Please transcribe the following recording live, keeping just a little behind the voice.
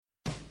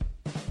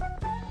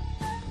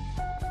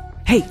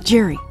Hey,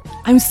 Jerry,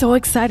 I'm so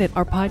excited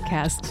our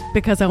podcasts,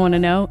 Because I Want to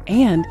Know,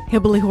 and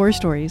Hillbilly Horror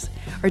Stories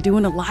are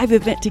doing a live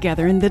event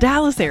together in the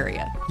Dallas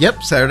area.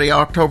 Yep, Saturday,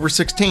 October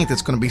 16th.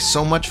 It's going to be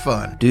so much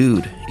fun.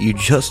 Dude, you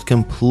just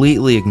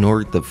completely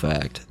ignored the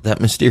fact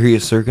that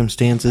Mysterious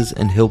Circumstances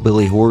and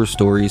Hillbilly Horror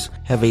Stories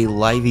have a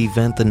live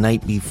event the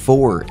night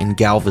before in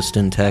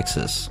Galveston,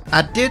 Texas.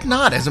 I did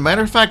not. As a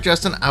matter of fact,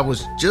 Justin, I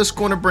was just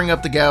going to bring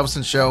up the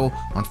Galveston show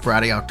on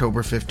Friday,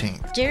 October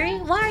 15th. Jerry,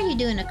 why are you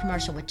doing a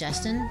commercial with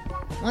Justin?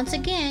 Once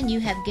again, you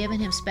have given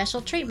him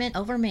special treatment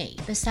over me.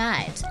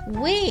 Besides,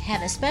 we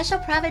have a special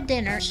private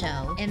dinner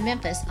show in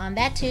Memphis on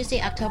that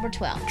Tuesday, October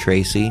 12th.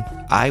 Tracy,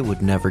 I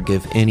would never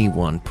give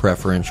anyone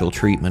preferential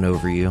treatment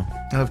over you.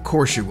 And of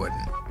course you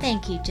wouldn't.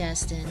 Thank you,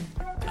 Justin.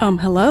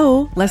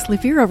 Hello, Leslie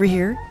Fear over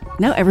here.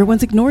 Now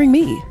everyone's ignoring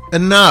me.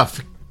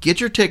 Enough. Get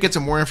your tickets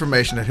and more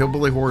information at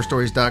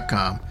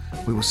hillbillyhorrorstories.com.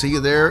 We will see you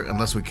there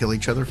unless we kill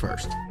each other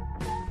first.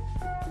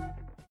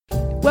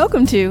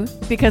 Welcome to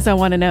Because I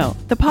Want to Know,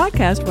 the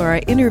podcast where I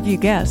interview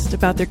guests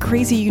about their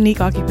crazy,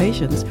 unique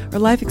occupations or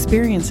life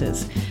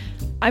experiences.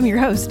 I'm your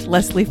host,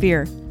 Leslie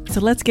Fear. So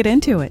let's get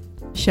into it,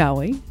 shall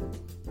we?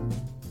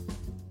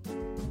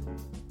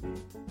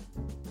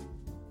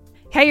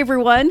 Hey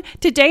everyone,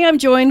 today I'm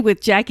joined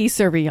with Jackie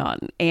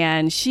Servion,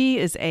 and she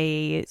is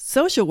a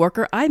social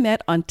worker I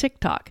met on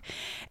TikTok.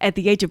 At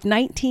the age of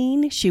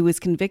 19, she was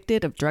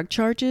convicted of drug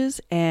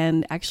charges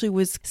and actually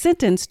was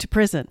sentenced to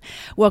prison.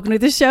 Welcome to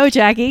the show,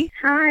 Jackie.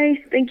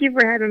 Hi, thank you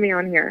for having me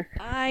on here.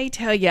 I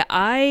tell you,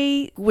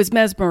 I was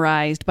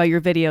mesmerized by your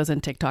videos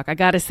on TikTok, I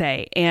gotta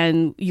say,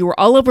 and you were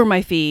all over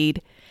my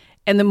feed.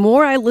 And the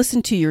more I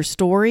listened to your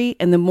story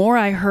and the more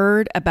I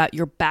heard about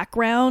your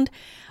background,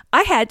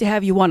 I had to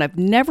have you on. I've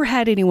never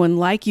had anyone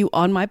like you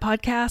on my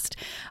podcast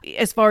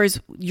as far as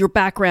your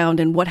background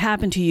and what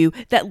happened to you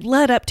that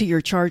led up to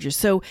your charges.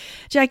 So,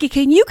 Jackie,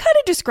 can you kind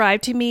of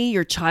describe to me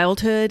your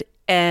childhood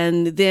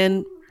and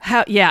then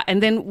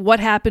and then what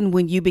happened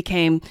when you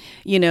became,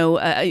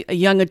 a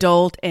young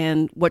adult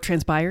and what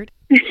transpired?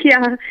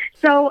 Yeah.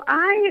 So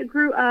I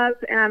grew up,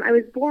 I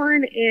was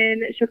born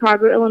in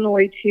Chicago,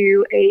 Illinois,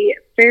 to a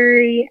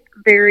very,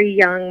 very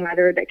young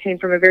mother that came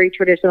from a very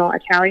traditional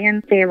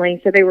Italian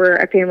family. So they were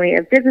a family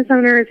of business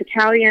owners,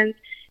 Italians,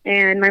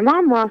 and my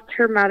mom lost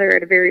her mother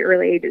at a very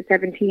early age at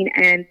 17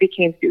 and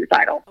became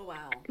suicidal. Oh,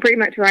 wow. Pretty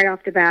much right off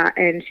the bat.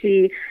 And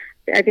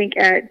I think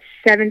at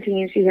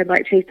 17, she had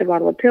chased a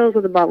bottle of pills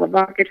with a bottle of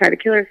vodka, tried to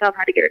kill herself,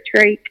 had to get a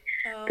trach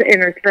put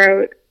in her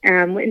throat,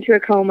 went into a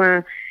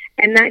coma.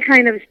 And that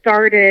kind of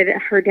started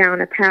her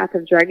down a path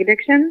of drug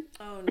addiction.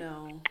 Oh,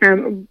 no.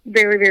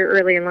 Very, very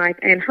early in life.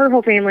 And her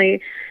whole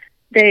family,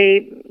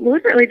 they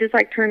literally just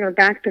turned their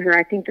back to her.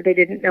 I think that they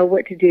didn't know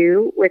what to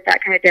do with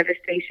that kind of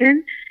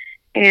devastation.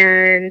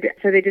 And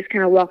so they just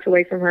kind of walked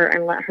away from her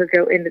and let her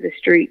go into the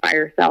street by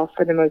herself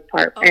for the most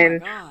part. Oh,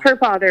 and her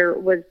father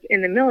was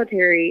in the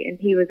military, and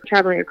he was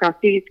traveling across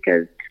seas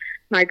because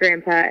my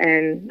grandpa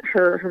and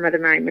her mother,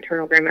 my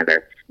maternal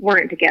grandmother,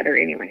 weren't together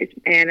anyways.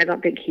 And I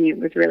don't think he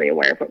was really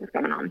aware of what was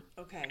going on.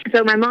 Okay.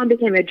 So my mom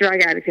became a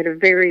drug addict at a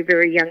very,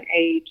 very young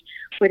age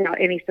without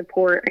any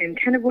support and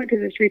kind of went to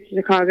the streets of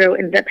Chicago,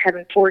 ended up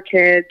having 4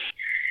 kids,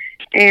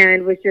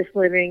 and was just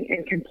living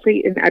in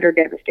complete and utter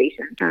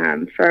devastation.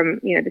 From,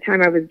 the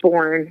time I was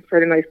born, for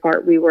the most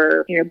part, we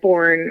were,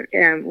 born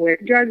with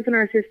drugs in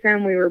our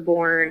system. We were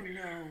born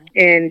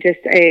in just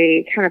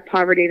a kind of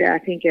poverty that I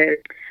think is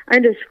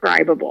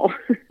undescribable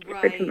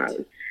Right. to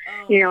most.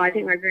 I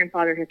think my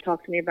grandfather has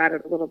talked to me about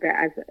it a little bit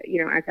as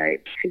I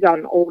had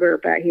gotten older,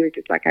 but he was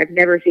just like, I've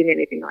never seen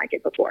anything like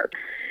it before.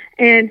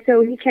 And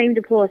so he came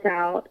to pull us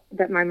out,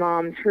 but my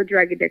mom's, her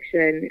drug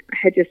addiction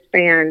had just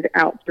spanned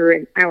out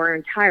through our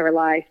entire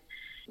life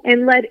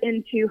and led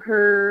into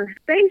her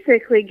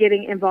basically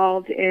getting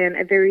involved in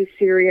a very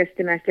serious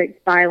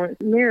domestic violence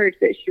marriage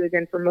that she was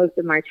in for most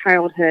of my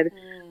childhood.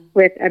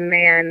 With a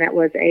man that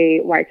was a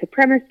white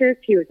supremacist.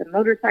 He was a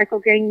motorcycle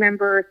gang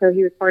member, so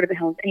he was part of the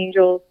Hells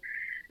Angels,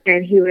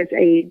 and he was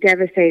a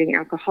devastating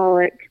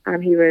alcoholic.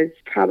 He was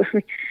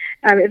probably,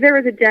 if there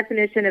was a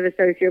definition of a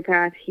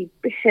sociopath, he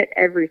hit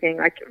everything.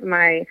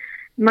 My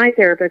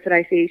therapist that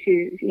I see,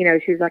 she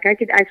was like, I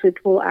could actually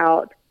pull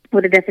out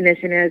what a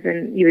definition is,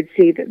 and you would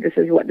see that this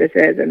is what this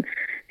is, and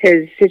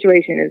his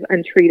situation is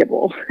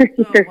untreatable.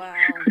 Oh, wow.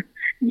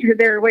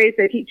 There are ways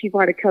that teach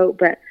people how to cope,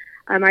 but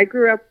I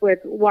grew up with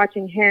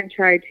watching him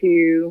try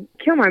to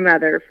kill my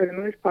mother for the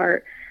most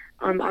part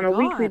on a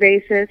weekly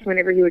basis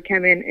whenever he would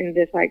come in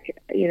this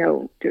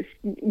just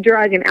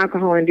drug and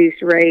alcohol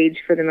induced rage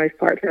for the most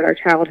part throughout our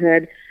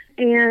childhood.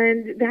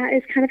 And that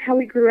is kind of how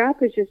we grew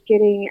up, is just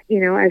getting,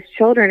 as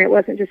children, it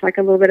wasn't just a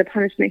little bit of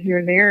punishment here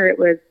and there. It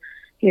was,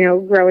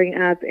 growing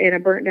up in a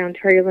burnt down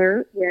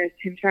trailer with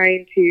him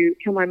trying to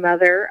kill my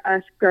mother,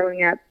 us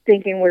growing up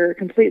thinking we're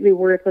completely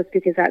worthless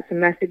because that's the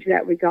message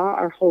that we got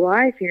our whole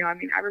life.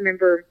 I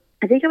remember,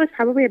 I think it was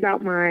probably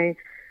about my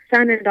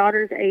son and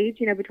daughter's age,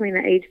 between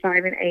the age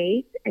 5 and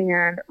 8,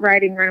 and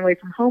writing runaway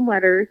from home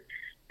letters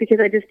because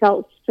I just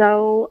felt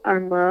so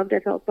unloved. I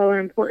felt so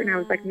unimportant. I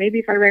was like, maybe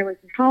if I ran away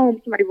from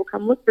home, somebody will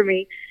come look for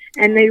me.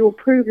 and they will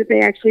prove that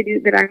they actually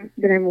do, that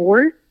I'm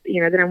worth,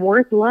 that I'm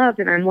worth love,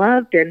 and I'm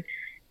loved, and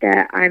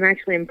that I'm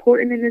actually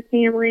important in this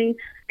family.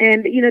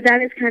 And,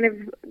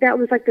 that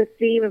was like the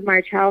theme of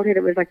my childhood.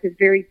 It was like this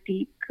very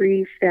deep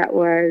grief that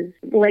was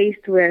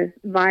laced with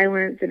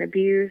violence and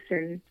abuse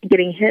and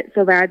getting hit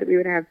so bad that we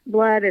would have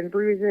blood and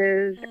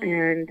bruises.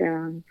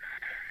 And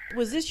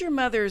was this your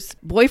mother's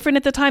boyfriend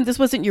at the time? This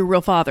wasn't your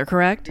real father,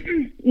 correct?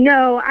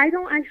 No, I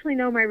don't actually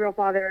know my real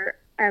father.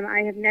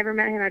 I have never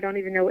met him. I don't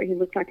even know what he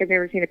looked like. I've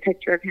never seen a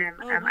picture of him.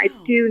 Wow. I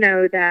do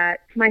know that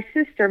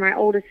my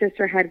oldest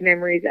sister, had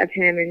memories of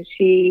him, and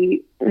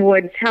she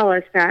would tell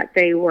us that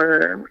they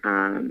were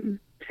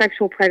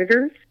sexual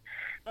predators.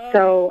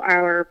 So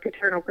our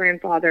paternal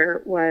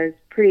grandfather was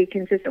pretty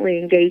consistently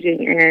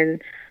engaging in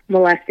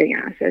molesting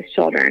us as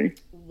children.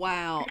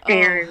 Wow.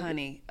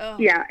 Honey. Oh.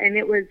 Yeah, and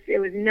it was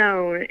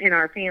known in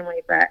our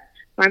family, but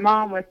my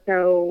mom was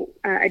so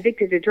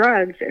addicted to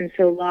drugs and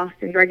so lost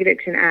in drug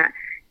addiction at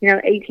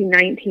 18,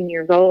 19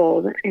 years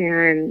old,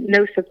 and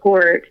no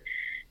support.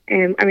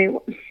 And I mean,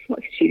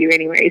 what could she do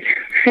anyways?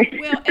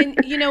 Well,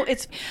 and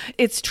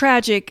it's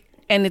tragic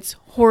and it's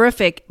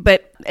horrific,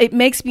 but it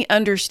makes me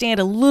understand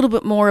a little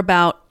bit more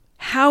about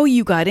how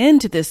you got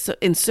into this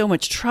in so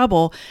much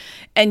trouble.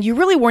 And you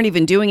really weren't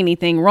even doing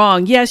anything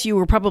wrong. Yes, you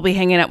were probably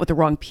hanging out with the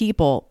wrong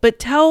people, but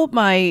tell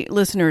my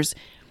listeners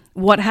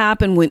what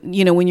happened when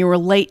you were a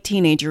late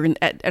teenager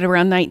at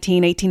around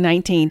 18,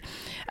 19,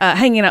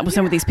 hanging out with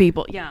some of these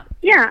people. Yeah.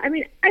 Yeah. I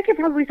mean, I could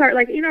probably start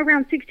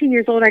around 16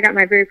 years old, I got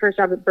my very first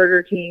job at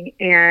Burger King,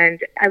 and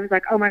I was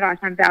like, oh my gosh,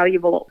 I'm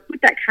valuable.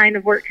 With that kind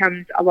of work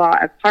comes a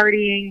lot of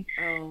partying.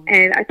 Oh.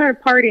 And I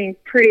started partying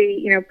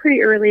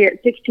pretty early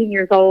at 16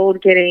 years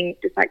old, getting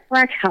just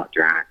blackout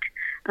drunk.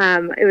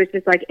 It was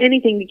just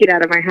anything to get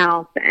out of my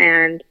house.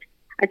 And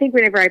I think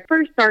whenever I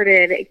first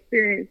started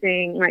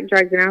experiencing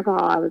drugs and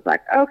alcohol, I was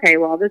like, okay,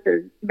 well, this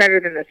is better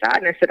than the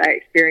sadness that I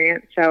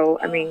experienced. So,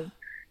 I mean,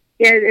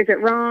 yeah, is it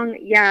wrong?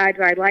 Yeah.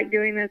 Do I like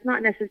doing this?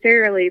 Not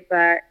necessarily,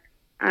 but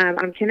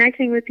I'm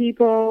connecting with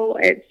people.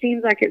 It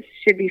seems like it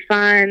should be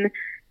fun.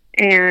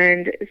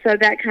 And so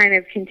that kind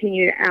of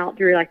continued out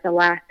through the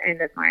last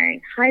end of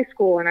my high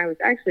school. And I was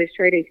actually a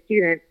straight A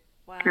student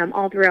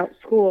all throughout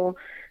school,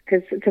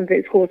 because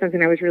school was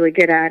something I was really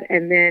good at.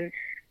 And then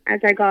as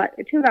I got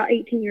to about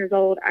 18 years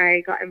old,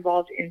 I got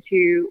involved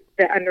into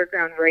the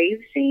underground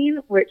rave scene,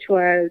 which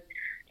was,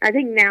 I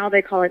think now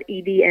they call it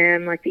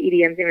EDM, the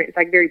EDM scene. It's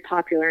very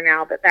popular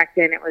now, but back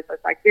then it was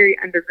just very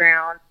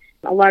underground.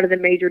 A lot of the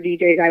major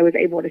DJs, I was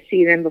able to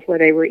see them before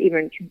they were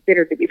even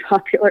considered to be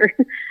popular.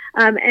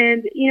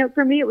 And,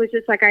 for me, it was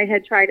just I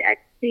had tried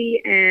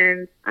ecstasy,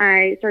 and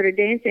I started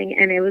dancing,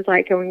 and it was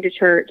like going to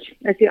church.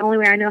 That's the only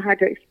way I know how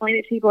to explain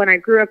it to people. And I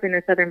grew up in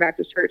a Southern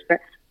Baptist church, but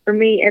for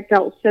me, it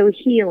felt so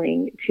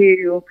healing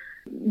to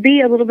be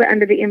a little bit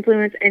under the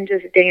influence and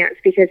just dance,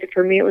 because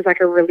for me, it was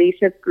a release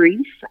of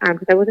grief,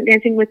 because I wasn't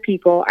dancing with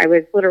people. I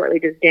was literally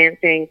just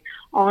dancing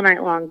all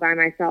night long by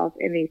myself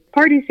in these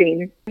party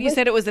scenes. You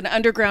said it was an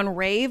underground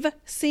rave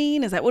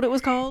scene? Is that what it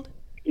was called?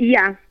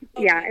 Yeah.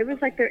 Okay. Yeah. It was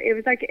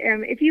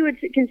if you would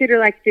consider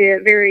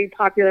the very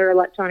popular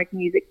electronic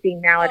music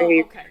scene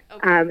nowadays,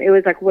 it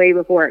was way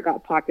before it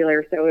got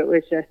popular. So it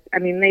was just,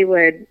 they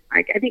would,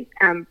 I think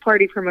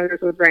party promoters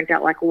would rent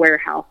out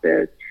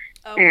warehouses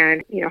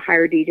and,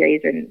 hire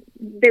DJs, and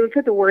they would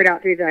put the word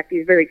out through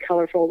these very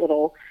colorful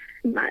little,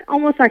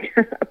 almost like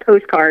a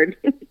postcard.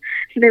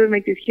 So they would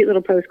make these cute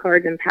little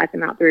postcards and pass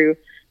them out through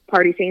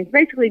party scenes,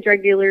 basically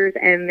drug dealers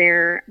and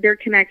their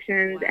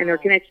connections and their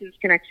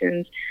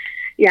connections.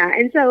 Yeah.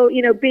 And so,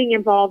 being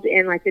involved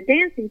in the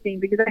dancing scene,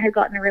 because I had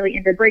gotten really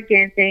into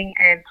breakdancing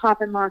and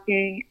pop and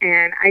locking,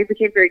 and I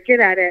became very good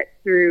at it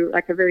through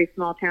a very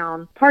small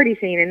town party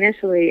scene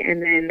initially,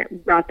 and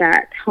then brought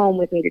that home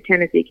with me to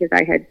Tennessee, because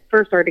I had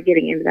first started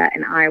getting into that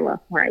in Iowa,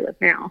 where I live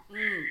now.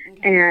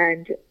 Okay.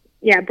 And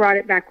yeah, brought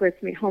it back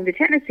with me home to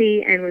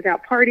Tennessee, and was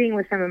out partying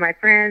with some of my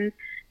friends,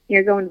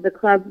 going to the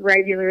club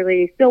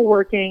regularly, still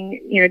working,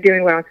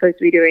 doing what I'm supposed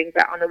to be doing.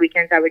 But on the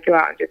weekends, I would go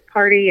out and just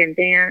party and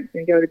dance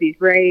and go to these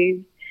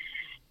raves.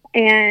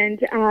 And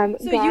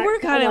so you were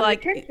kind of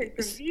attention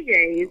from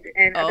DJs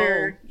and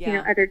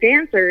other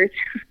dancers,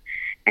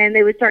 and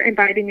they would start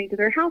inviting me to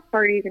their house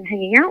parties and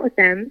hanging out with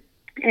them.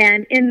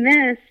 And in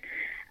this,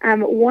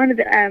 one of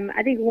the,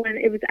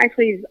 it was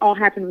actually all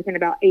happened within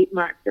about 8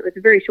 months. It was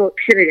a very short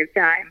period of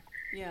time.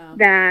 Yeah.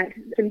 That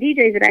some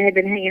DJs that I had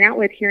been hanging out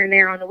with here and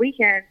there on the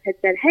weekends had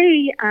said,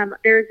 hey,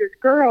 there's this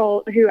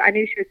girl who I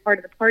knew she was part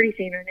of the party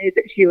scene, and knew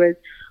that she was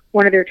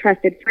one of their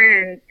trusted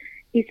friends.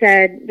 The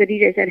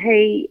DJ said,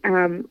 hey,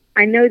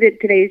 I know that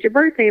today is your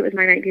birthday. It was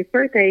my 19th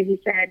birthday. He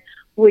said,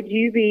 would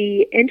you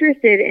be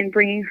interested in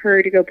bringing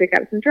her to go pick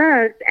up some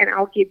drugs, and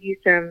I'll give you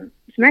some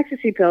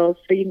ecstasy pills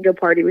so you can go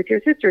party with your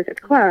sisters at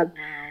the club.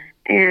 Wow.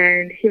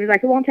 And he was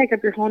like, it won't take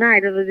up your whole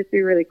night. It'll just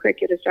be really quick.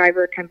 You'll just drive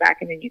her, come back,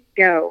 and then you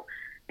can go.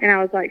 And I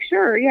was like,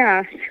 sure,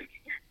 yeah.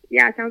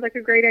 Yeah, sounds like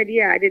a great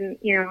idea. I didn't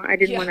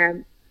want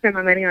to spend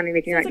my money on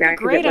anything sounds like that. A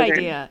great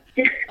idea.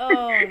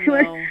 Oh,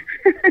 no.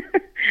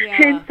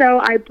 Yeah. And so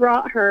I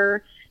brought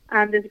her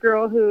this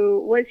girl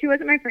she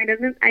wasn't my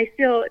friend. I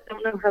still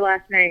don't know her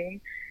last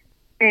name.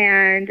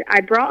 And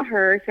I brought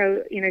her,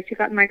 so, she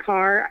got in my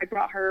car. I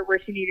brought her where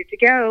she needed to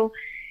go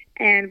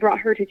and brought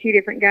her to 2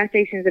 different gas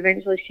stations.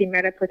 Eventually, she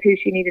met up with who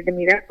she needed to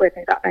meet up with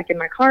and got back in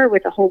my car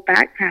with a whole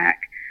backpack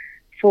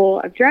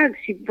full of drugs.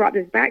 She brought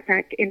this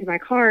backpack into my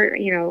car.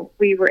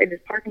 We were in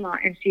this parking lot,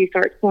 and she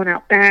starts pulling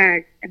out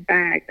bags and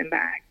bags and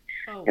bags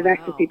of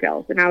ecstasy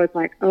pills. And I was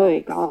like, oh,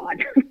 nice.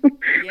 God,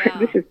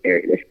 this is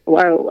serious.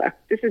 Whoa,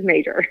 this is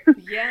major.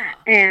 Yeah.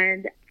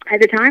 And at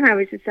the time, I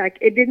was just like,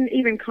 it didn't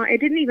even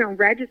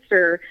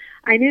register.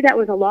 I knew that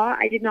was a lot.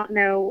 I did not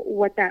know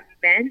what that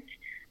meant.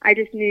 I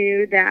just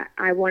knew that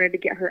I wanted to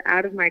get her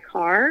out of my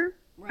car.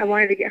 Right. I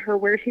wanted to get her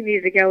where she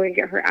needed to go and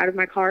get her out of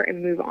my car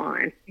and move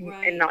on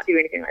and not do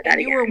anything like that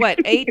again. You were what,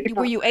 8?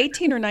 Were you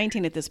 18 or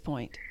 19 at this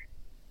point?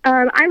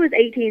 I was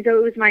 18, so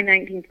it was my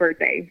 19th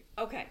birthday.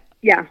 Okay.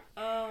 Yeah.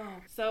 Oh,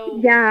 so.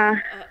 Yeah.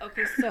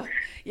 Okay, so,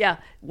 yeah.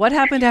 What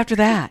happened after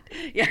that?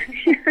 Yeah.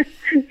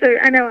 So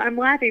I know I'm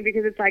laughing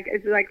because it's like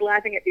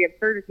laughing at the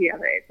absurdity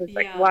of it. It's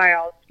like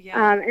wild.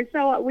 Yeah. And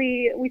so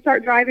we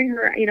start driving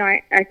her.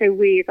 I say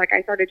we. It's like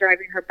I started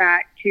driving her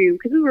back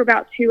because we were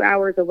about 2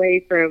 hours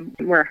away from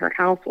where her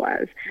house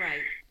was.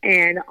 Right.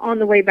 And on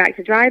the way back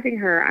to driving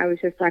her, I was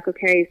just like,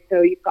 okay,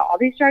 so you've got all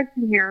these drugs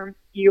in here.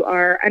 You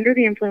are under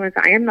the influence.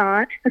 I am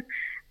not.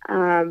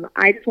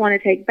 I just want to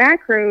take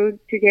back roads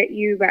to get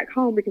you back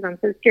home because I'm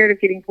so scared of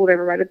getting pulled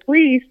over by the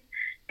police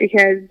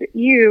because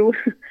you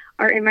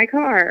are in my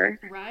car.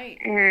 Right.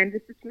 And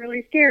this is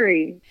really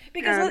scary.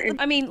 Because,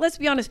 let's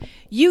be honest.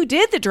 You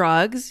did the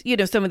drugs,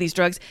 some of these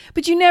drugs,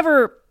 but you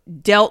never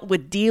dealt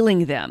with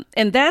dealing them.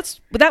 And that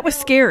was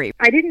scary.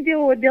 I didn't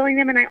deal with dealing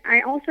them. And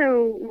I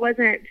also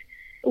wasn't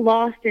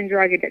lost in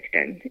drug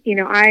addiction.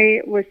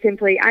 I was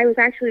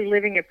actually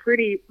living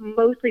a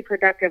mostly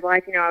productive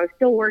life. I was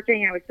still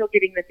working. I was still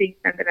getting the things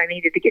done that I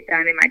needed to get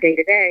done in my day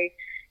to day,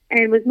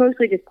 and was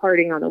mostly just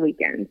partying on the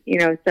weekends.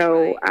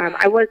 So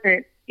I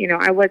wasn't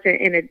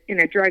in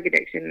a drug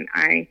addiction.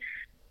 I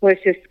was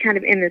just kind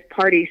of in this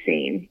party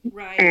scene.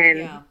 Right. And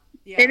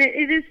yeah. And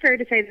it is fair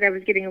to say that I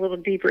was getting a little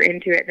deeper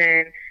into it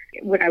than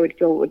what I would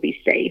feel would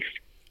be safe.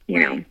 You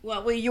know.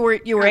 Well, you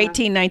were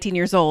 18, 19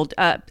 years old.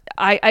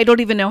 I don't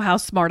even know how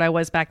smart I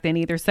was back then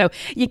either. So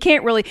you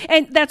can't really,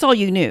 and that's all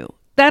you knew.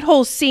 That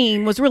whole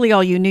scene was really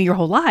all you knew your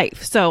whole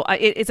life. So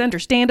it's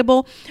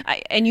understandable,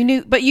 and you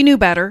knew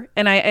better,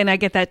 and I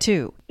get that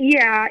too.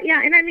 Yeah,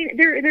 and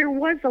there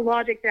was the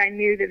logic that I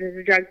knew that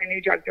there's drugs. I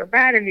knew drugs were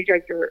bad. I knew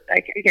drugs were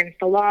against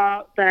the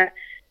law, but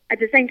at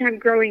the same time,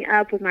 growing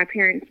up with my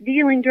parents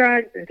dealing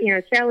drugs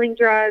and selling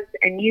drugs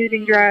and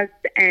using drugs,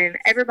 and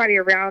everybody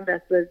around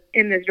us was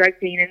in this drug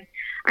scene, and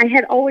I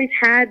had always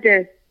had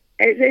this.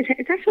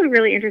 It's actually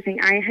really interesting.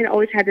 I had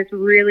always had this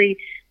really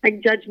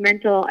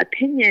judgmental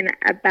opinion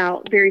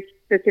about very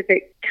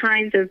specific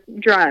kinds of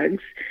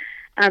drugs,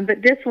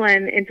 but this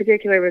one in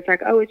particular was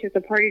like, oh, it's just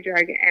a party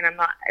drug, and I'm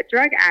not a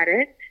drug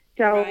addict,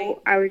 so right.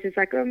 I was just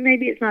like, oh,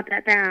 maybe it's not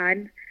that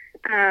bad.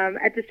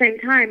 At the same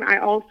time, I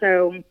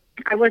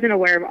wasn't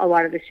aware of a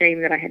lot of the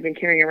shame that I had been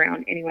carrying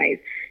around anyways,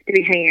 to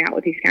be hanging out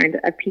with these kinds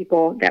of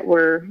people that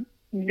were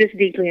this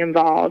deeply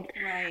involved.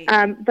 Right.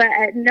 But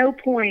at no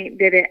point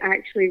did it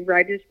actually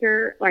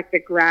register the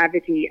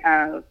gravity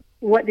of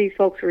what these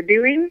folks were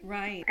doing,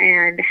 right,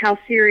 and how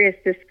serious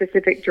this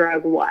specific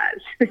drug was.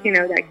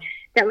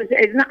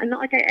 It's not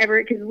like I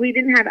ever, because we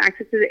didn't have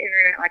access to the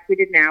internet like we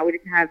did now. We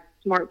didn't have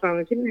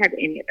smartphones. We didn't have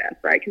any of this,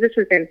 right? Because this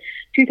was in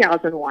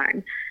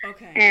 2001.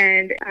 Okay.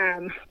 And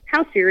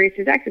how serious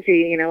is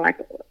ecstasy?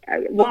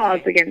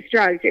 Laws against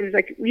drugs. It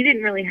was we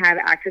didn't really have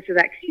access to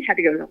that because you had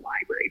to go to the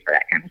library for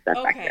that kind of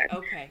stuff back then.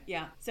 Okay,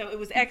 yeah. So it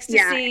was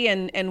ecstasy,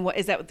 and what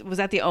is that? Was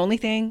that the only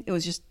thing? It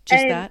was just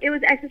that? It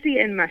was ecstasy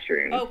and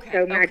mushrooms. Okay.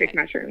 So magic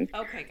mushrooms.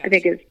 Okay. Gotcha. I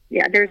think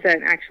there's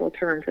an actual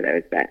term for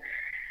those, but.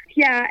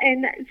 Yeah,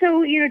 and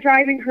so,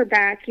 driving her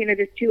back,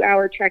 this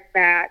 2-hour trek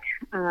back,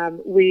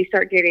 we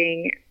start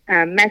getting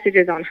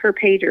messages on her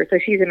pager. So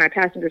she's in my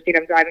passenger seat.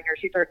 I'm driving her.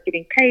 She starts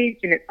getting paged,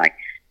 and it's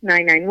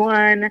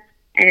 991.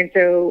 And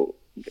so,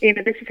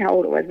 this is how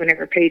old it was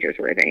whenever pagers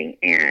were a thing.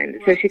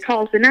 And so she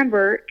calls the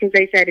number because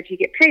they said if you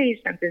get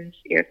paged, something's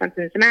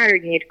the matter.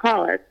 You need to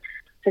call us.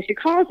 So she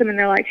calls them, and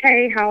they're like,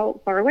 hey,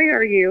 how far away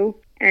are you?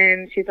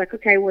 And she's like,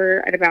 okay, we're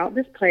at about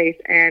this place.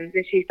 And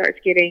then she starts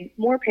getting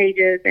more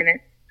pages, and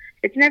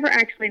it's never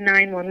actually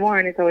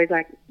 911. It's always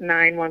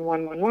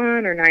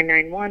 91111 or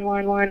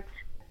 99111.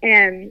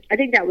 And I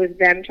think that was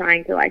them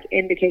trying to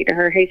indicate to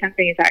her, hey,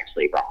 something is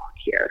actually wrong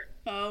here.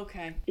 Oh,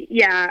 okay.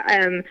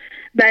 Yeah.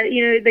 But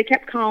they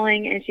kept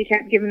calling, and she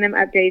kept giving them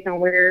updates on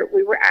where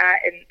we were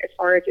at and as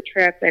far as the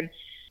trip. And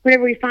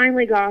whenever we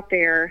finally got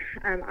there,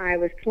 I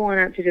was pulling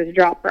up to just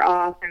drop her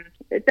off. And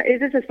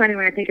this is funny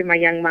when I think of my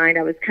young mind.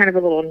 I was kind of a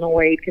little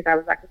annoyed because I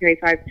was like, okay,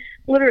 so I've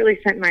literally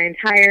spent my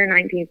entire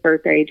 19th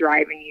birthday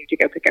driving you to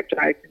go pick up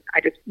drugs.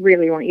 I just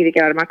really want you to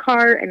get out of my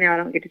car, and now I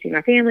don't get to see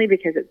my family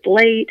because it's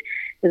late.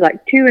 It's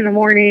 2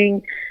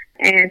 a.m,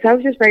 And so I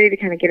was just ready to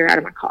kind of get her out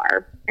of my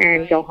car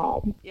and go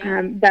home.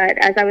 Yeah. But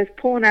as I was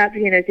pulling up,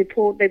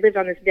 they lived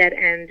on this dead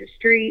end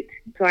street.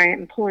 So I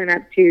am pulling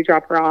up to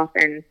drop her off.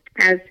 And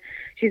as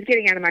she was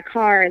getting out of my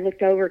car, I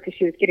looked over because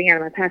she was getting out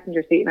of my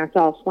passenger seat, and I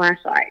saw a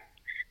flashlight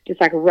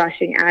just like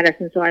rushing at us.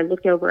 And so I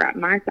looked over at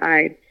my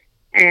side,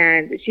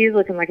 and she's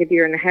looking like a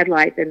deer in the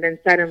headlights. And then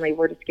suddenly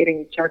we're just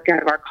getting jerked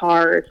out of our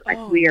cars. Like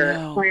we are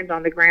slammed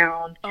on the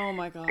ground. Oh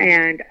my God.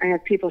 And I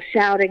have people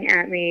shouting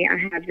at me. I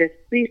have this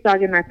police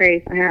dog in my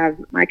face. I have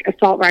like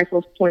assault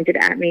rifles pointed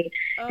at me.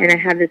 And I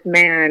have this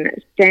man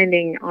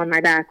standing on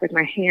my back with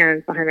my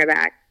hands behind my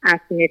back,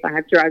 asking me if I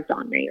have drugs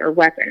on me or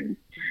weapons.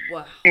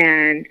 Wow.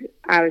 And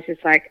I was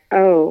just like,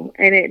 oh,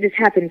 and it just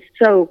happened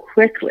so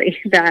quickly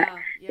that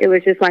it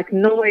was just like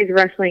noise,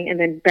 rustling, and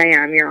then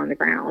bam, you're on the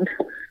ground.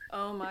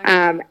 Oh my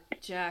God,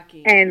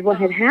 Jackie. And what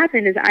had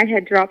happened is I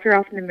had dropped her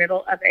off in the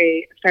middle of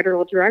a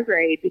federal drug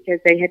raid because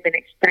they had been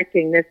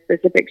expecting this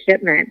specific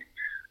shipment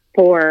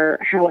for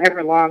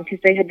however long, because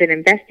they had been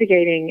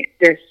investigating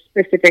this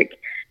specific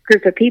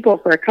group of people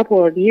for a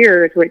couple of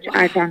years, which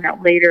I found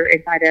out later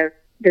inside of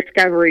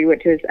discovery,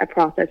 which is a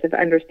process of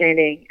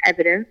understanding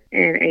evidence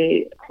in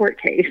a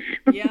court case.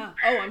 Yeah.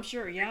 Oh, I'm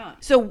sure. Yeah.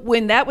 So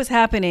when that was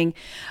happening,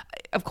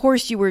 of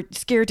course you were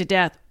scared to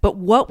death, but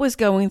what was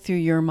going through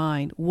your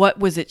mind? What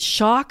was it?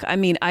 Shock? I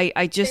mean,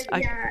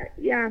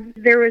 Yeah.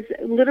 There was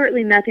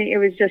literally nothing. It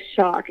was just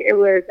shock. It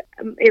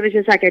was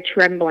just like a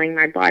trembling.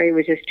 My body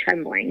was just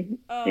trembling.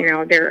 Oh.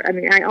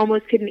 I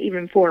almost couldn't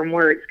even form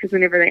words, because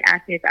whenever they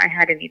asked me if I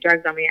had any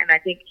drugs on me, and I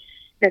think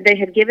that they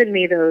had given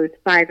me those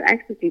 5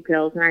 ecstasy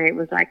pills, and I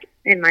was like,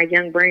 in my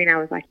young brain, I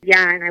was like,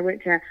 yeah, and I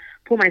went to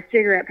pull my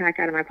cigarette pack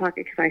out of my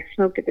pocket because I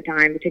smoked at the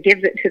time to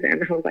give it to them.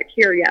 I was like,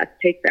 here, yes,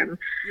 take them.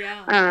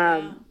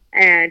 Yeah.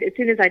 And as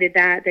soon as I did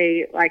that,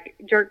 they like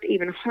jerked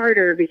even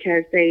harder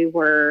because they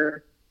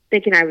were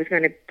thinking I was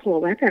going to pull a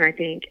weapon, I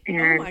think.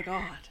 And oh my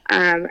God.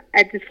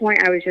 At this point,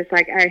 I was just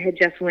like, I had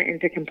just went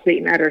into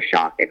complete and utter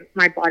shock, and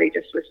my body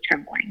just was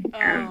trembling.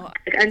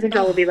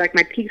 Uncontrollably, like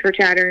my teeth were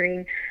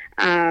chattering.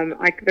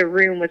 Like the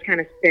room was kind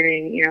of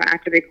spinning,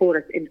 after they pulled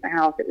us into the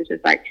house. It was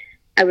just like,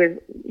 I was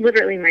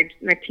literally, my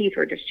teeth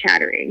were just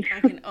chattering. I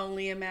can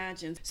only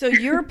imagine. So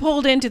you're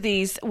pulled into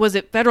these, was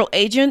it federal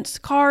agents'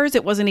 cars?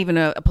 It wasn't even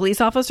a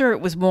police officer. It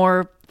was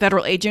more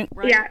federal agent,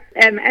 right? Yeah.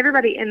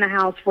 Everybody in the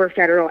house were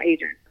federal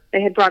agents.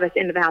 They had brought us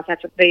into the house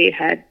after they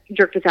had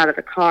jerked us out of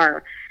the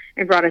car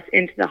and brought us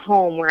into the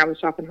home where I was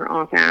dropping her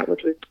off at,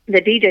 which was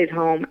the DJ's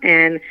home,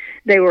 and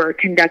they were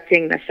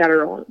conducting the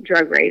federal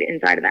drug raid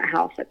inside of that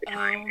house at the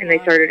time. And they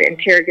started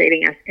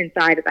interrogating us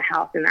inside of the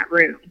house in that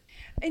room.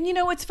 And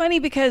it's funny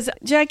because,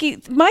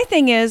 Jackie, my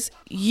thing is,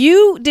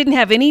 you didn't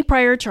have any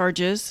prior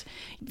charges.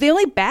 The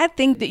only bad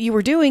thing that you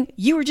were doing,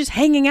 you were just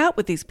hanging out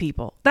with these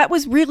people. That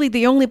was really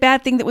the only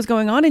bad thing that was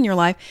going on in your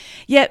life.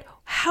 Yet,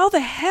 how the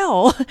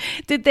hell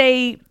did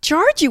they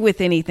charge you with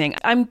anything?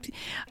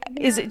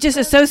 Is it just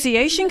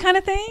association kind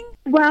of thing?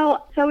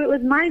 Well, so it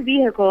was my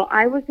vehicle.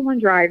 I was the one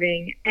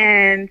driving,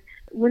 and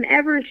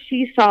whenever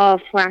she saw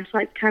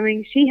flashlights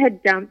coming, she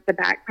had dumped the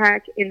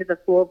backpack into the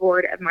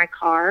floorboard of my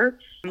car,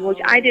 which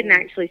I didn't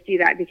actually see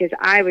that because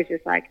I was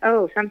just like,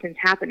 oh, something's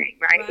happening,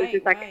 right? It was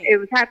just like, it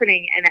was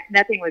happening and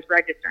nothing was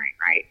registering,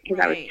 right?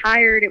 Because I was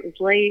tired, it was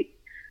late.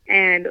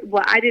 And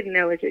what I didn't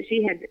know is that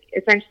she had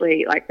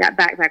essentially, like, that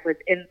backpack was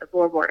in the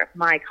floorboard of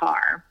my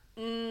car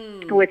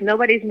with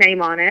nobody's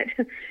name on it,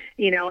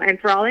 and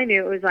for all I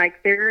knew, it was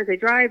like, there is a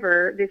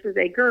driver, this is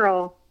a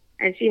girl,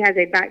 and she has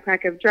a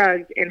backpack of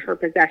drugs in her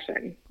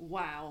possession.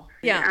 Wow.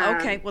 Yeah,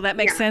 okay. Well, that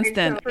makes sense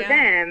then. So for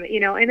them,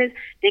 and it's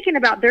thinking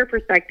about their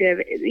perspective,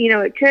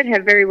 it could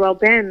have very well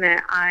been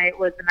that I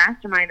was the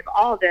mastermind of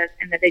all of this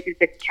and that they just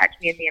didn't catch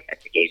me in the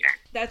investigation.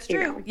 That's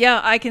true.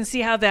 Yeah, I can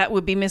see how that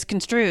would be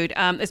misconstrued,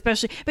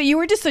 especially, but you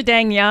were just so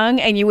dang young,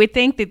 and you would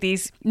think that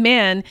these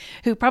men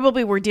who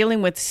probably were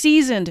dealing with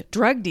seasoned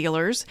drug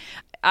dealers,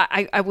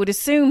 I would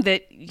assume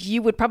that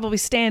you would probably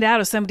stand out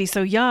as somebody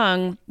so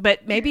young,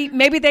 but maybe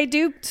they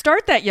do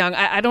start that young.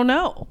 I don't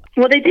know.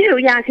 Well, they do,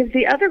 yeah, because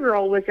the other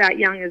girl was that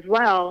young as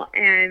well,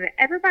 and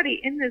everybody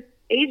in this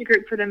age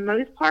group, for the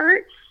most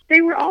part,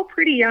 they were all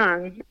pretty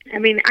young. I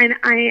mean,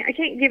 I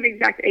can't give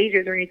exact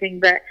ages or anything,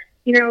 but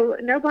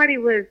nobody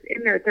was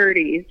in their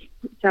 30s.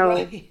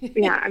 So,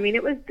 yeah, I mean,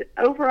 it was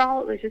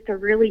just a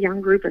really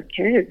young group of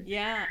kids.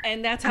 Yeah,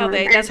 and that's how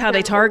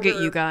they target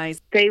you guys.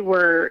 They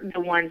were the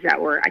ones that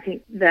were, I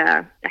think,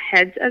 the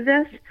heads of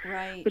this,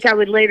 right? Which I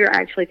would later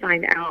actually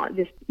find out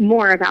just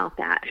more about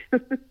that.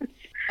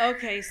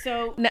 Okay,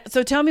 so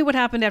tell me what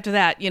happened after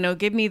that.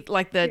 Give me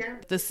like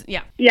this.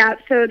 Yeah,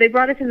 so they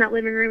brought us in that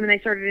living room and they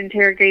started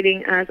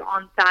interrogating us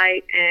on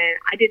site, and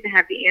I didn't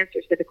have the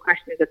answers to the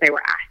questions that they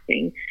were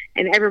asking,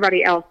 and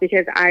everybody else,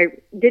 because I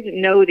didn't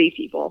know these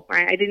people,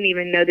 right? I didn't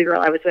even know the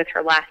girl I was with,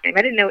 her last name.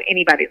 I didn't know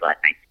anybody's last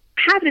name.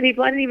 Half of the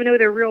people, I didn't even know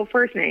their real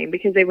first name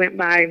because they went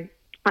by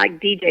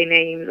like DJ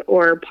names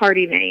or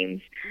party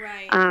names.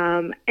 Right.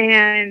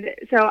 And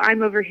so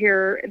I'm over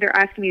here, they're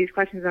asking me these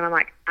questions and I'm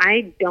like,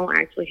 I don't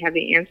actually have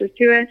the answers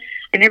to it.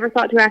 I never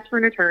thought to ask for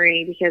an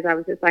attorney because I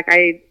was just like,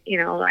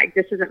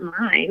 this isn't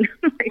mine.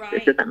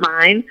 This isn't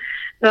mine.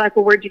 They're like,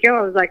 well, where'd you go?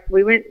 I was like,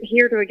 we went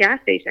here to a gas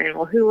station.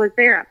 Well, who was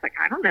there? I was like,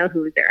 I don't know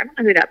who was there. I don't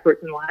know who that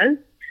person was.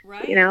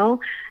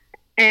 Right.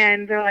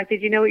 And they're like,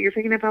 did you know what you're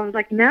picking up? I was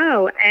like,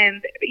 no.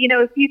 And,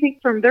 if you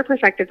think from their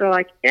perspective, they're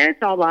like,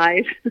 it's all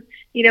lies,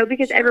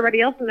 because everybody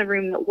else in the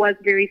room that was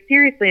very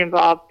seriously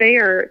involved, they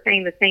are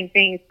saying the same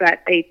things,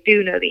 but they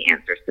do know the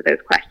answers to those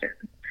questions.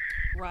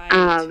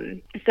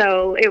 Right.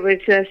 So it was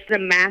just a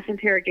mass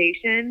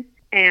interrogation.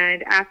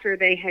 And after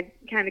they had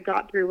kind of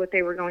got through what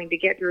they were going to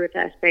get through with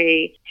us,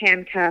 they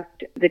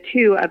handcuffed the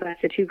two of us,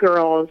 the two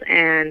girls,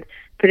 and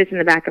put us in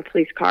the back of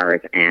police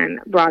cars and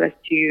brought us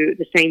to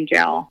the same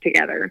jail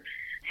together.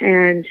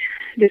 And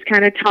just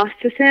kind of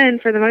tossed us in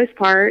for the most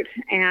part.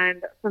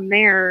 And from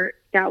there,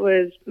 that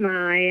was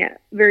my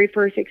very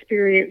first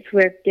experience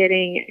with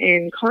getting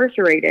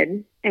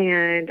incarcerated.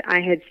 And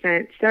I had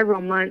spent several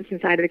months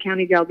inside of the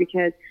county jail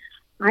because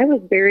I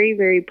was very,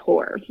 very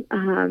poor.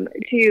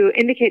 To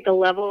indicate the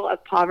level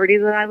of poverty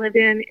that I lived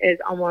in is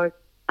almost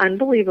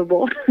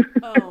unbelievable.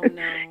 Oh,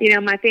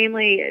 no. My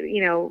family,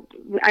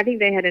 I think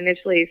they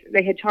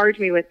had charged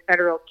me with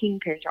federal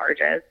kingpin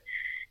charges.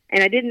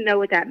 And I didn't know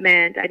what that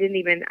meant. I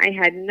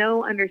had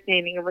no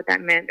understanding of what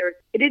that meant.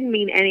 It didn't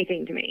mean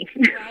anything to me.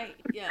 Right,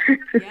 yeah.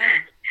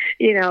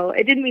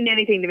 It didn't mean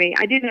anything to me.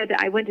 I did know that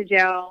I went to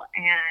jail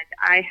and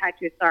I had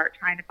to start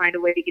trying to find a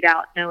way to get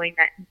out, knowing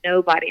that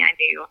nobody I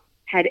knew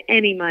had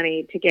any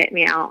money to get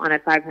me out on a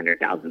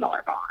 $500,000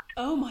 bond.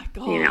 Oh, my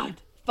God.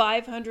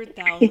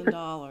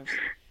 $500,000.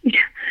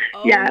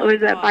 Yeah, it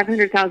was a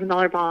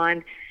 $500,000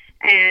 bond.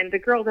 And the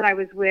girl that I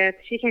was with,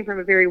 she came from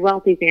a very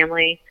wealthy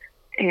family.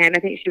 And I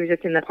think she was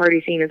just in the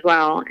party scene as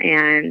well.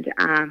 And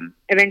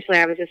eventually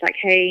I was just like,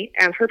 hey,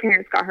 her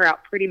parents got her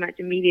out pretty much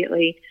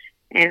immediately.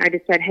 And I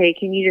just said, hey,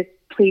 can you just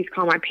please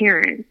call my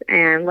parents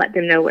and let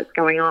them know what's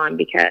going on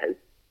because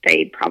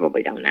they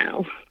probably don't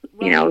know.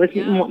 Right, This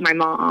is my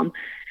mom.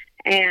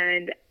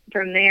 And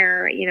from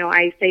there,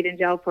 I stayed in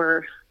jail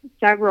for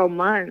several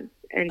months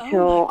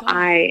until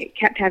I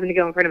kept having to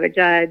go in front of a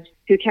judge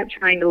who kept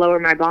trying to lower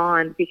my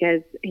bond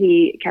because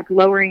he kept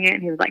lowering it.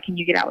 And he was like, can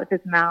you get out with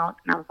this amount?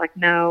 And I was like,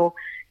 no.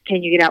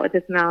 Can you get out with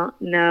this amount?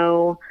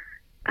 No.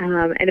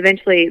 And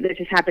eventually this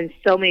just happened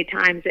so many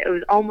times. It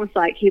was almost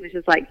like he was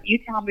just like, you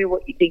tell me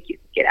what you think you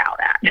can get out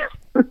at.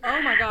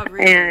 Oh my God.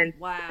 Really? And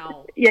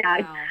wow. Yeah.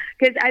 Wow.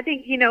 Cause I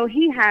think,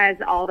 he has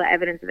all the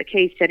evidence of the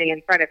case sitting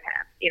in front of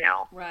him,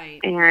 Right.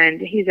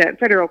 And he's a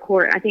federal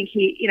court. I think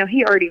he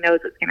already knows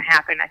what's going to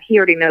happen. He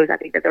already knows, I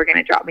think, that they're going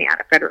to drop me out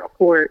of federal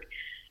court.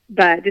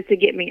 But just to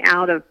get me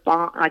out of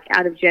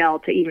jail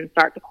to even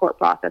start the court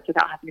process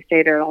without having to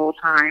stay there the whole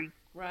time.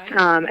 Right.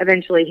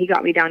 Eventually he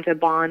got me down to a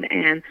bond,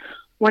 and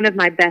one of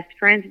my best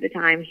friends at the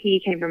time, he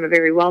came from a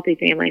very wealthy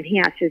family, and he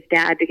asked his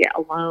dad to get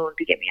a loan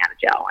to get me out of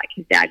jail. Like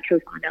his dad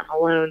co-signed on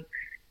a loan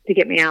to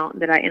get me out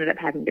that I ended up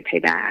having to pay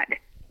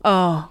back.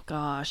 Oh,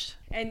 gosh.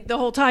 And the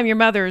whole time your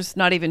mother's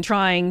not even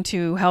trying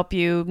to help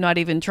you, not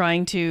even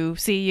trying to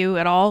see you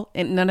at all?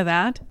 And none of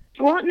that?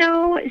 Well,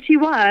 no, she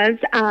was.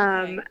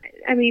 Right.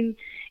 I mean,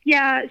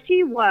 yeah,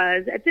 she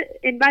was.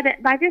 And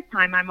by this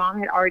time, my mom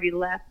had already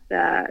left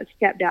the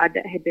stepdad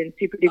that had been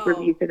super duper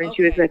abusive, and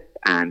she was with.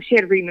 She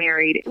had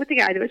remarried with a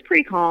guy that was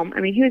pretty calm. I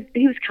mean,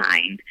 he was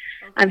kind.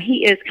 Okay.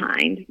 He is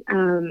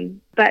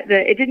kind. But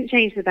it didn't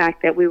change the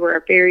fact that we were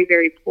a very,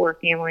 very poor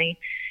family.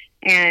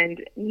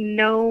 And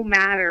no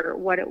matter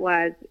what it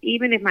was,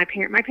 even if my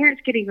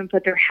parents could even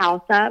put their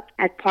house up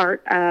as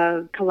part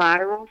of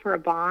collateral for a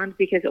bond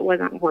because it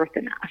wasn't worth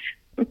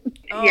enough.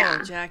 Oh,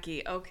 yeah.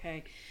 Jackie.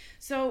 Okay.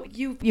 So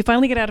you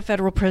finally get out of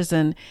federal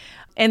prison,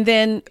 and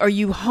then are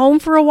you home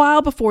for a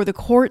while before the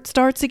court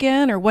starts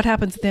again, or what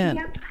happens then?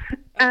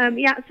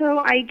 Yeah. So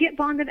I get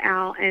bonded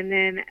out, and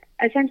then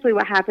essentially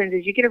what happens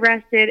is you get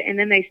arrested, and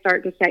then they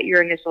start to set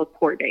your initial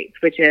court dates,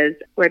 which is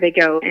where they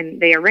go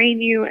and they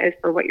arraign you as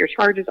for what your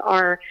charges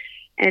are,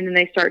 and then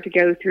they start to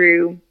go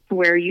through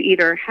where you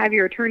either have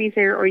your attorneys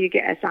there or you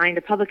get assigned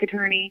a public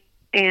attorney.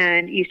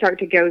 And you start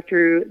to go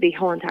through the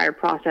whole entire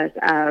process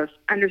of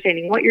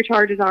understanding what your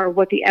charges are,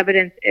 what the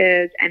evidence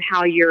is, and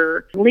how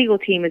your legal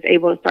team is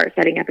able to start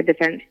setting up a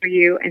defense for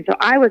you. And so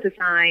I was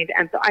assigned,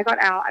 and so I got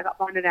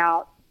bonded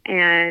out,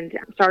 and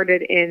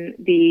started in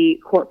the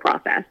court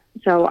process.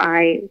 So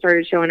I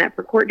started showing up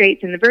for court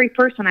dates, and the very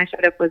first one I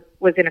showed up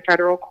was in a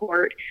federal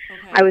court.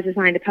 Okay. I was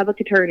assigned a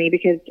public attorney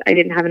because I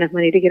didn't have enough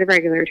money to get a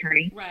regular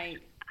attorney. Right.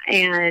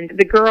 And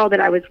the girl that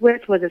I was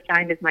with was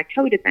assigned as my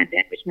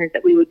co-defendant, which meant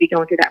that we would be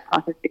going through that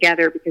process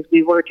together because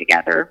we were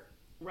together.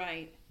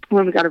 Right.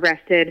 When we got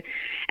arrested.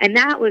 And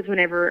that was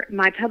whenever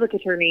my public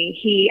attorney,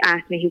 he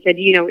asked me, he said,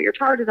 do you know what your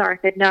charges are? I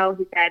said, no.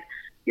 He said,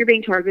 you're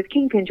being charged with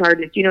kingpin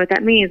charges. Do you know what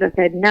that means? I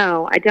said,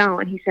 no, I don't.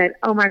 And he said,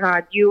 oh my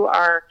God, you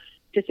are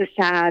just a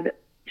sad,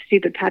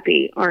 stupid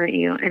puppy, aren't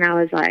you? And I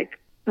was like,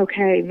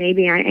 okay,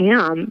 maybe I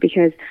am,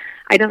 because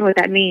I don't know what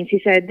that means. He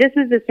said, this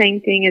is the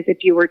same thing as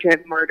if you were to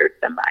have murdered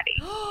somebody.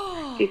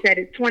 He said,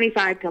 it's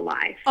 25 to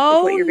life. Oh,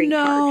 is what you're being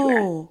charged with.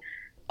 no.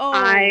 Oh.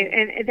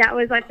 And that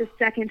was like the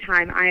second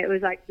time I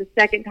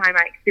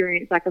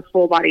experienced like a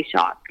full body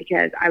shock,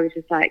 because I was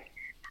just like,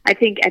 I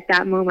think at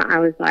that moment I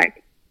was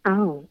like,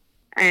 oh,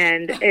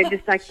 and it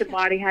just like the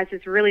body has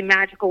this really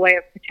magical way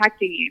of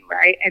protecting you.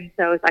 Right. And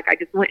so it's like, I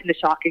just went into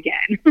shock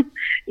again,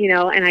 you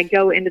know, and I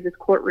go into this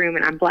courtroom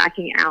and I'm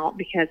blacking out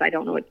because I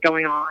don't know what's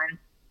going on.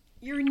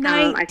 You're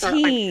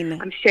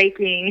 19. I'm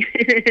shaking.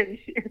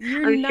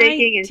 You're I'm 19.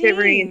 shaking and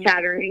shivering and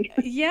chattering.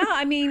 Yeah,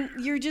 I mean,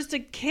 you're just a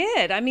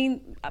kid. I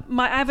mean,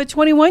 I have a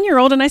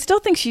 21-year-old, and I still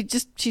think she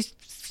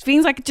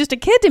seems like just a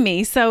kid to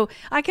me. So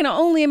I can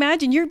only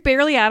imagine you're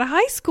barely out of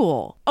high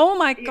school. Oh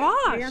my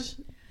gosh.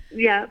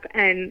 Yep,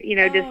 and you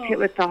know, just hit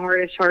with the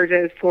hardest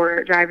charges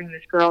for driving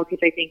this girl, because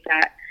I think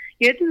that,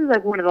 you know, this is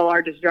like one of the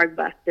largest drug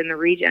busts in the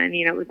region.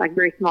 You know, it was like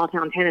very small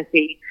town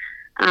Tennessee,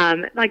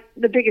 like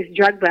the biggest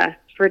drug bust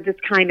for this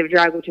kind of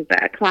drug, which is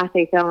a Class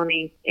A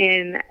felony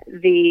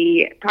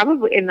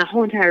probably in the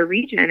whole entire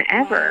region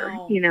ever.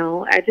 Wow. You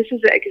know, it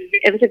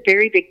was a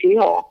very big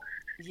deal.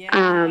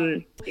 Yeah.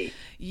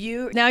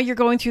 You're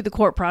going through the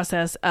court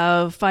process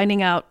of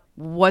finding out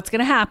what's going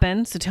to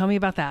happen. So tell me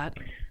about that.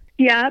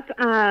 Yep.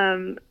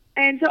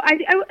 And so I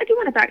do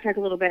want to backtrack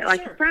a little bit.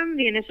 Like, sure. From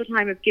the initial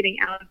time of getting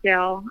out of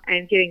jail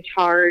and getting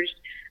charged,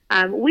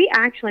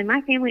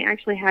 my family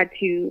actually had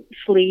to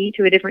flee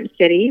to a different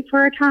city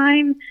for a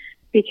time,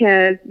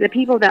 because the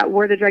people that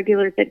were the drug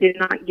dealers that did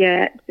not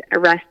get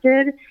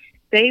arrested,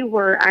 they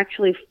were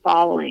actually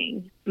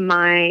following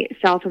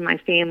myself and my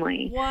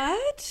family.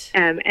 What?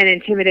 And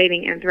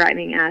intimidating and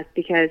threatening us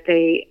because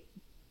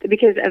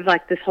of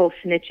like this whole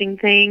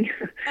snitching thing,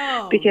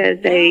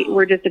 because they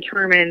were just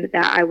determined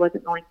that I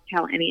wasn't going to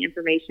tell any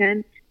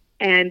information,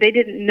 and they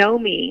didn't know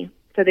me.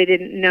 So they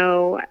didn't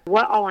know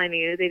what all I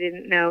knew. They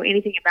didn't know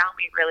anything about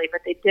me really,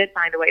 but they did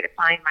find a way to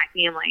find my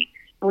family.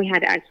 And we had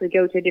to actually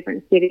go to a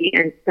different city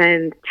and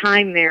spend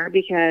time there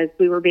because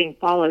we were being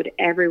followed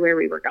everywhere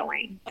we were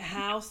going.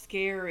 How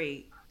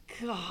scary.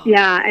 God.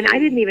 Yeah, and I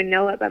didn't even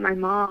know it, but my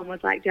mom was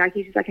like,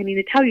 Jackie, she's like, I need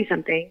to tell you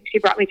something. She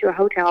brought me to a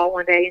hotel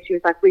one day, and she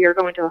was like, we are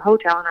going to a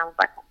hotel. And I was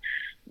like,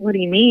 what do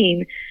you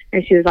mean?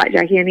 And she was like,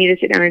 Jackie, I need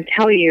to sit down and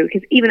tell you,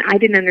 because even I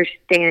didn't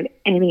understand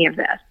any of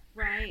this.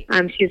 Right.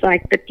 She's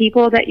like, the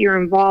people that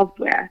you're involved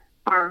with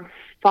are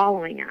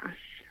following us.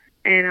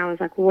 And I was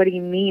like, what do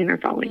you mean they're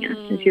following us?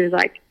 And she was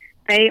like,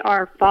 they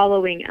are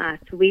following us.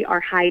 We are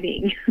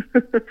hiding.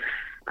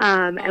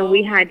 And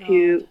we had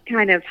to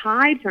kind of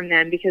hide from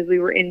them because we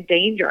were in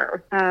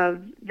danger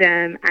of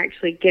them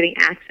actually getting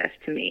access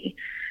to me.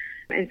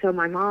 And so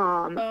my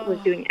mom was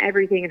doing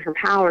everything in her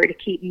power to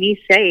keep me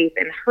safe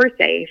and her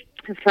safe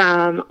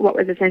from what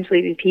was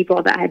essentially these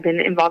people that had been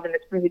involved in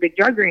this really big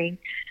drug ring,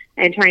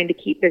 and trying to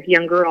keep this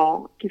young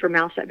girl, keep her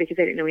mouth shut because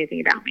they didn't know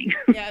anything about me.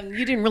 Yeah,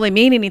 you didn't really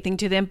mean anything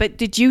to them, but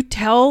did you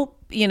tell,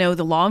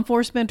 the law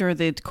enforcement or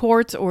the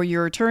courts or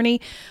your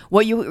attorney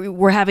what you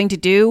were having to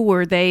do?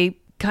 Were they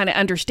kind of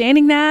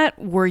understanding that?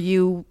 Were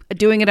you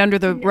doing it under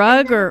the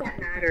rug, or? That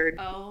mattered.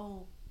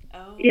 Oh.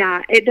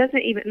 Yeah, it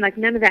doesn't even, like,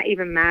 none of that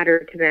even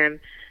mattered to them.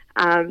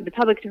 The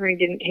public attorney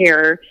didn't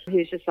care. He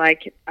was just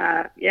like,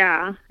 what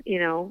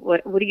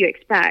do you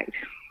expect?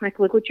 Like,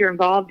 look what you're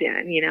involved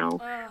in,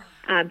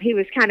 He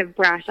was kind of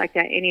brash like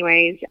that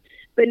anyways.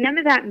 But none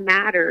of that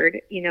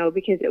mattered,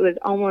 because it was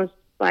almost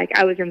like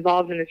I was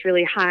involved in this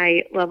really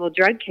high-level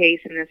drug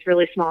case in this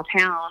really small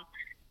town.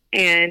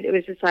 And it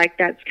was just like,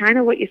 that's kind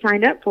of what you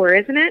signed up for,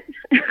 isn't it?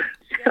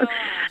 So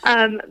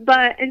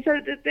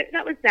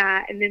that was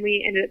that. And then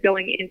we ended up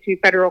going into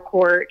federal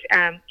court,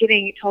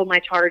 getting told my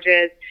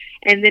charges.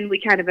 And then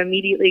we kind of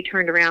immediately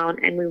turned around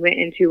and we went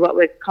into what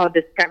was called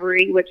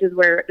discovery, which is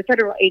where the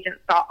federal agents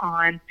got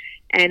on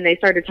and they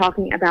started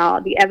talking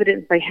about the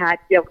evidence they had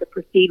to be able to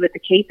proceed with the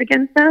case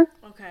against us.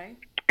 Okay.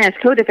 As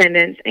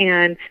co-defendants,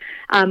 and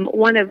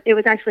it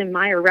was actually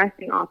my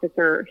arresting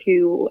officer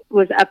who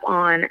was up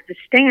on the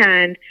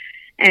stand,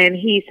 and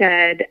he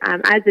said,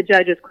 as the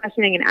judge was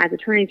questioning and as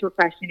attorneys were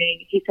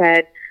questioning, he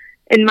said,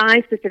 in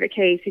my specific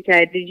case, he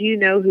said, did you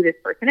know who this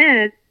person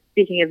is?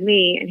 Speaking of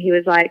me, and he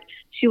was like,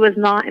 she was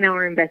not in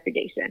our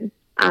investigation.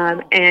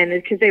 And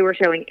because they were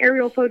showing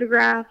aerial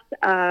photographs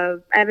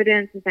of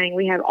evidence and saying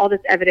we have all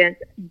this evidence,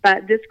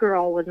 but this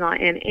girl was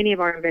not in any of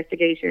our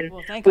investigation.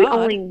 Well, thank we God.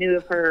 only knew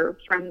of her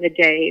from the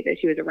day that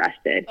she was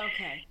arrested.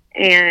 Okay.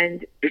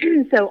 And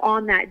so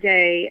on that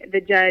day, the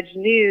judge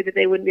knew that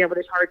they wouldn't be able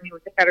to charge me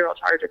with the federal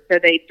charges, so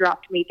they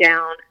dropped me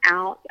down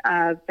out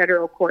of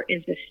federal court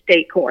into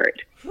state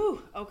court.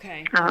 Whew,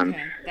 okay.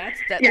 That's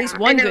at least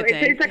one good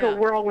thing. It's like a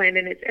whirlwind,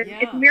 and it's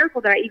a miracle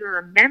that I even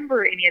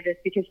remember any of this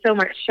because so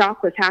much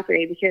shock was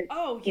happening because,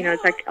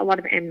 it's like a lot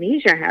of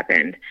amnesia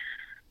happened.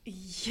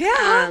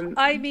 Yeah.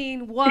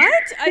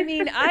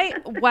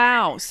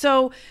 Wow.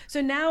 So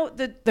now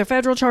the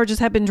federal charges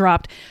have been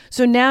dropped.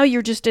 So now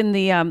you're just in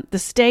the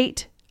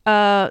state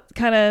kind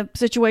of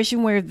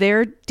situation where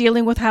they're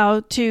dealing with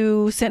how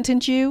to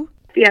sentence you.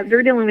 Yeah,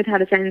 they're dealing with how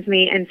to sentence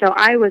me. And so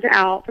I was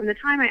out from the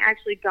time I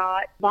actually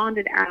got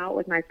bonded out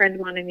with my friend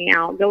bonding me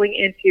out, going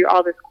into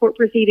all this court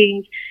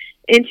proceedings,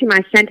 into my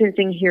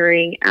sentencing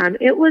hearing.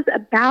 It was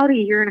about a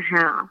year and a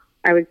half,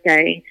 I would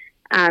say.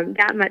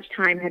 That much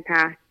time had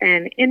passed.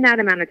 And in that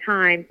amount of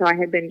time, so I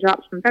had been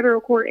dropped from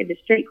federal court into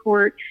state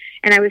court,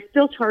 and I was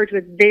still charged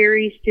with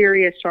very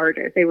serious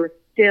charges. They were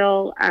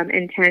still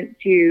intent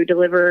to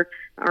deliver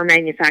or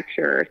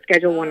manufacture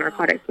Schedule 1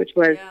 narcotics, which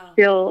was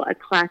still a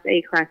Class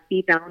A, Class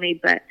B felony,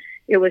 but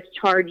it was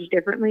charged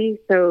differently,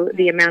 so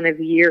the amount of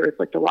years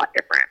looked a lot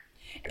different.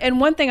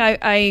 And one thing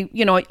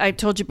I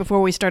told you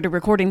before we started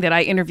recording that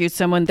I interviewed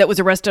someone that was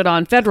arrested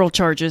on federal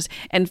charges,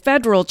 and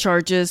federal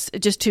charges,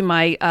 just to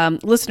my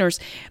listeners,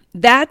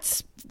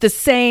 that's the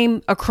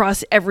same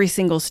across every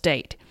single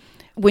state.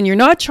 When you're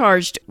not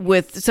charged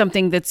with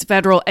something that's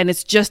federal and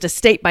it's just a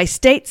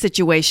state-by-state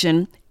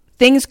situation,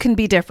 things can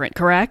be different,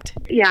 correct?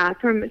 Yeah,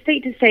 from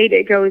state to state,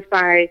 it goes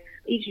by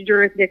each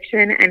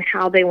jurisdiction and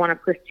how they want to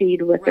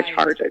proceed with the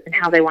charges and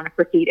how they want to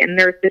proceed in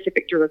their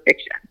specific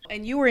jurisdiction.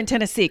 And you were in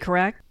Tennessee,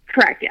 correct?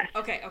 Correct, yes.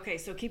 Okay,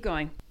 so keep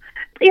going.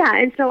 Yeah,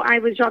 and so I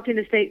was dropped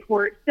into state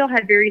court, still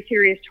had very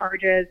serious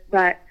charges,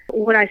 but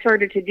what I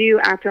started to do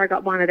after I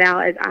got bonded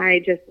out is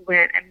I just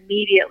went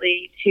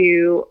immediately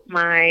to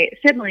my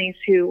siblings,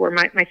 who were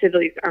my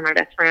siblings are my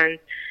best friends,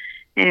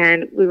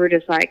 and we were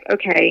just like,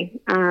 okay,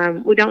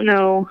 we don't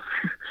know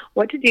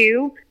what to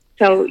do,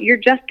 so you're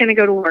just going to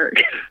go to work.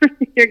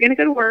 You're going to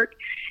go to work,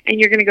 and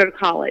you're going to go to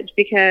college,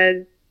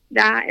 because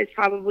that is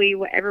probably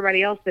what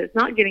everybody else that's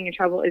not getting in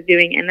trouble is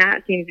doing, and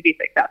that seems to be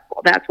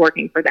successful. That's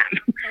working for them.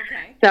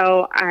 Okay.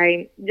 So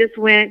I just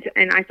went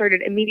and I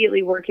started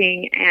immediately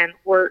working and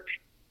worked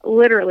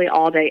literally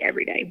all day,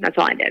 every day. That's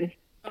all I did.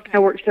 Okay. I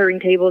worked serving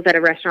tables at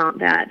a restaurant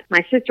that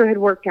my sister had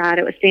worked at.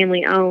 It was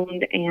family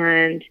owned,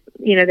 and,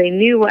 they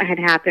knew what had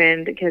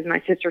happened because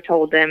my sister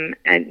told them.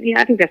 And,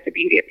 I think that's the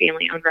beauty of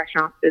family owned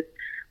restaurants is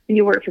when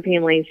you work for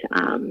families,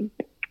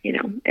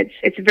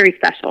 it's very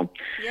special.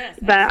 Yes,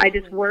 but absolutely.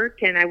 I just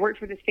worked, and I worked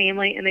for this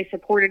family, and they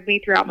supported me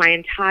throughout my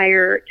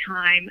entire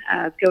time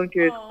of going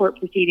through the court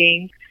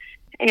proceedings.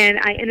 And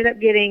I ended up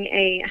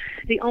getting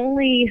the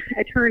only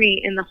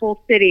attorney in the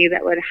whole city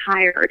that would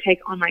hire or take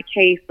on my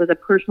case was a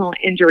personal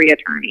injury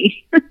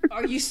attorney.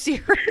 Are you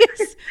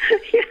serious?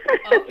 Yeah.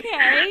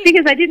 Okay.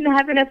 Because I didn't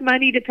have enough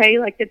money to pay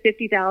like the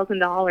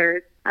 $50,000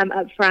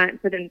 up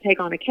front for them to take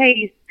on a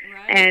case.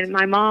 Right. And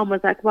my mom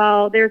was like,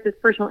 well, there's this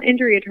personal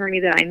injury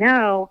attorney that I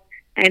know,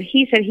 and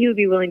he said he would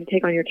be willing to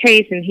take on your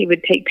case, and he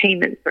would take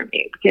payments from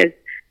you because,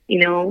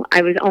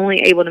 I was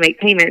only able to make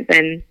payments,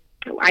 and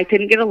I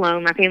couldn't get a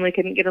loan. My family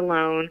couldn't get a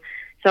loan.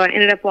 So I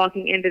ended up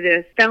walking into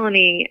this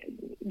felony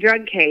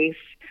drug case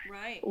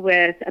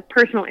with a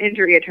personal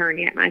injury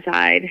attorney at my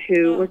side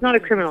who was not a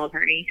criminal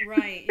attorney.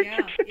 Right,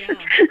 yeah.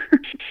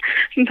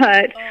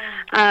 But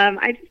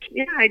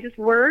I just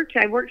worked.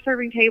 I worked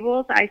serving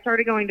tables. I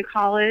started going to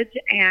college,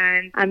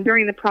 and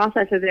during the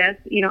process of this,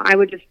 I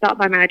would just stop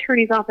by my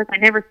attorney's office. I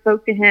never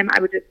spoke to him.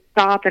 I would just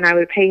stop, and I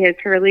would pay his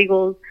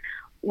paralegals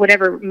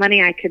whatever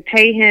money I could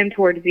pay him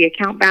towards the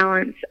account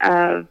balance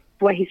of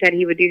what he said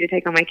he would do to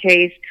take on my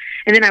case,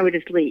 and then I would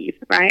just leave,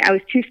 right? I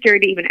was too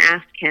scared to even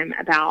ask him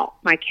about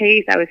my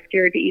case. I was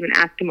scared to even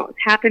ask him what was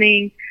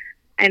happening,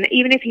 and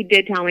even if he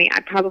did tell me, I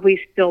probably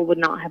still would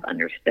not have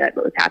understood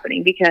what was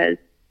happening because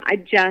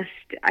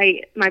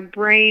my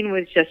brain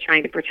was just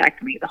trying to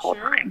protect me the whole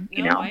time,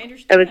 I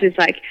understand. It was just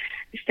like,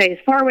 stay as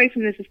far away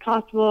from this as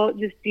possible,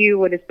 just do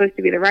what is supposed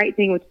to be the right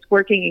thing, which is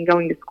working and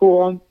going to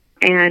school,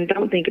 and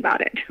don't think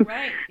about it.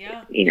 Right,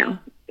 yeah.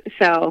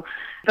 So,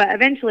 but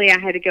eventually I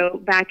had to go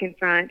back in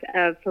front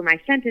for my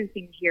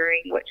sentencing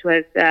hearing, which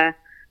was the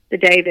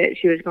day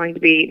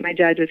that my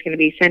judge was going to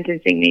be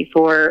sentencing me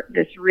for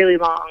this really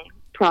long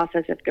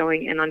process of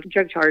going in on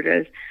drug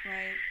charges.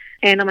 Right.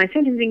 And on my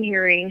sentencing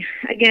hearing,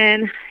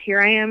 again, here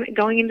I am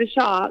going into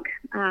shock.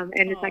 And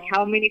it's like,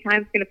 how many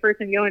times can a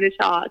person go into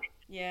shock?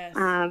 Yes.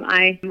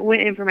 I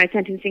went in for my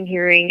sentencing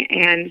hearing,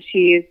 and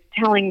she's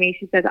telling me,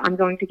 she says, I'm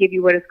going to give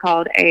you what is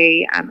called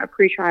a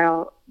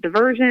pretrial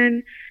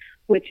diversion,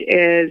 which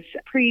is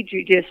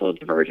prejudicial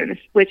diversion,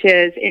 which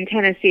is in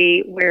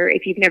Tennessee, where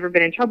if you've never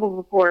been in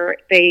trouble before,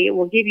 they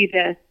will give you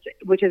this,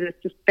 which is a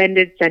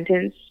suspended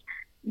sentence.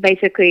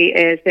 Basically,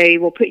 is they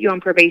will put you on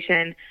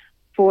probation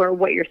for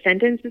what your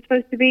sentence is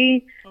supposed to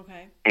be.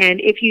 Okay. And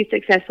if you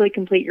successfully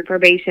complete your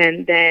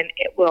probation, then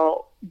it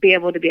will be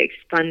able to be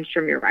expunged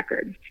from your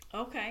record.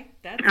 Okay.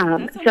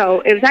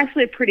 So it was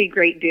actually a pretty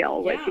great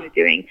deal what she was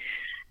doing.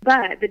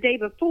 But the day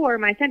before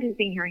my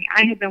sentencing hearing,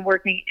 I had been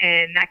working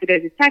in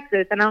Nacogdoches,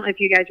 Texas. And I don't know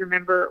if you guys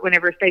remember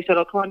whenever Space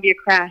Shuttle Columbia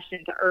crashed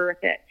into Earth,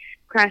 it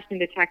crashed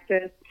into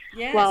Texas.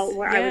 Yes, well,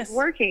 where I was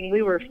working,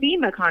 we were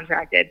FEMA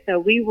contracted. So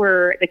we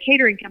were the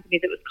catering company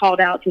that was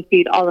called out to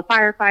feed all the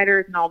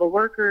firefighters and all the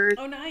workers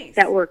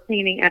that were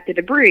cleaning up the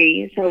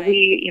debris. So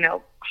we,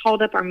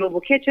 hauled up our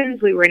mobile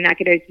kitchens. We were in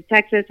Nacogdoches,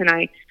 Texas, and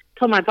I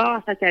told my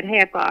boss, I said,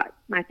 hey, I've got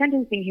my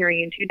sentencing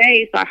hearing in 2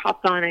 days. So I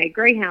hopped on a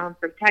Greyhound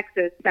from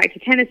Texas back to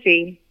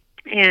Tennessee,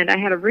 and I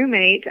had a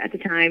roommate at the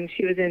time.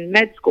 She was in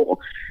med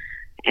school.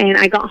 And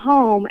I got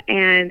home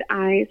and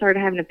I started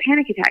having a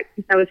panic attack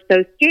because I was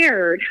so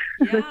scared.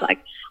 Yeah. I was like,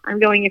 I'm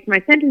going into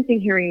my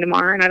sentencing hearing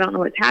tomorrow and I don't know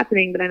what's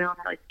happening, but I know I'm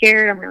really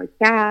scared. I'm really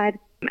sad.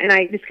 And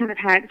I just kind of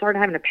started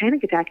having a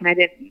panic attack, and I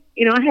didn't,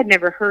 I had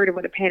never heard of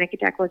what a panic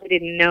attack was. I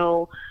didn't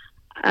know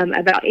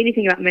about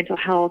anything about mental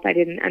health. I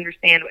didn't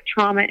understand what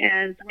trauma is.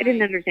 Right. I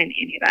didn't understand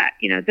any of that.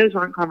 Those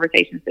weren't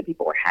conversations that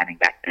people were having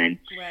back then.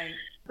 Right.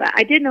 But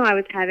I did know I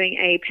was having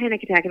a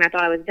panic attack, and I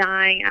thought I was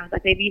dying. I was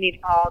like, maybe you need to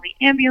call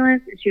the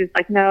ambulance. And she was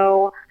like,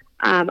 no,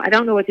 I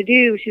don't know what to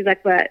do. She's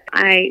like, but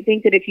I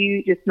think that if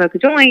you just smoke a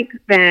joint,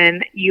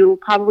 then you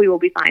probably will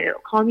be fine.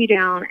 It'll calm you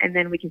down, and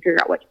then we can figure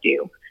out what to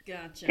do.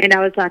 Gotcha. And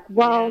I was like,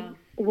 well,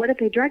 what if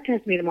they drug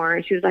test me tomorrow?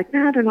 And she was like,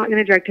 no, they're not going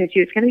to drug test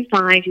you. It's going to be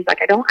fine. She's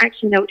like, I don't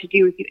actually know what to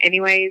do with you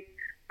anyways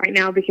right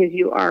now because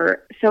you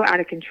are so out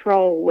of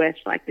control with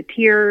like the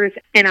tears.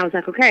 And I was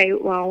like, okay,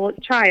 well,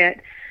 let's try it.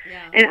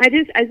 Yeah. And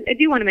I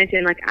do want to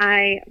mention, like,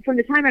 from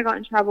the time I got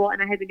in trouble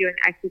and I had been doing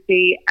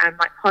ecstasy and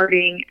like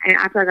partying, and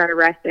after I got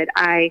arrested,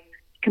 I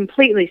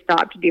completely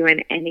stopped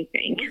doing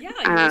anything. Well,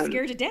 yeah, you were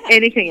scared to death.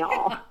 Anything at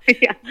all.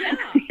 Yeah.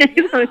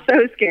 I was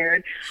so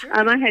scared. Sure.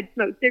 I had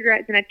smoked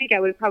cigarettes, and I think I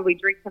would probably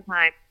drink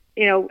sometime.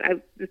 I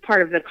was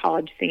part of the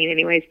college scene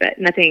anyways, but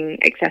nothing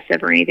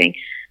excessive or anything.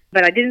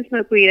 But I didn't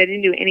smoke weed. I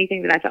didn't do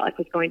anything that I felt like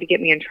was going to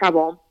get me in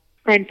trouble.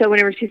 And so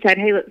whenever she said,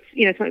 hey, let's,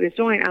 smoke this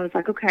joint, I was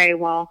like, okay,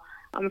 well,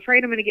 I'm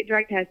afraid I'm going to get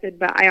drug tested,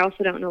 but I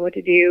also don't know what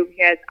to do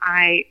because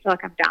I feel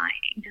like I'm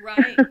dying.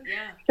 Right,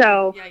 yeah.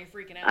 So, yeah, you're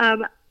freaking out.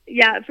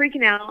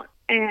 Freaking out.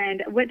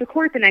 And went to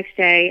court the next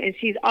day, and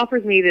she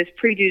offers me this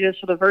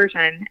prejudicial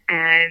diversion.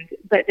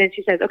 But then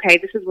she says, okay,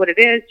 this is what it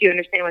is. Do you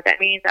understand what that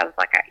means? I was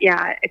like,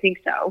 yeah, I think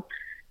so.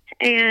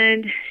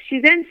 And she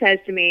then says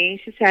to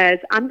me, she says,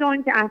 I'm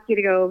going to ask you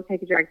to go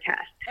take a drug test.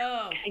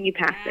 Oh, can you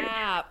pass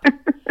it?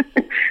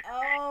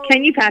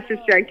 Can you pass this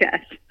drug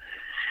test?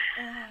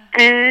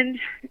 And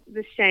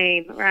the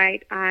shame,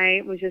 right?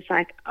 I was just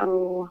like,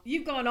 oh.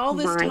 You've gone all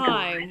this my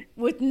time God.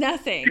 with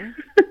nothing.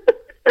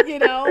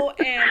 And oh,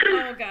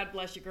 God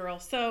bless you, girl.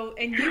 So,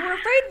 and you were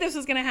afraid this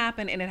was going to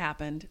happen, and it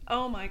happened.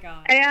 Oh my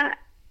God. Yeah.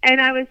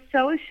 And I was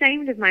so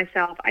ashamed of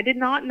myself. I did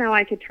not know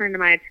I could turn to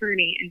my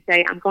attorney and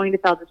say, I'm going to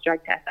fail this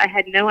drug test. I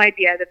had no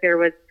idea that there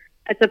was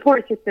a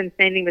support system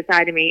standing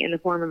beside me in the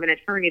form of an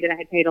attorney that I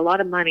had paid a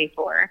lot of money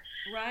for.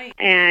 Right.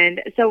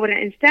 And so what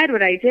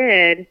I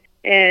did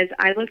is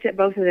I looked at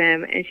both of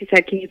them, and she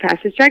said, can you pass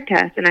this drug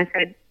test? And I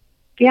said,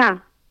 yeah,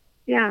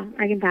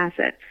 I can pass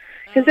it.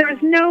 Because there was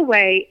no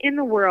way in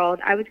the world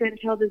I was going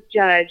to tell this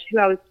judge, who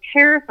I was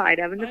terrified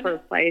of in the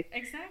first place,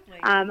 exactly.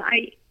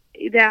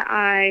 that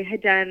I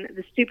had done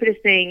the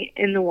stupidest thing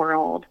in the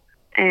world.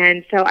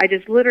 And so I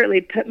just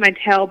literally put my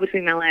tail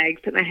between my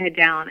legs, put my head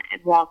down,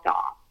 and walked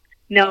off,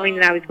 knowing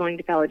that I was going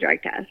to fail a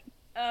drug test.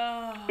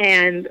 Oh.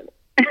 And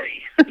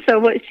so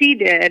what she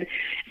did is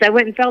I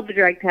went and failed the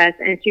drug test,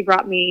 and she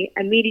brought me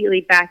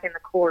immediately back in the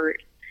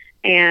court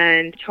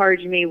and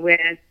charged me with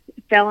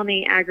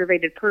felony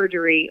aggravated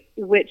perjury,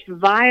 which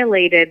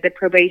violated the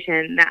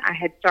probation that I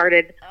had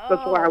started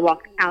before I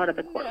walked out of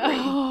the courtroom.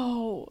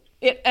 Oh,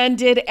 it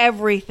undid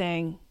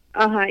everything.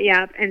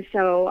 Yeah. And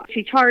so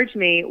she charged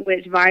me,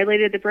 which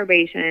violated the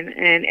probation,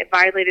 and it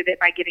violated it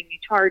by getting me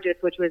charges,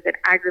 which was an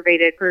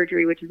aggravated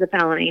perjury, which is a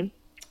felony.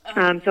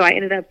 So I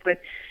ended up with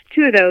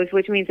 2 of those,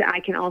 which means that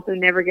I can also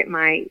never get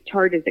my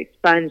charges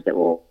expunged. That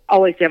will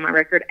always be on my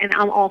record. And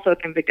I'm also a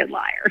convicted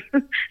liar.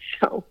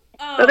 So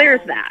there's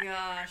that. Oh,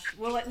 gosh.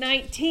 Well, at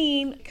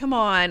 19, come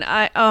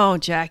on.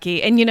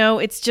 Jackie. And,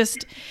 it's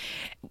just,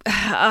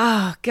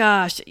 oh,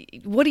 gosh.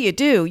 What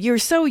do? You're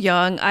so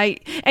young.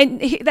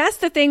 That's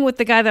the thing with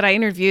the guy that I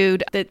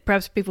interviewed that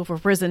preps people for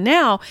prison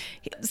now.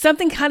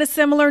 Something kind of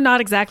similar,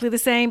 not exactly the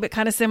same, but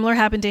kind of similar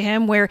happened to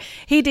him where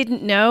he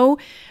didn't know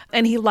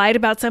and he lied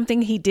about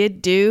something he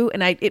did do.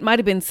 And it might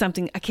have been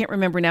something, I can't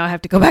remember now. I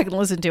have to go back and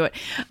listen to it.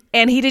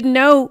 And he didn't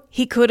know.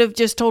 He could have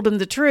just told him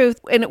the truth,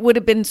 and it would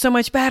have been so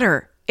much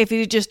better if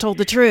he had just told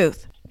the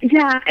truth.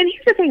 Yeah. And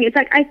here's the thing. It's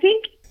like, I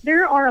think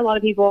there are a lot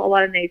of people, a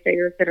lot of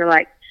naysayers that are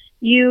like,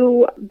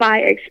 you, by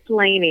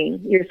explaining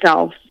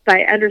yourself,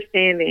 by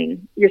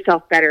understanding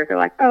yourself better, they're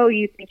like, oh,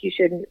 you think you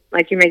shouldn't,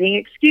 like you're making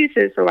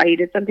excuses for why you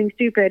did something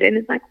stupid. And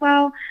it's like,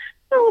 well,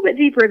 it's a little bit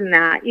deeper than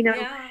that.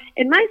 Yeah.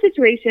 In my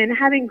situation,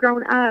 having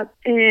grown up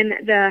in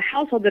the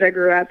household that I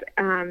grew up,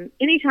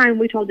 anytime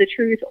we told the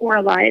truth or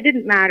a lie, it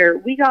didn't matter.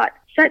 We got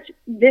such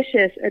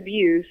vicious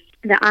abuse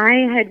that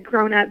I had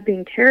grown up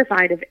being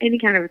terrified of any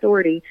kind of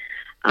authority.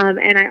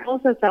 And I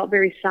also felt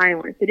very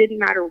silenced. It didn't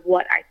matter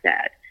what I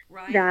said.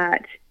 Right.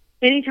 That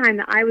anytime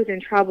that I was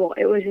in trouble,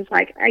 it was just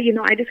like, I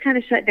just kind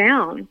of shut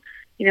down,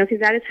 because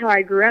that is how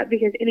I grew up.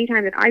 Because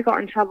anytime that I got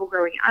in trouble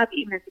growing up,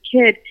 even as a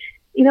kid,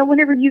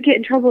 whenever you get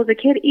in trouble as a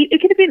kid,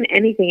 it could have been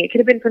anything. It could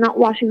have been for not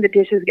washing the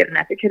dishes good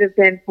enough. It could have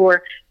been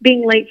for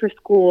being late for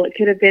school. It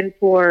could have been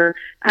for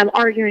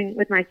arguing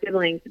with my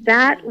siblings.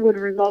 That would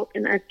result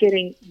in us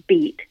getting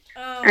beat.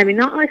 Oh. I mean,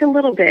 not like a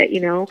little bit,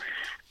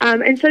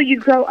 And so you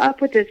grow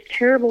up with this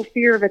terrible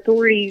fear of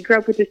authority. You grow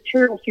up with this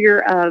terrible fear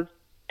of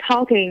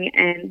talking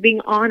and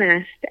being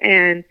honest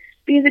and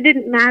because it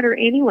didn't matter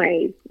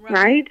anyway,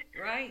 right?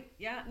 Right.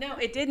 Yeah. No,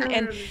 it didn't.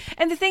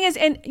 And the thing is,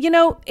 and you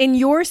know, in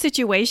your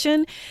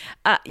situation,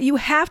 you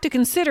have to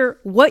consider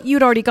what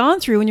you'd already gone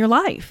through in your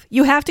life.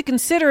 You have to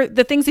consider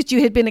the things that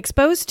you had been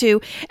exposed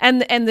to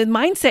and the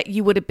mindset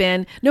you would have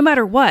been no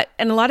matter what.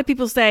 And a lot of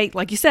people say,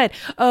 like you said,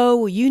 oh,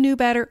 well, you knew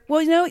better.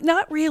 Well, no,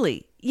 not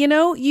really. You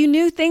know, you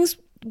knew things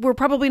were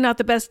probably not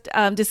the best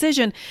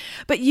decision,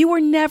 but you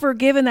were never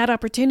given that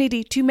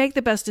opportunity to make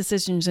the best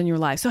decisions in your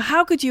life. So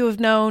how could you have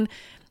known,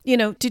 you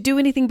know, to do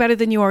anything better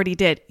than you already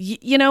did?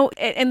 You know,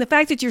 and the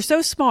fact that you're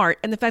so smart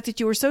and the fact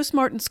that you were so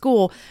smart in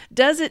school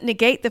doesn't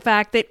negate the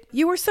fact that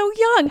you were so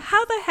young.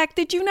 How the heck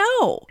did you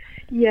know?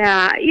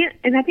 Yeah,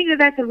 and I think that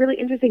that's a really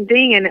interesting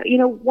thing. And, you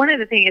know, one of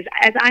the things,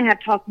 as I have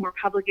talked more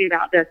publicly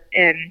about this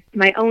in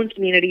my own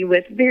community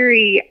with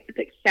very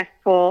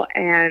successful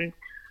and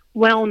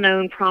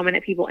well-known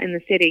prominent people in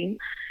the city,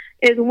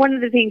 is one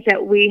of the things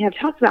that we have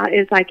talked about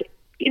is like,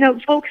 you know,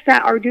 folks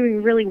that are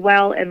doing really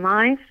well in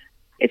life,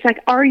 it's like,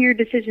 are your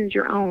decisions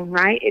your own,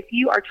 right? If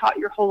you are taught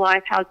your whole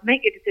life how to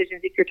make good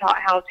decisions, if you're taught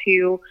how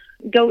to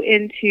go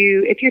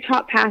into, if you're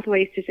taught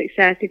pathways to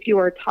success, if you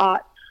are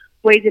taught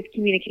ways of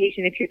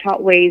communication, if you're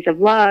taught ways of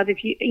love,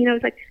 if you know,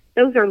 it's like,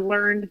 those are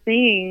learned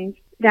things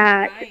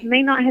that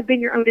may not have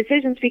been your own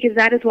decisions, because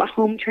that is what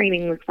home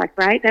training looks like,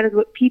 right? That is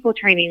what people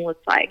training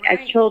looks like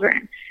as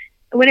children.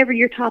 Whenever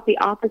you're taught the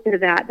opposite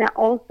of that, that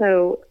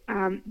also,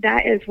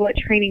 that is what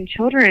training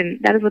children,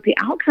 that is what the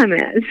outcome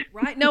is.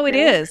 Right. No, it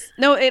is.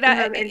 No,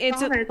 it's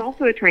trauma is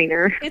also a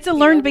trainer. It's a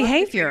learned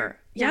behavior.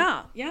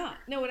 Yeah.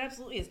 No, it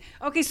absolutely is.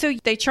 Okay, so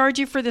they charge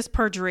you for this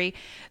perjury.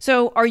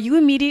 So are you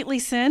immediately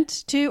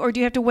sent to, or do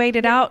you have to wait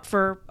it out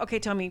for, okay,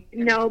 tell me.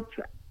 Nope.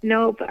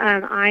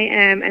 I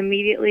am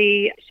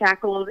immediately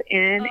shackled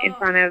in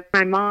front of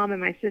my mom and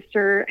my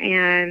sister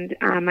and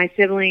my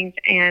siblings,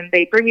 and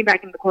they bring me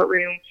back into the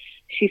courtroom.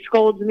 She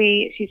scolds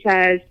me. She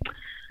says,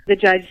 the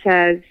judge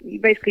says,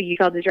 basically, you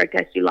failed the drug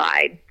test, you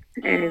lied.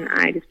 And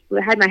I just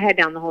had my head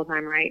down the whole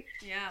time, right?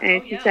 Yeah.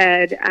 And she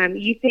said,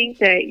 you think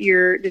that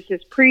you're this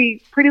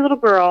pretty little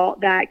girl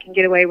that can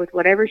get away with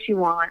whatever she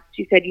wants.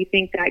 She said, you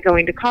think that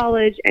going to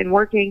college and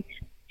working,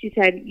 she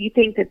said, you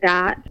think that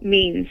that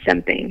means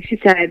something. She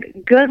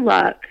said, good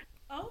luck.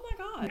 Oh, my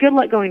God. Good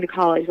luck going to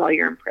college while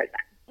you're in prison.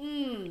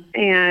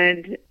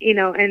 And, you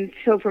know, and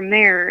so from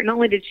there, not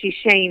only did she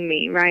shame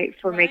me, right,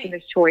 for making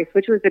this choice,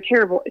 which was a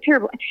terrible,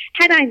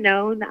 had I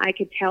known that I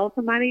could tell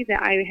somebody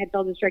that I had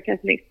failed this drug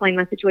test and explain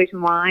my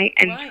situation why,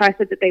 and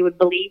trusted that they would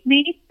believe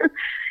me,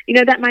 you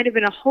know, that might have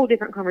been a whole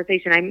different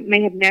conversation. I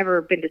may have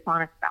never been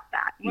dishonest about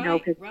that, you know,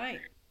 because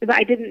but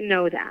I didn't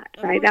know that,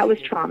 right? That was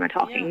trauma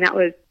talking. Yeah. That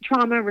was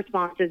trauma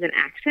responses and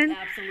action.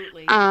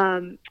 Absolutely.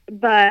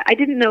 But I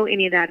didn't know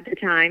any of that at the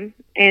time.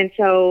 And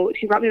so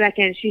she brought me back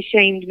in. She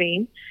shamed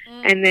me.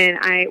 And then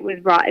I was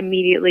brought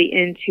immediately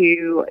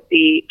into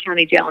the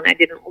county jail, and I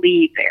didn't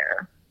leave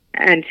there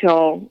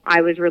until I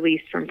was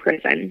released from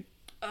prison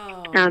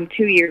 2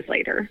 years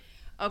later.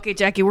 Okay,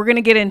 Jackie, we're going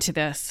to get into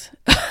this.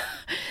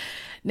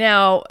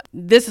 Now,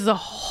 this is a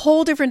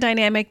whole different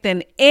dynamic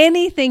than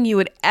anything you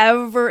had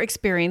ever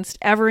experienced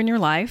ever in your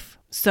life.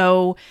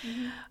 So,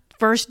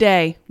 first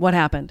day, what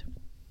happened?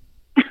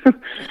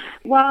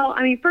 Well,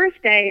 I mean, first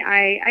day,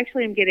 I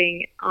actually am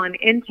getting on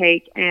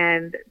intake.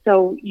 And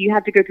so you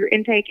have to go through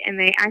intake, and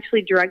they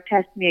actually drug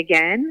test me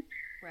again.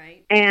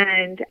 Right.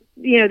 And,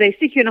 you know, they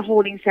stick you in a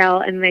holding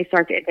cell, and they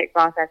start the intake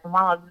process. And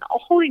while I was in a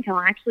holding cell,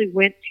 I actually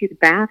went to the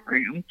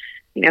bathroom.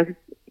 You know,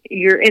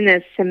 you're in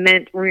this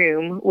cement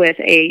room with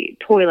a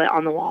toilet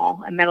on the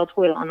wall, a metal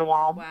toilet on the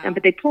wall. Wow.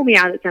 But they pull me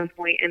out at some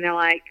point, and they're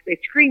like, they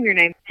scream your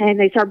name, and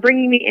they start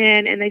bringing me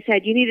in, and they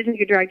said, you need to take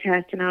a drug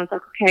test. And I was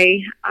like,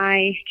 okay,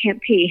 I can't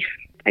pee.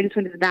 I just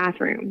went to the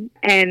bathroom.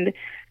 And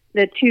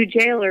the two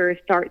jailers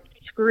start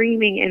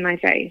screaming in my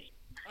face.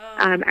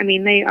 I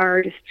mean, they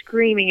are just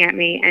screaming at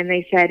me, and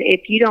they said,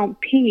 if you don't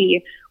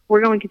pee,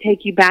 we're going to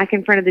take you back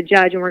in front of the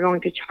judge, and we're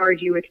going to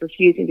charge you with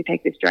refusing to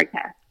take this drug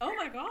test. Oh,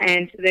 my God.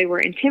 And so they were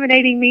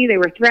intimidating me. They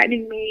were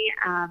threatening me.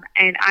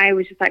 And I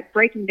was just like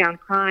breaking down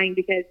crying,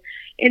 because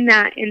in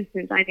that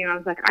instance, I knew, I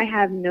was like, I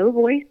have no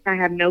voice. I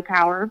have no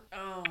power.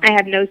 Oh. I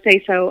have no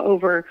say-so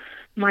over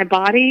my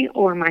body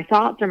or my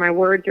thoughts or my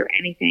words or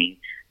anything.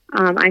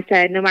 I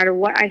said, no matter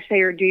what I say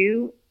or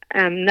do,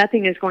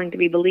 nothing is going to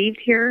be believed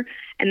here.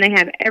 And they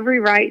have every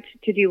right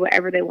to do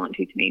whatever they want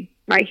to me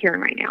right here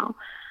and right now.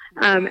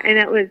 And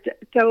it was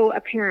so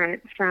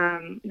apparent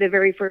from the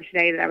very first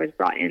day that I was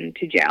brought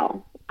into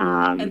jail.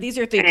 And these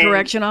are the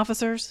correction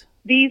officers?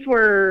 These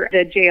were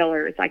the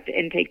jailers, like the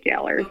intake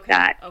jailers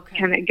that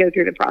kind of go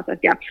through the process.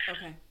 Yeah.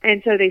 Okay.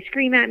 And so they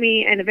scream at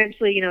me, and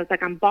eventually, you know, it's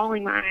like I'm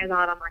bawling my eyes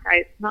out. I'm like,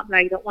 it's not that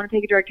I don't want to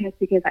take a drug test,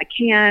 because I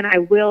can. I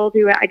will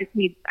do it. I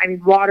need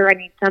water. I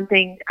need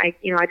something. I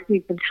just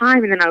need some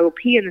time, and then I will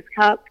pee in this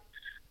cup.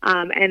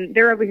 And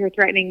they're over here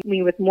threatening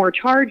me with more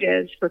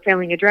charges for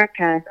failing a drug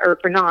test, or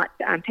for not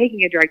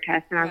taking a drug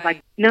test. And I was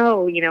like,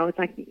 no, you know, it's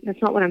like, that's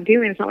not what I'm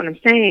doing. It's not what I'm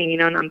saying, you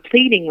know, and I'm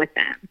pleading with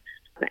them.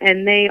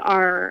 And they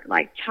are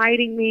like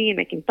chiding me and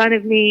making fun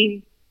of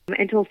me.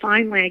 until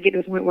finally I get to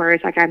the point where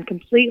it's like I'm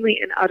completely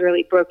and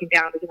utterly broken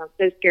down because I'm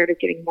so scared of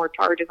getting more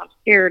charges. I'm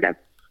scared of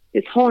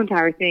this whole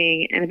entire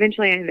thing. And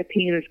eventually I ended up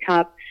peeing in this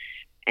cup.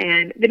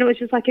 And then it was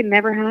just like it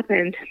never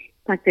happened.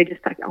 Like they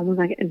just like almost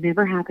like it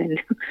never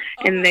happened.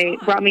 And they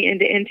brought me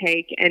into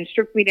intake and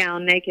stripped me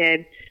down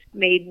naked,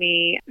 made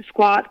me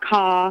squat,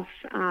 cough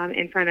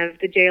in front of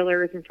the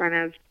jailers, in front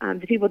of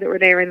the people that were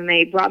there. And then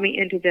they brought me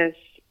into this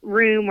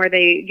room where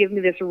they give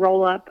me this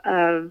roll-up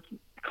of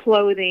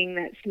clothing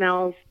that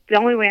smells. The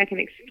only way I can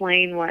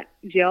explain what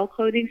jail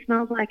clothing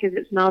smells like is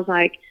it smells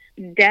like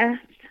death,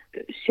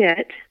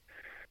 shit,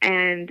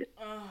 and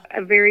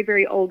a very,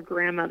 very old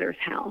grandmother's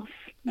house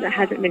that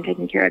hasn't been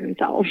taking care of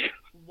themselves.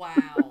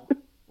 Wow.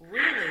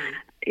 Really?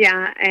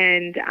 Yeah,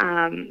 and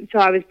so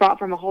I was brought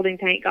from a holding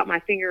tank, got my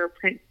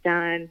fingerprints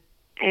done,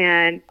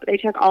 and they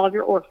check all of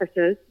your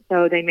orifices.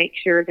 So they make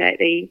sure that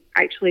they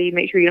actually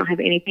make sure you don't have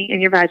anything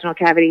in your vaginal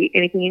cavity,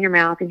 anything in your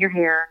mouth, in your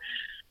hair.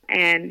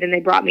 And then they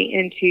brought me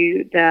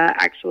into the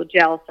actual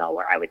jail cell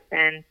where I would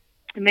spend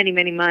many,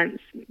 many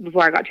months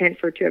before I got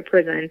transferred to a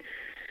prison.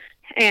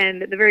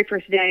 And the very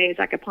first day is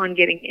like upon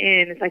getting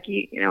in, it's like,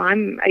 you know,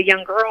 I'm a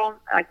young girl,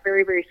 like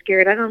very, very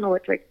scared. I don't know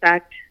what to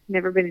expect.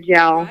 Never been to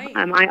jail. Right.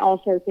 I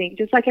also think,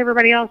 just like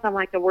everybody else, I'm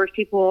like the worst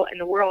people in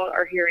the world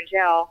are here in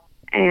jail.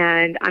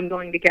 And I'm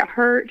going to get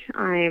hurt.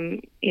 I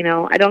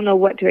don't know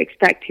what to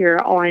expect here.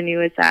 All I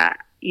knew is that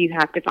you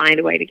have to find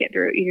a way to get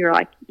through.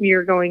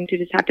 You're going to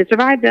just have to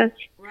survive this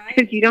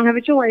because you don't have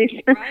a choice.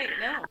 Right,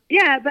 no.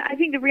 Yeah, but I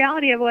think the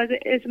reality of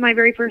it is my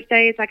very first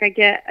day, it's like I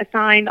get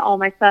assigned all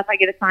my stuff. I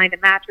get assigned a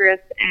mattress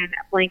and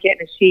a blanket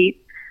and a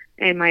sheet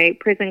and my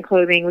prison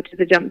clothing, which is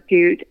a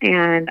jumpsuit,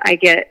 and I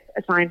get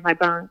assigned my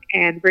bunk.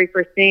 And the very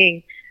first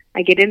thing,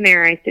 I get in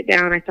there, I sit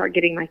down, I start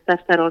getting my stuff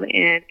settled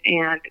in,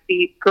 and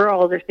the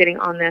girls are sitting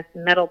on this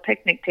metal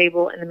picnic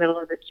table in the middle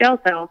of this jail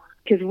cell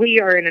because we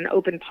are in an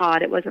open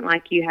pod. It wasn't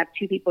like you have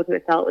two people to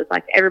a cell. It was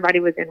like everybody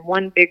was in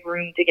one big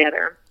room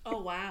together.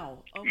 Oh, wow.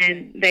 Okay.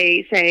 And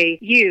they say,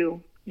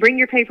 you, bring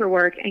your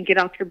paperwork and get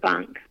off your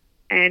bunk.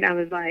 And I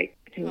was like,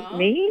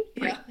 me?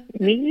 Yeah.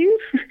 Like, me, you?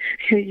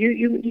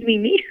 you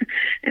mean me?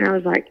 And I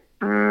was like,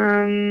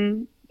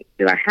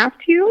 do I have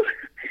to?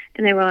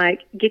 And they were like,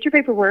 get your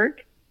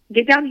paperwork.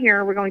 Get down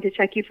here. We're going to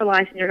check you for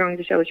lice, and you're going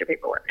to show us your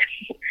paperwork.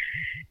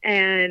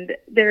 And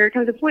there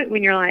comes a point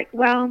when you're like,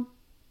 well,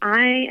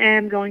 I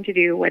am going to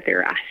do what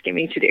they're asking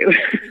me to do.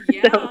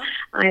 Yeah. So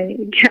I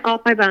get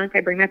off my bunk,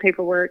 I bring my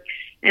paperwork,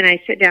 and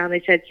I sit down.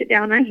 They said, sit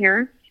down right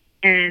here.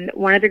 And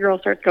one of the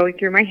girls starts going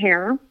through my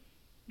hair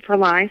for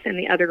lice, and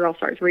the other girl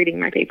starts reading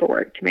my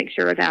paperwork to make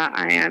sure that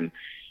I'm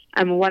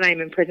what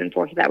I'm in prison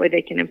for, so that way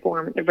they can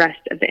inform the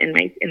rest of the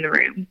inmates in the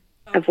room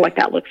of what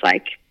that looks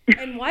like.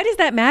 And why does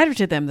that matter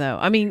to them, though?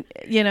 I mean,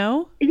 you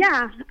know?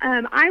 Yeah,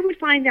 I would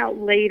find out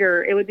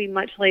later, it would be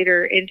much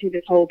later into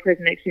this whole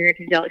prison experience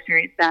and jail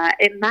experience, that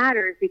it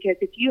matters because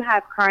if you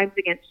have crimes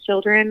against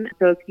children,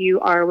 so if you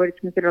are what is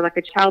considered like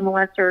a child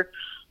molester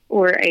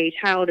or a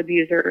child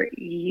abuser,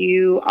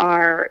 you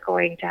are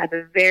going to have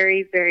a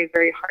very, very,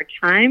 very hard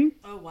time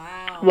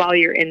while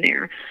you're in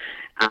there.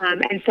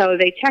 And so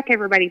they check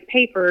everybody's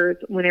papers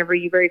whenever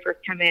you very first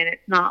come in.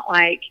 It's not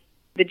like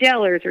the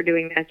jailers are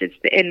doing this, it's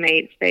the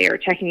inmates. They are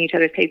checking each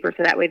other's papers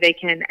so that way they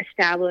can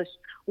establish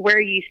where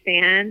you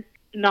stand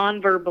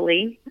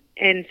non-verbally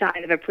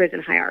inside of a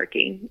prison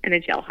hierarchy and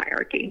a jail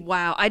hierarchy.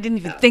 Wow, I didn't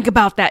even think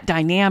about that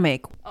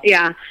dynamic.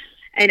 Yeah.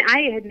 And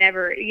I had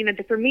never,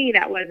 for me,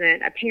 that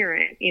wasn't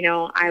apparent.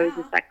 I was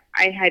just like,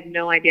 I had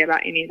no idea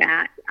about any of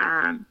that.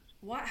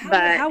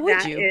 How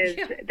would you?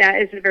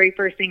 That is the very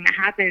first thing that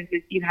happens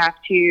is you have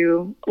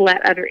to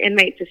let other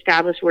inmates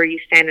establish where you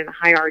stand in the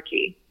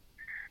hierarchy.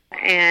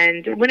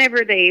 And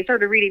whenever they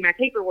started reading my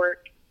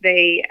paperwork,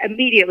 they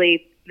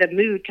immediately, the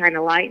mood kind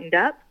of lightened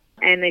up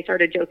and they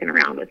started joking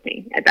around with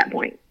me at that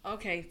point.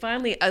 Okay,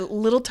 finally, a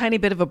little tiny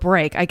bit of a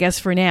break, I guess,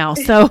 for now.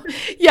 So,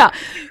 yeah.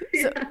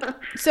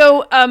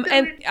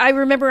 And I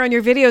remember on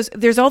your videos,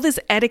 there's all this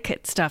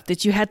etiquette stuff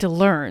that you had to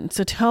learn.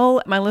 So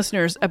tell my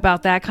listeners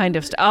about that kind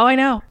of stuff. Oh, I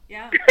know.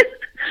 Yeah.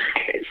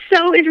 It's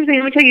so interesting.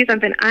 Let me tell you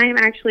something. I am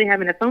actually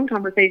having a phone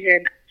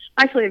conversation,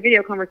 actually a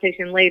video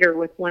conversation later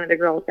with one of the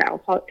girls that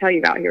I'll tell you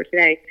about here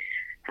today.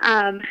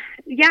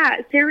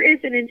 There is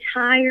an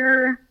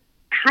entire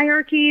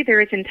hierarchy. There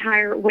is an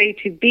entire way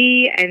to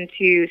be and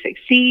to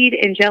succeed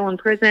in jail and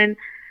prison.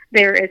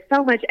 There is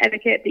so much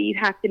etiquette that you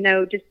have to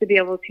know just to be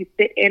able to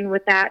fit in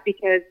with that,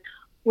 because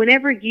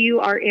whenever you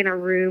are in a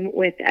room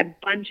with a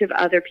bunch of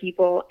other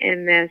people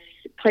in this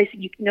place,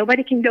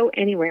 nobody can go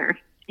anywhere.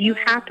 You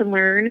have to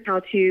learn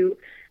how to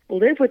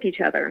live with each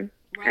other.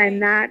 Right.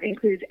 And that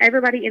includes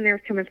everybody in there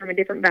is coming from a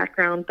different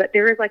background, but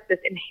there is like this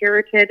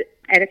inherited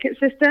etiquette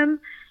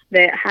system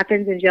that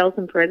happens in jails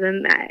and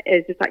prison that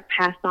is just like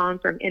passed on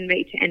from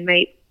inmate to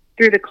inmate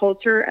through the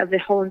culture of the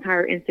whole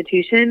entire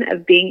institution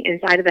of being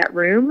inside of that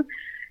room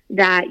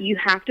that you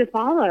have to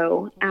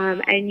follow.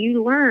 And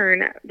you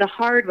learn the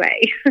hard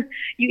way.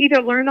 You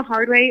either learn the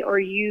hard way or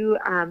you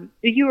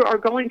are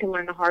going to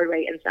learn the hard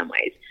way in some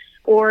ways,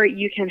 or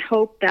you can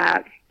hope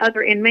that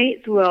other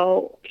inmates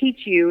will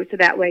teach you so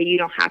that way you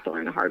don't have to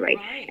learn the hard way.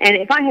 Right. And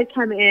if I had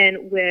come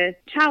in with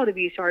child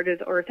abuse charges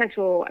or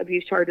sexual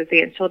abuse charges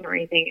against children or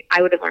anything,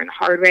 I would have learned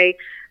the hard way.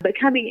 But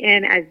coming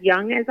in as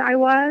young as I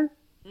was,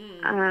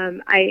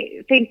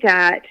 I think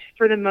that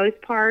for the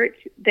most part,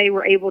 they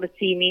were able to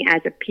see me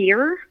as a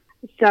peer.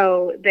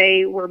 So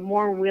they were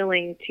more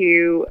willing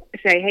to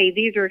say, hey,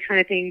 these are kind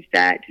of things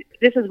that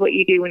this is what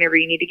you do whenever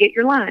you need to get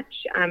your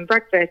lunch,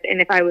 breakfast.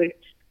 And if I would,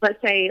 let's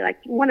say, like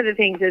one of the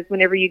things is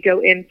whenever you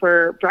go in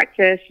for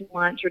breakfast,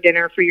 lunch, or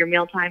dinner for your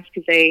meal times,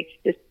 because they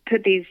just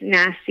put these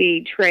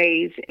nasty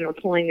trays and are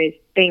pulling these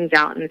things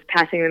out and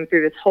passing them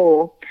through this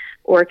hole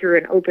or through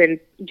an open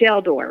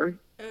jail door.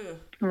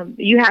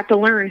 You have to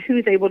learn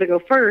who's able to go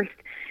first.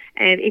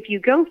 And if you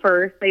go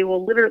first, they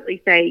will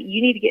literally say,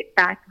 you need to get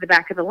back to the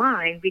back of the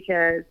line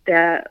because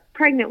the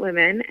pregnant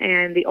women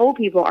and the old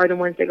people are the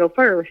ones that go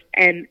first.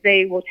 And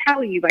they will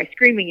tell you by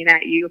screaming it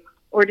at you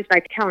or just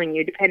by telling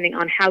you, depending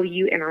on how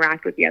you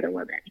interact with the other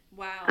women.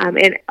 Wow.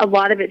 And a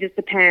lot of it just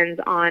depends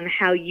on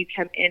how you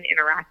come in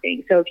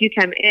interacting. So if you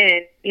come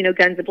in,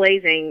 guns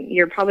a-blazing,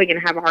 you're probably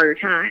going to have a harder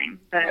time.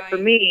 But for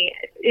me,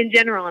 in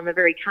general, I'm a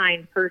very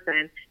kind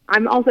person.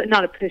 I'm also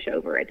not a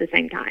pushover at the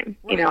same time.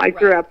 I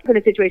grew up in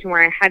a situation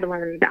where I had to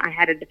learn that I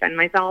had to defend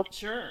myself.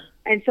 Sure.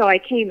 And so I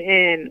came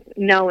in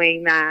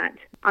knowing that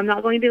I'm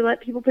not going to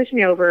let people push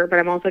me over, but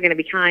I'm also going to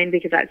be kind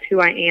because that's who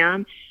I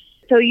am.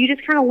 So you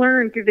just kind of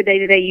learn through the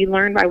day-to-day. You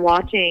learn by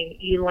watching.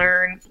 You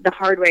learn the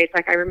hard way. It's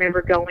like I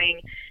remember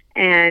going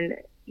and,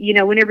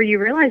 whenever you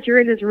realize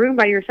you're in this room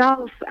by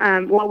yourself,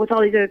 with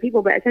all these other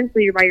people, but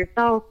essentially you're by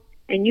yourself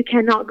and you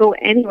cannot go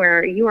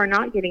anywhere. You are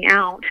not getting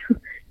out,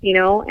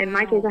 In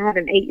my case, I had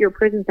an 8-year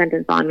prison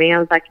sentence on me. I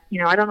was like,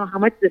 I don't know how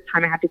much this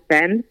time I have to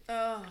spend,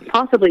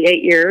 possibly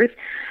 8 years.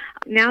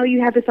 Now you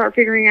have to start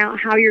figuring out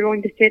how you're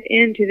going to fit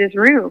into this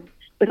room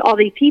with all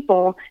these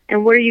people,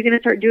 and what are you going to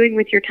start doing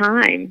with your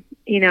time?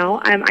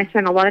 I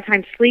spent a lot of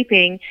time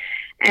sleeping,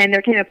 and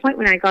there came a point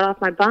when I got off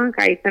my bunk,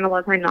 I spent a lot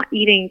of time not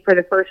eating for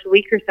the first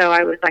week or so.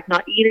 I was like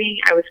not eating.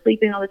 I was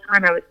sleeping all the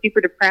time. I was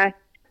super depressed,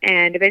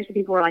 and eventually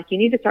people were like, you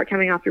need to start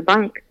coming off your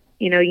bunk.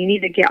 You need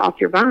to get off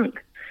your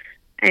bunk.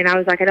 And I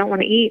was like, I don't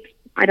want to eat.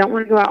 I don't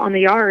want to go out on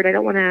the yard. I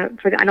don't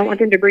want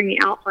them to bring me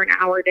out for an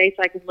hour a day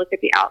so I can look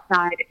at the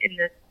outside in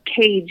this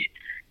cage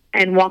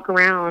and walk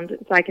around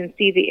so I can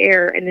see the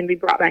air and then be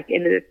brought back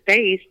into this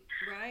space.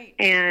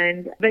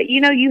 Right. But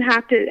you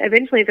have to,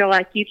 eventually they're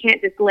like, you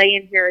can't just lay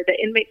in here. The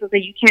inmates will say,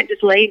 you can't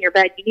just lay in your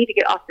bed. You need to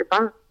get off your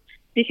bunk.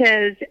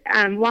 Because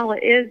while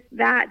it is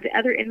that, the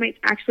other inmates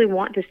actually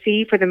want to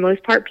see, for the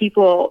most part,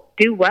 people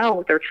do well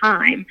with their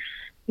time.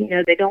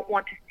 They don't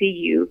want to see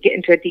you get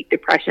into a deep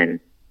depression.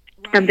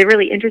 Right. The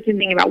really interesting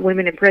thing about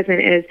women in prison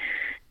is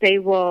they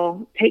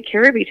will take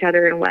care of each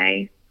other in a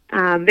way.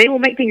 They will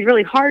make things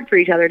really hard for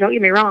each other, don't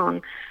get me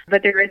wrong,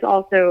 but there is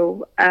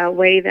also a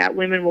way that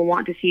women will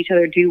want to see each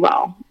other do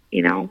well,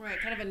 Right,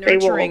 kind of a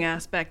nurturing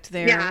aspect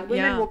there. Yeah,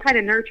 women will kind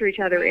of nurture each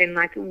other in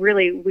like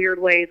really weird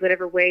ways,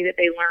 whatever way that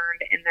they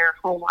learned in their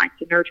home life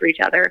to nurture each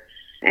other.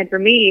 And for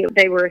me,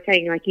 they were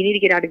saying, like, you need to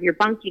get out of your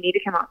bunk, you need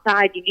to come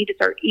outside, you need to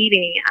start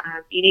eating,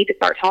 you need to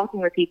start talking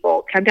with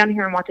people, come down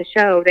here and watch a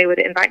show. They would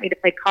invite me to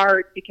play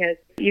cards because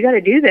you got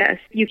to do this.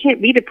 You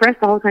can't be depressed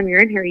the whole time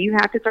you're in here. You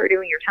have to start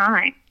doing your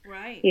time.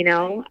 Right.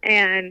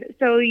 And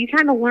so you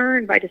kind of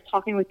learn by just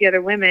talking with the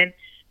other women,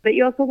 but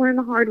you also learn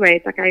the hard way.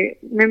 It's like I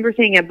remember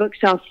seeing a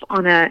bookshelf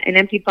on an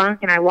empty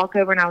bunk, and I walk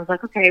over and I was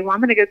like, okay, well, I'm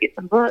going to go get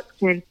some books.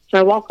 And so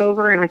I walk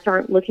over and I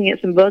start looking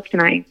at some books,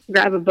 and I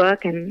grab a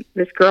book, and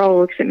this girl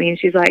looks at me and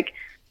she's like,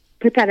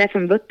 put that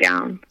effing book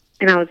down.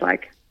 And I was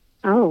like,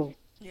 oh,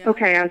 yeah.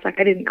 Okay. I was like,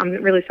 I'm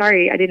really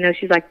sorry. I didn't know.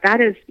 She's like,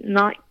 that is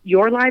not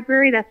your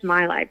library. That's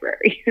my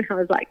library. And I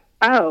was like,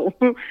 oh,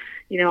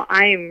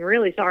 I am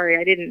really sorry.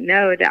 I didn't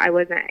know that I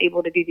wasn't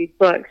able to do these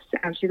books.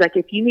 She's like,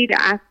 if you need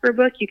to ask for a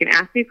book, you can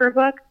ask me for a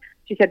book.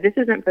 She said, this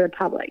isn't for the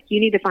public. You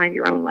need to find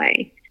your own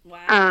way.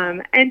 Wow.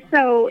 And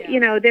so,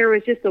 there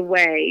was just a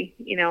way,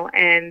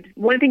 and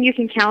one thing you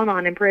can count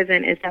on in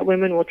prison is that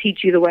women will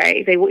teach you the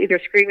way. They will either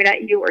scream it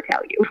at you or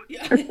tell you.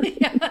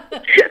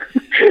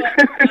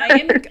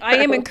 Well, I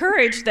am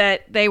encouraged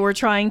that they were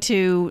trying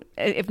to,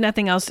 if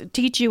nothing else,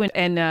 teach you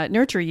and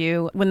nurture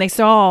you when they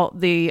saw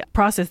the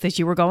process that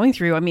you were going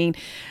through. I mean,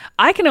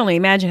 I can only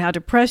imagine how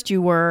depressed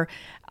you were.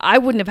 I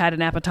wouldn't have had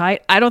an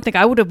appetite. I don't think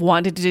I would have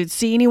wanted to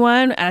see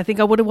anyone. I think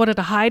I would have wanted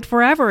to hide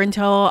forever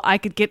until I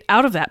could get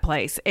out of that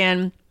place.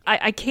 And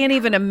I can't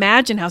even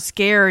imagine how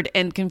scared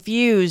and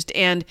confused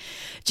and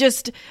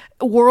just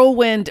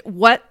whirlwind,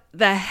 what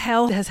the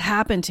hell has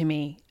happened to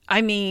me?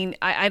 I mean,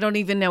 I don't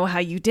even know how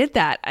you did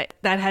that.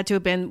 That had to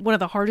have been one of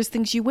the hardest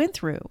things you went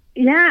through.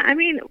 Yeah, I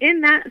mean, in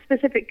that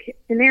specific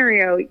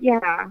scenario,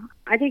 yeah.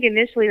 I think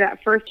initially that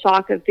first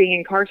shock of being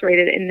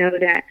incarcerated and know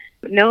that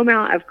no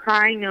amount of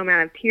crying, no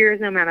amount of tears,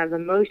 no amount of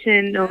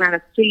emotion, no amount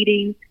of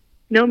pleading,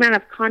 no amount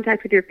of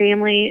contact with your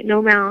family, no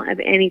amount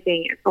of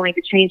anything is going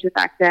to change the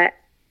fact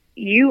that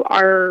you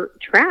are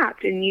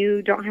trapped and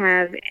you don't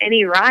have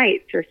any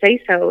rights or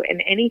say-so in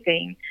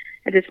anything.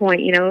 At this point,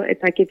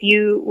 it's like if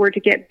you were to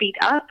get beat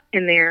up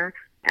in there,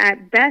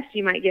 At best,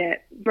 you might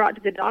get brought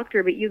to the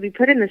doctor, but you'll be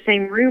put in the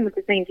same room with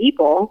the same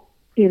people,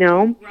 you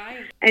know?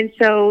 Right. And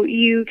so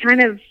you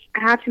kind of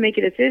have to make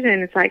a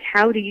decision. It's like,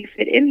 how do you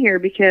fit in here?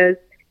 Because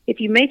if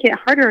you make it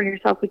harder on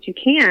yourself, which you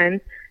can,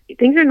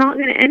 things are not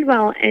going to end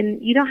well,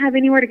 and you don't have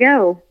anywhere to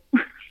go.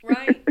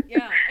 Right.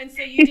 Yeah. And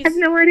so You have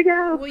nowhere to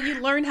go. well,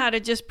 you learn how to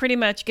just pretty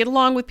much get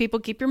along with people,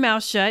 keep your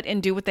mouth shut,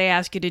 and do what they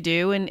ask you to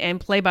do,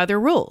 and play by their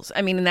rules.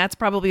 I mean, and that's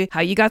probably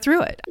how you got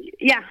through it.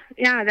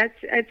 Yeah,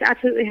 that's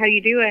absolutely how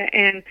you do it.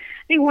 And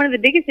I think one of the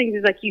biggest things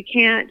is like you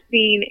can't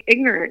feign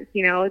ignorance.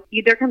 You know,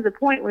 there comes a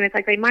point when it's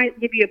like they might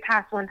give you a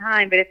pass one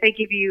time, but if they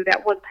give you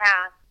that one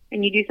pass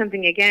and you do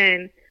something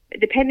again,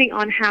 depending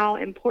on how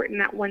important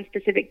that one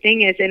specific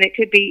thing is, and it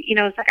could be, you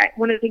know, it's like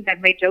one of the things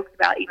I've made jokes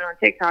about even on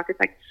TikTok. It's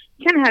like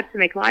you kind of have to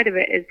make light of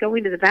it. Is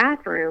going to the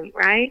bathroom,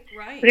 right?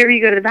 Right. Whenever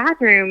you go to the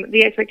bathroom,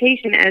 the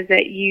expectation is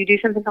that you do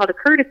something called a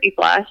courtesy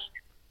flush,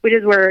 which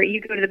is where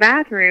you go to the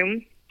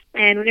bathroom,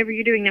 and whenever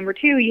you're doing number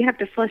two, you have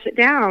to flush it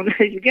down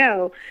as you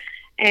go.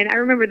 And I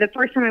remember the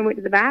first time I went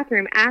to the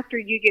bathroom, after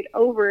you get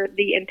over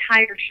the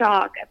entire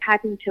shock of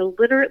having to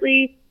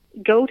literally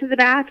go to the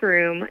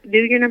bathroom, do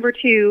your number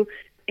two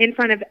in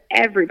front of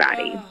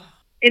everybody,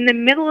 in the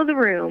middle of the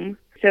room.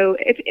 So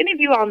if any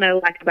of you all know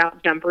like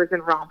about jumpers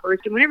and rompers,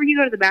 and whenever you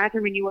go to the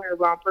bathroom and you wear a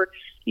romper,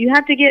 you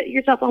have to get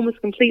yourself almost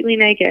completely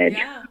naked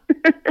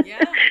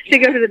to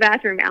go to the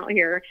bathroom out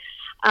here.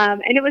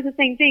 And it was the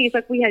same thing. It's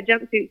like we had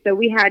jumpsuits, so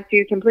we had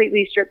to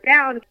completely strip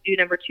down to do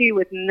number two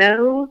with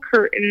no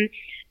curtain,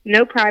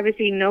 no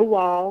privacy, no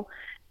wall.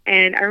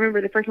 And I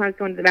remember the first time I was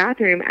going to the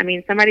bathroom, I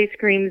mean, somebody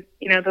screams,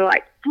 you know, they're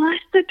like, flush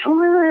the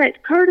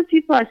toilet,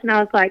 courtesy flush. And I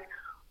was like,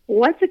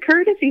 what's a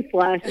courtesy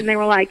flush? And they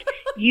were like,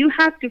 you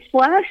have to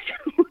flush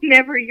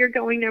whenever you're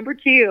going number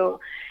two.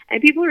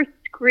 And people are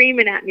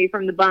screaming at me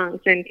from the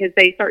bunks, and because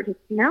they start to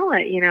smell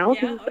it, you know.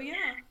 Yeah. Oh, yeah.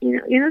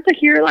 You know, it's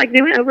like you're like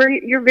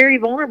you're very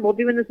vulnerable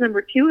doing this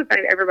number two in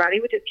front of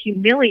everybody, which is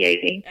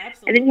humiliating.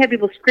 Absolutely. And then you have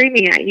people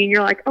screaming at you, and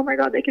you're like, oh my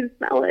God, they can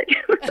smell it.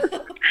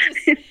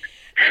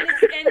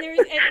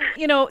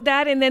 You know,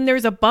 that, and then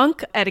there's a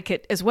bunk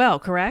etiquette as well,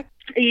 correct?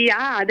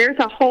 Yeah, there's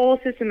a whole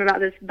system about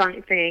this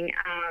bunk thing.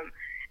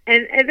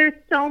 And there's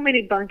so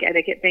many bunk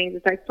etiquette things.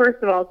 It's like,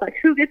 first of all, it's like,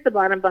 who gets the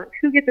bottom bunk?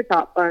 Who gets the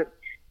top bunk?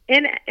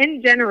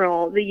 In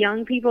general, the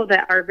young people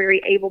that are very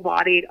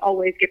able-bodied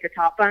always get the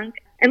top bunk,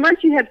 unless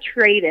you have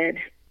traded.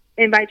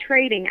 And by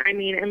trading, I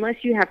mean unless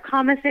you have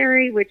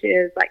commissary, which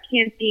is like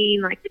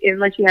canteen, like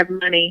unless you have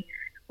money,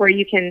 where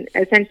you can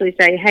essentially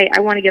say, hey, I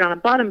want to get on a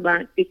bottom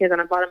bunk, because on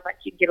a bottom bunk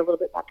you can get a little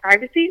bit more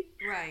privacy.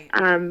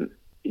 Right.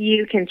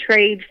 You can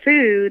trade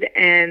food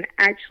and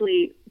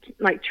actually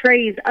like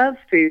trays of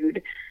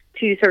food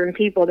to certain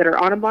people that are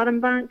on a bottom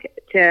bunk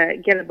to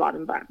get a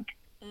bottom bunk.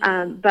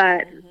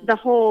 But the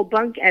whole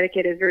bunk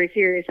etiquette is very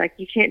serious. Like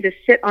you can't just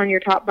sit on your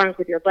top bunk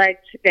with your legs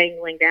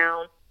dangling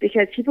down,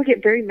 because people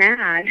get very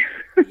mad.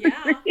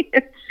 Yeah.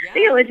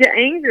 They get legit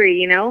angry,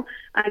 you know.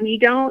 You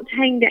don't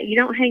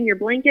hang your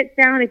blankets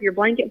down if your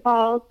blanket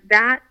falls.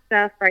 That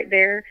stuff right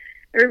there.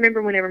 I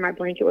remember whenever my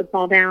blanket would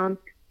fall down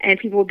and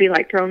people would be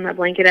like throwing my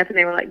blanket up, and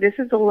they were like, this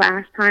is the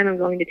last time I'm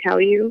going to tell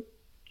you,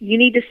 you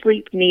need to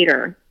sleep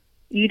neater.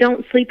 You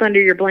don't sleep under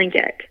your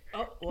blanket.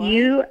 Oh,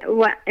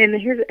 what? And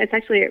it's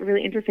actually a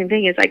really interesting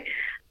thing. Is like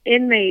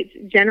inmates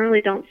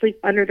generally don't sleep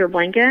under their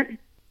blanket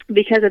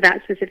because of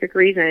that specific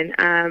reason.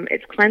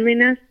 It's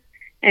cleanliness,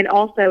 and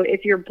also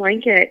if your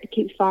blanket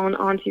keeps falling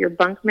onto your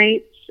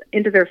bunkmates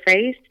into their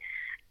face,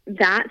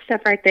 that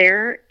stuff right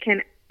there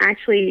can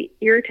actually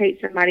irritate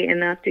somebody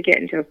enough to get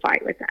into a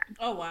fight with them.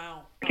 Oh,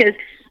 wow. Because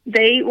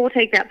they will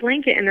take that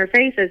blanket in their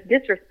face as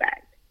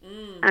disrespect.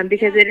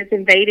 Because it is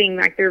invading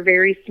like their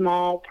very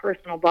small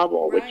personal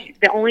bubble, Right. which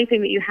the only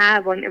thing that you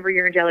have whenever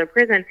you're in jail or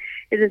prison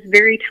is this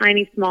very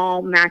tiny,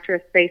 small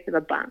mattress space of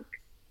a bunk,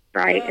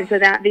 right? And so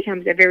that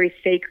becomes a very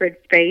sacred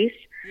space.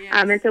 Yes.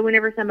 And so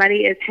whenever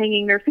somebody is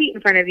hanging their feet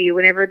in front of you,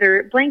 whenever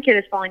their blanket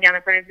is falling down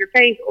in front of your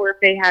face, or if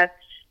they have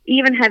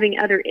even having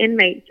other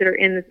inmates that are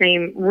in the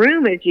same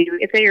room as you,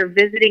 if they are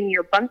visiting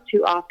your bunk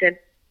too often,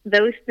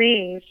 those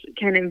things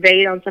can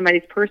invade on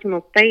somebody's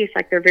personal space,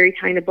 like their very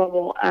tiny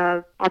bubble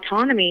of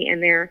autonomy in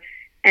there.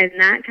 And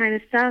that kind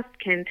of stuff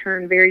can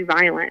turn very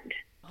violent.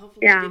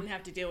 Hopefully you didn't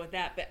have to deal with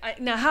that.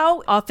 But now,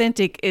 how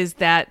authentic is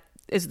that?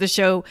 Is the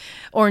show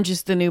Orange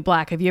is the New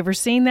Black? Have you ever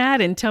seen that?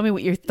 And tell me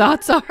what your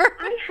thoughts are.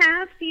 I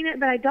have seen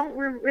it, but I don't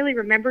really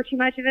remember too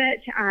much of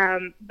it.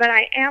 But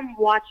I am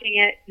watching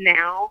it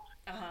now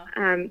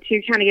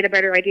to kind of get a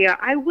better idea.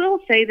 I will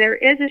say there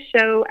is a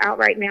show out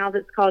right now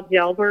that's called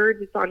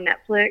Jailbirds. It's on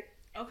Netflix.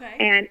 Okay.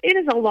 And it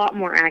is a lot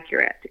more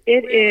accurate.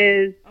 It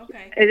is.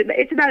 Okay.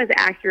 It's about as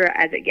accurate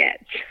as it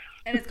gets.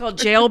 And it's called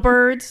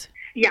Jailbirds?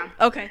 Yeah.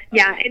 Okay.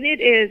 Yeah, and it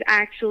is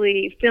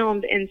actually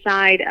filmed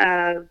inside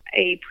of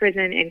a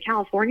prison in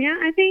California,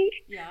 I think.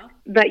 Yeah.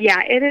 But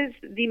yeah, it is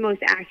the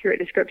most accurate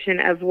description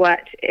of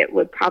what it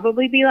would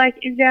probably be like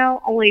in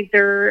jail, only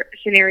their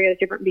scenario is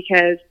different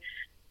because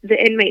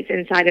the inmates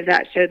inside of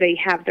that show, they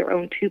have their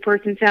own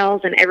 2-person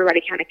cells, and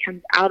everybody kind of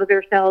comes out of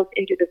their cells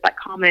into this like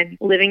common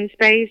living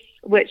space,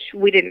 which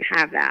we didn't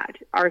have that.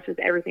 Ours was,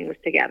 everything was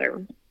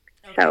together.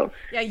 Okay. So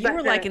yeah, you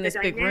were like in this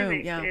big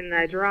room. Yeah. And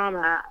the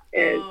drama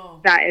is,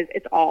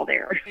 it's all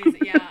there.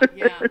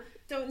 Yeah.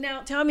 So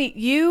now tell me,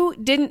 you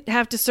didn't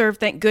have to serve,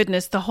 thank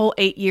goodness, the whole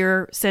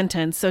 8-year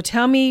sentence. So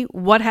tell me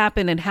what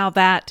happened and how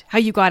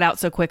you got out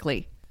so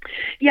quickly.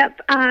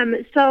 Yep.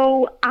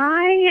 So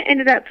I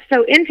ended up,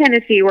 in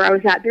Tennessee where I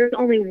was at, there's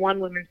only one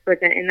women's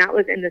prison, and that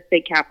was in the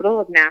state capital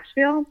of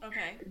Nashville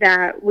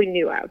that we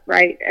knew of,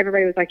 right?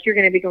 Everybody was like, you're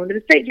going to be going to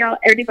the state jail.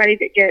 Everybody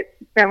that gets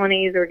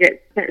felonies or gets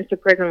sentenced to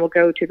prison will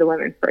go to the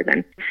women's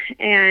prison.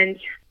 And,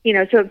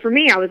 so for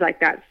me, I was like,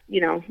 that's,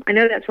 I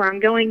know that's where I'm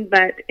going,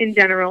 but in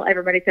general,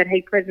 everybody said,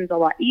 hey, prison's a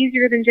lot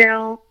easier than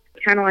jail,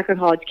 kind of like a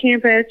college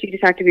campus. You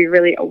just have to be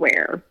really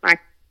aware. Like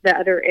the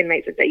other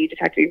inmates would say, you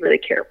just have to be really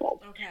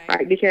careful,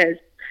 right? Because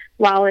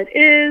while it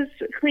is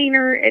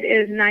cleaner, it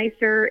is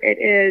nicer,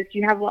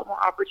 you have a lot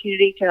more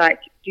opportunity to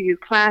like do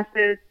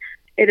classes.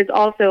 It is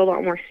also a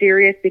lot more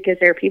serious because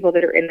there are people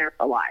that are in there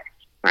for life,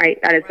 right?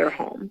 That is their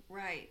home.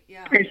 Right,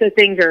 yeah. And so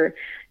things are,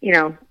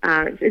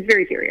 it's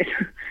very serious.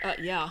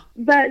 Yeah.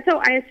 But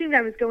so I assumed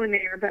I was going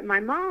there, but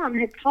my mom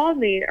had called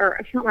me, or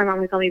it's not my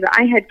mom had called me, but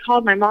I had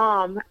called my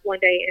mom one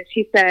day, and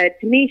she said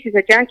to me,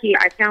 Jackie,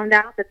 I found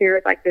out that there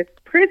is like this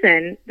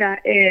prison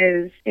that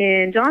is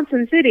in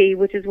Johnson City,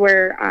 which is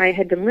where I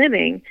had been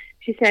living.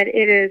 She said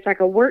it is like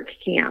a work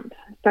camp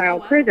style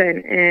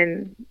prison,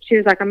 and she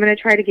was like, I'm going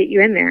to try to get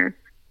you in there.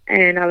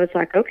 And I was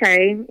like,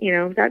 okay,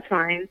 that's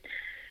fine.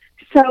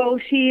 So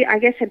she, I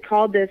guess, had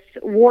called this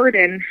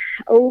warden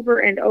over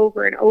and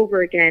over and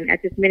over again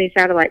at this mini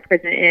satellite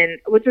prison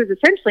which was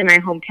essentially my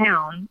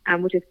hometown,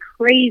 which is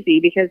crazy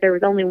because there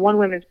was only one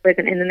women's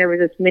prison, and then there was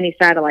this mini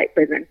satellite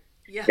prison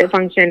that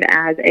functioned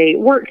as a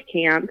work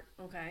camp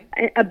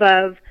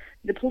above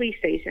the police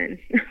station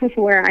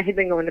where I had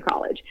been going to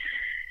college.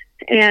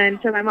 And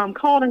so my mom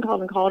called and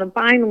called and called. And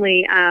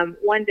finally,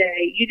 one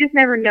day, you just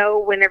never know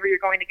whenever you're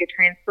going to get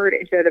transferred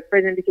into the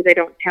prison because they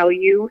don't tell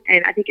you.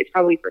 And I think it's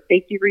probably for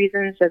safety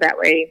reasons. So that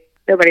way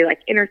nobody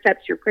like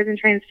intercepts your prison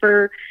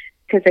transfer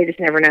because they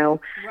just never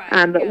know.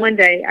 But one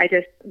day I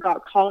just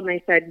got called and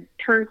they said,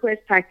 Turnquist,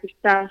 pack your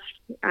stuff.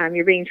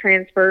 You're being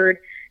transferred.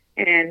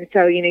 And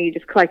so, you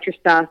just collect your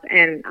stuff.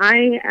 And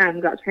I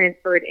got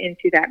transferred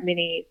into that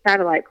mini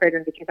satellite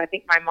prison because I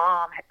think my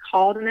mom had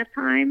called enough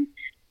time.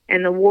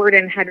 And the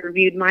warden had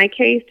reviewed my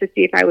case to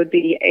see if I would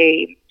be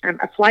a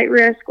flight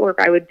risk or if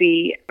I would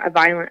be a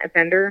violent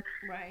offender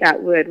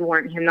that would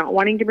warrant him not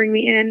wanting to bring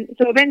me in.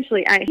 So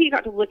eventually he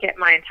got to look at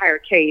my entire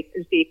case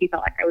and see if he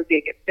felt like I would be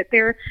a good fit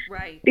there.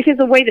 Right. Because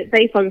the way that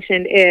they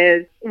functioned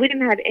is we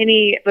didn't have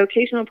any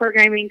vocational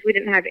programming. We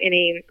didn't have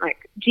any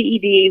like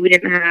GED. We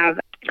didn't have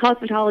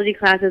cosmetology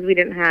classes. We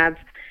didn't have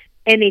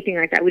anything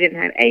like that. We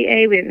didn't have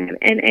AA. We didn't have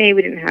NA.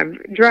 We didn't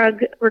have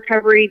drug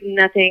recovery,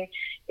 nothing.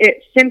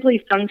 It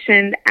simply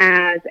functioned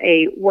as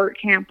a work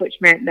camp, which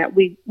meant that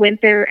we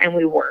went there and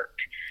we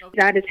worked.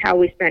 That is how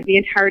we spent the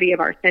entirety of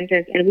our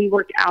sentence, and we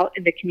worked out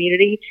in the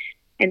community.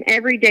 And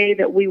every day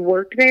that we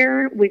worked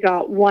there, we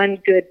got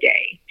one good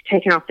day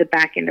taken off the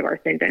back end of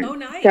our sentence. Oh,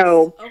 nice.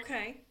 So,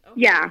 okay.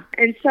 Yeah.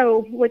 And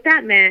so what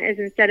that meant is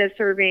instead of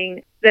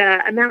serving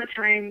the amount of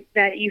time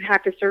that you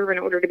have to serve in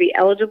order to be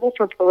eligible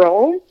for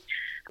parole,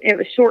 it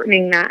was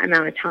shortening that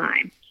amount of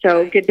time.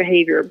 So good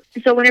behavior.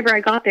 So whenever I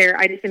got there,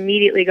 I just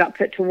immediately got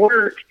put to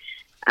work.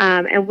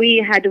 And we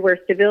had to wear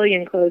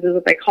civilian clothes, is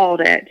what they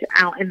called it,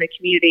 out in the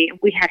community.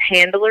 We had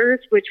handlers,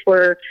 which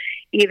were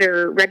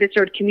either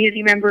registered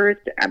community members,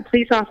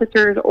 police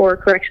officers, or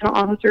correctional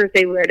officers.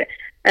 They would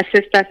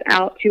assist us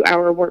out to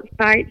our work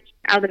sites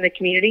out in the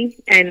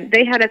community. And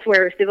they had us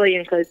wear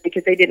civilian clothes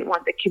because they didn't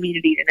want the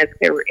community to know that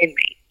there were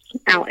inmates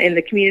out in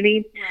the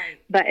community. Right.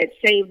 But it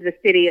saved the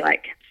city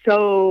like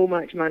so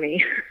much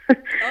money. Oh,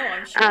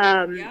 I'm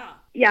sure.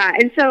 Yeah.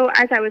 And so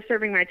as I was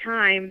serving my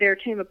time, there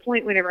came a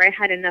point whenever I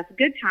had enough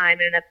good time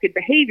and enough good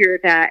behavior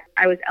that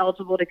I was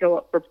eligible to go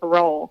up for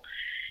parole.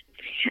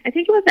 I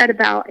think it was at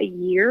about a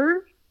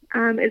year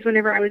is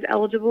whenever I was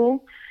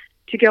eligible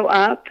to go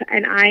up,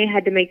 and I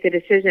had to make the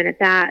decision at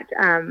that.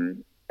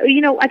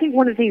 I think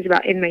one of the things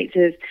about inmates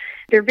is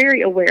they're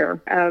very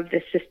aware of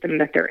the system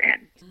that they're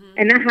in.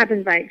 And that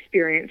happens by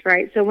experience,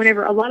 right? So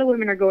whenever a lot of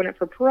women are going up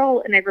for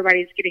parole and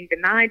everybody's getting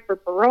denied for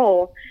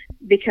parole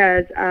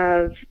because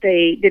of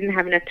they didn't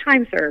have enough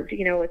time served,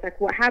 it's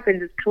like what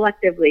happens is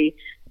collectively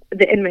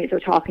the inmates are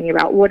talking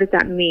about what does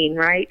that mean,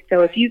 right? So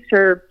if you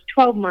serve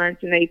 12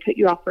 months and they put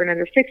you off for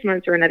another 6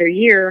 months or another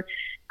year,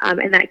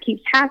 and that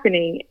keeps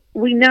happening,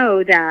 we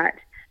know that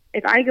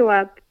if I go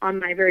up on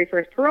my very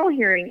first parole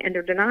hearing and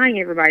they're denying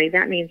everybody,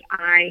 that means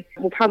I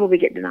will probably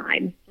get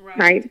denied,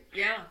 right?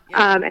 Yeah.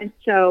 And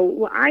so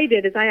what I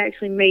did is I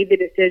actually made the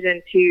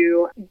decision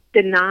to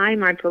deny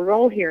my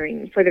parole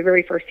hearing for the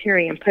very first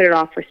hearing and put it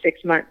off for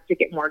 6 months to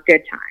get more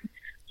good time.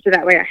 So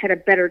that way I had a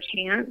better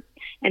chance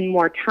and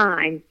more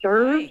time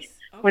served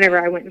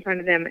whenever I went in front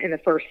of them in the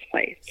first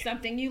place.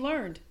 Something you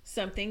learned,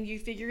 something you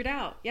figured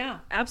out. Yeah,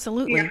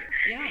 absolutely.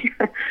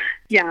 Yeah.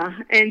 Yeah.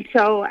 And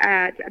so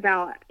at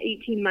about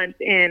 18 months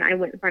in, I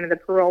went in front of the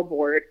parole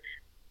board.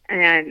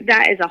 And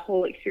that is a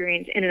whole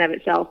experience in and of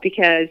itself,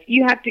 because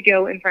you have to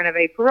go in front of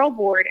a parole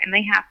board and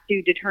they have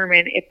to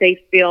determine if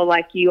they feel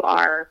like you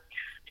are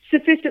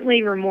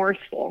sufficiently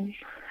remorseful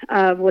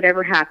of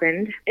whatever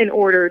happened in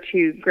order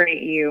to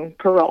grant you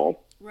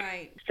parole.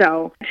 Right.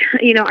 So,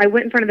 I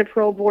went in front of the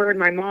parole board.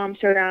 My mom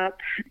showed up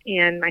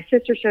and my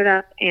sister showed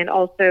up, and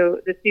also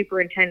the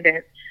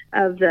superintendent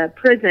of the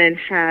prison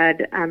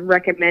had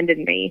recommended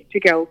me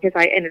to go, because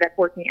I ended up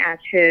working as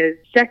his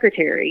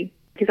secretary.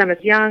 Because I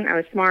was young, I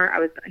was smart, I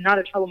was not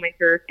a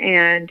troublemaker,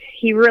 and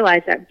he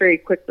realized that very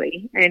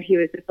quickly. And he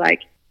was just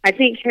like, I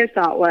think his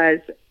thought was,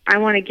 I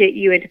want to get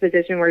you into a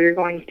position where you're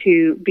going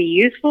to be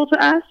useful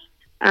to us,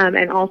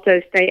 and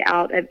also stay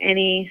out of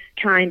any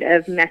kind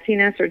of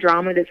messiness or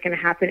drama that's going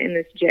to happen in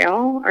this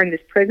jail or in this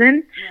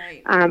prison.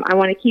 Right. I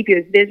want to keep you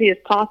as busy as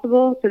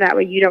possible so that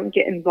way you don't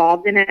get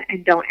involved in it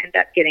and don't end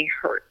up getting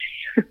hurt.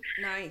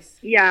 Nice.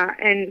 Yeah,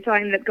 and so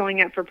I ended up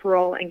going up for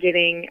parole and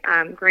getting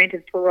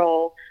granted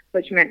parole,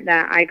 which meant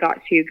that I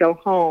got to go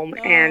home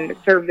and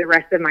serve the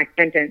rest of my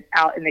sentence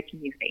out in the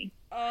community,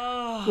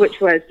 which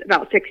was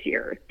about 6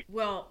 years.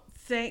 Well,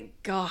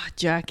 thank God,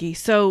 Jackie.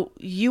 So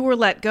you were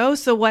let go.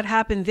 So what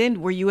happened then?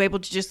 Were you able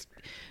to just,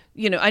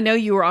 I know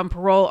you were on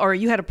parole, or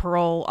you had a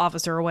parole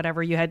officer or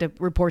whatever, you had to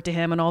report to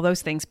him and all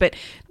those things, but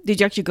did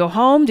you actually go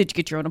home? Did you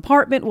get your own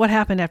apartment? What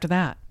happened after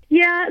that?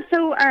 Yeah,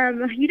 so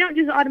you don't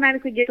just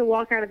automatically get to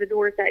walk out of the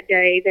doors that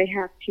day. They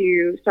have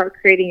to start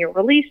creating a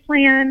release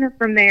plan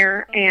from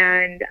there.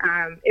 And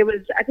it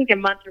was, I think, a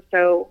month or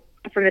so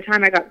from the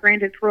time I got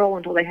granted parole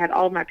until they had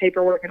all of my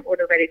paperwork in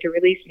order ready to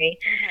release me.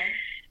 Okay.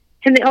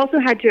 And they also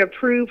had to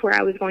approve where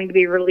I was going to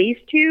be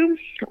released to,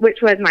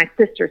 which was my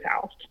sister's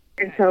house.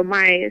 And so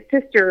my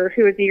sister,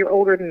 who is a year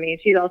older than me,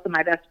 she's also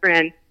my best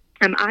friend,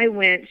 I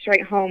went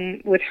straight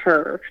home with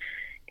her.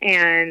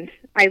 And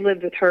I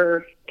lived with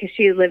her because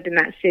she lived in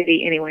that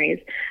city anyways.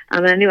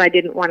 And I knew I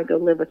didn't want to go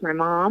live with my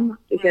mom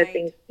because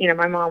things,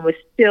 my mom was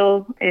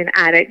still an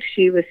addict.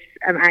 She was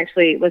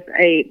actually was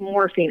a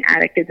morphine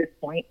addict at this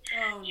point.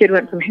 She had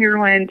went from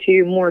heroin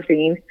to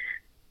morphine.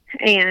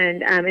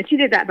 And she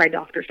did that by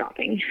doctor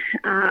stopping.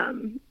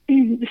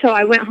 So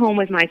I went home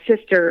with my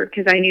sister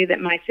because I knew that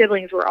my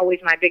siblings were always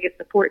my biggest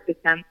support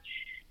system.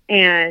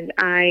 And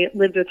I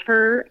lived with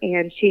her,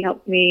 and she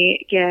helped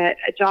me get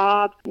a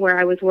job where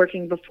I was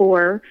working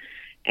before.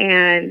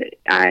 And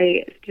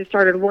I just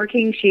started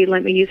working. She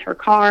let me use her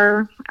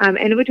car.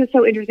 And which was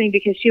so interesting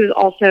because she was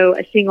also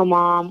a single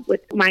mom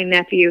with my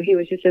nephew. He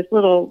was just this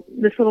little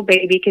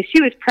baby, because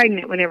she was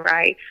pregnant whenever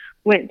I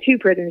went to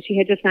prison. She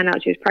had just found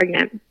out she was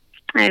pregnant.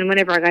 And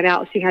whenever I got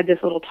out, she had this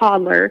little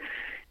toddler.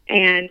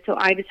 And so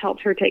I just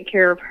helped her take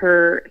care of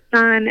her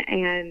son,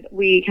 and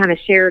we kind of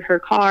shared her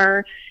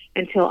car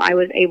until I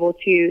was able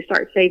to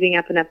start saving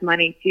up enough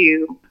money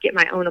to get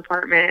my own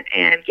apartment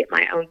and get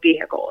my own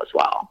vehicle as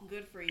well.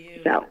 Good for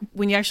you. So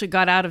when you actually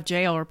got out of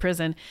jail or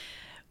prison,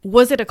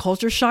 was it a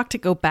culture shock to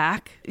go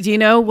back? Do you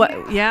know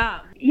what?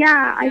 Yeah.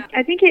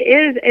 I think it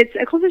is. It's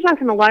a culture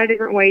shock in a lot of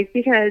different ways,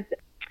 because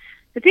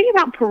the thing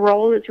about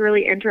parole that's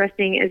really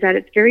interesting is that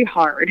it's very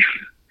hard.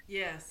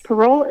 Yes.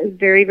 Parole is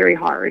very, very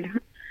hard.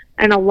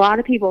 And a lot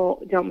of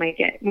people don't make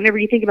it. Whenever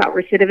you think about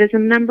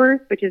recidivism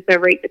numbers, which is the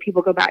rate that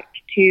people go back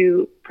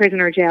to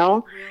prison or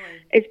jail,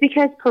 it's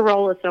because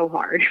parole is so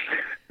hard.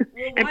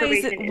 Well,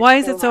 why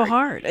is it so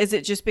hard? Is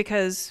it just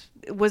because,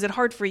 was it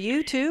hard for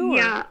you too?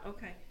 Yeah. Or?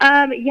 Okay.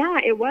 Yeah,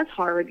 it was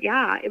hard.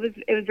 Yeah, it was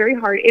very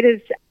hard. It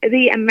is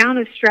the amount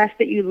of stress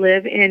that you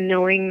live in,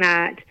 knowing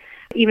that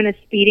even a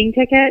speeding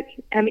ticket,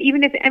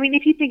 even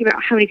if you think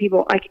about how many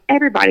people, like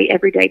everybody,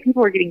 every day,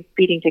 people are getting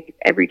speeding tickets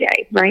every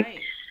day, right?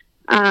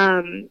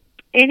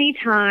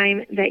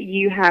 Anytime that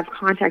you have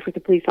contact with a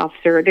police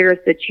officer, there is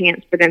the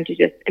chance for them to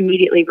just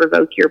immediately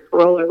revoke your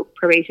parole or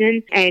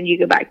probation, and you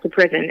go back to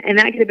prison. And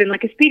that could have been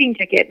like a speeding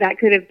ticket. That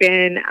could have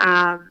been,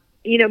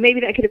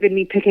 maybe that could have been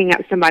me picking up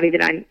somebody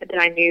that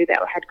I knew that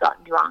had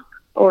gotten drunk,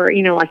 or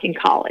like in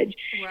college,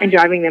 and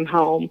driving them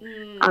home.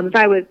 If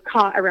I was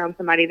caught around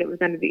somebody that was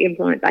under the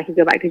influence, I could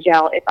go back to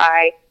jail. If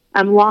I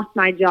lost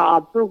my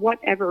job for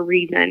whatever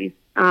reason,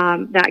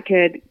 that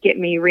could get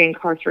me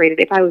reincarcerated.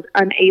 If I was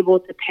unable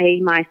to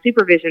pay my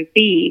supervision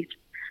fees,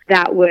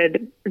 that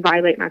would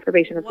violate my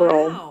probation or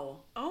parole. Wow.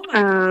 Oh my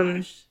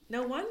gosh.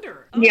 No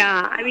wonder. Oh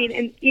yeah. I mean,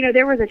 and,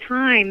 there was a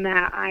time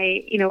that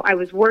I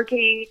was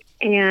working,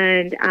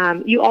 and,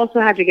 you also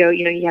have to go,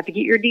 you have to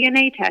get your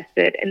DNA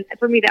tested. And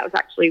for me, that was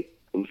actually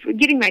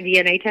getting my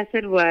DNA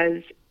tested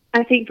was,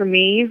 I think for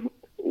me,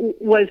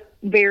 was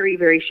very,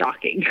 very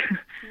shocking.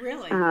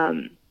 Really?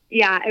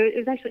 Yeah, it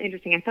was actually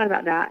interesting. I thought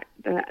about that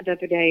the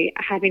other day,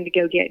 having to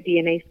go get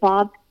DNA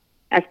swabs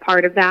as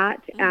part of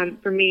that.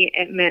 For me,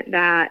 it meant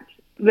that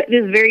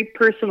this very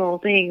personal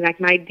thing, like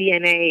my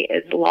DNA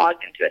is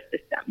logged into a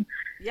system.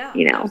 Yeah,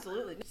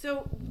 absolutely.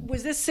 So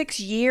was this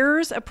 6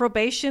 years of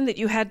probation that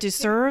you had to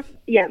serve?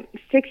 Yeah,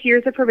 6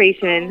 years of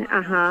probation.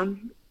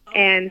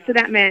 And so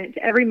that meant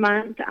every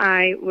month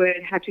I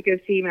would have to go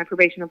see my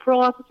probation or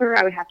parole officer.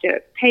 I would have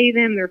to pay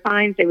them their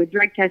fines. They would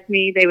drug test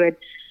me. They would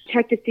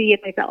check to see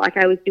if they felt like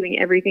I was doing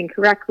everything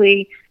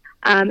correctly.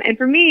 And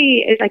for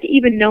me, it's like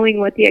even knowing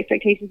what the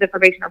expectations of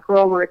probation or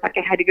parole were, it's like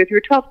I had to go through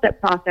a 12-step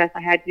process.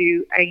 I had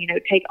to,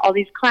 take all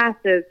these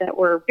classes that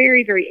were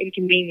very, very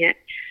inconvenient.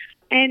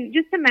 And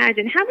just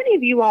imagine, how many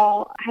of you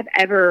all have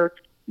ever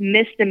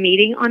missed a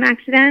meeting on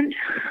accident?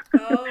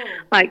 Oh,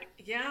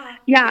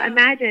 Yeah,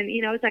 imagine,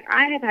 it's like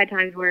I have had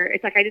times where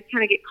it's like I just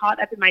kind of get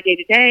caught up in my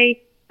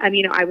day-to-day. I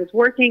was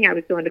working, I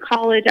was going to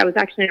college, I was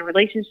actually in a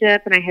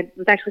relationship, and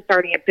was actually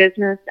starting a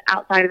business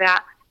outside of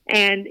that.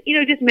 And,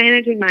 just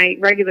managing my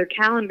regular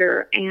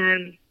calendar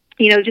and,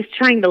 just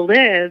trying to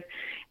live.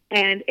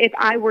 And if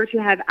I were to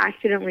have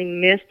accidentally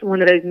missed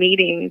one of those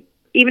meetings,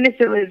 even if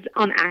it was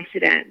on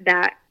accident,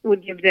 that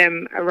would give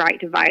them a right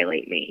to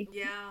violate me.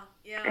 Yeah.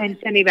 And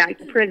send me back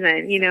to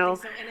prison,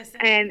 So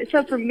And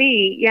so for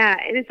me,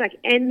 and it's like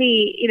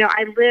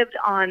I lived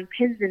on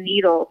pins and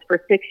needles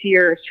for 6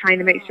 years trying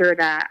to make sure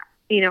that,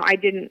 I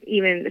didn't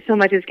even so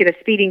much as get a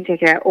speeding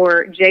ticket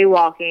or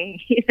jaywalking,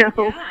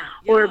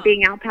 or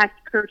being out past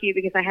curfew,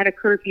 because I had a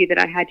curfew that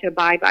I had to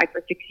abide by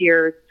for 6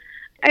 years.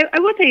 I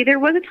will say there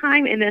was a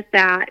time in this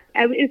that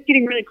I was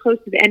getting really close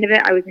to the end of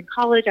it. I was in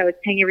college. I was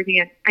paying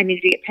everything I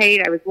needed to get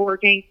paid. I was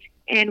working.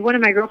 And one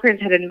of my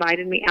girlfriends had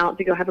invited me out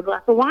to go have a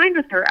glass of wine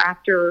with her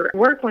after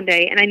work one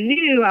day. And I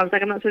knew, I was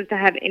like, I'm not supposed to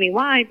have any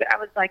wine. But I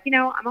was like,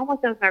 I'm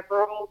almost done with my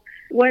parole.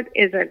 What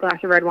is a glass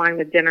of red wine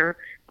with dinner?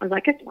 I was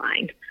like, it's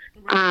wine.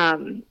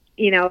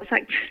 It's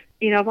like,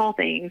 of all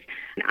things.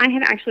 And I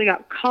had actually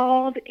got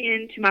called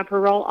into my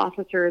parole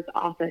officer's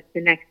office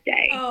the next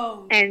day.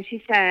 Oh. And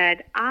she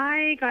said,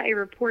 I got a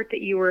report that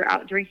you were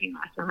out drinking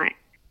last night.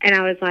 And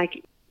I was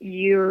like,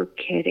 you're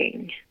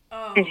kidding.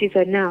 Oh. And she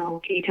said,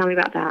 no, can you tell me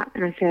about that?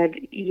 And I said,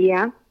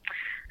 yeah.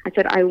 I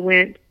said, I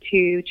went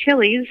to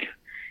Chili's,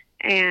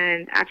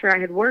 and after I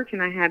had worked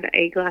and I had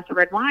a glass of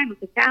red wine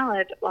with a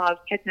salad while I was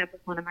catching up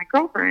with one of my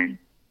girlfriends.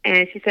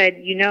 And she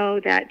said,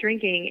 that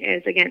drinking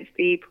is against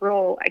the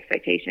parole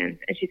expectations.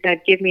 And she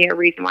said, give me a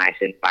reason why I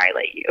shouldn't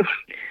violate you.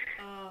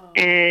 Oh.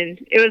 And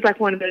it was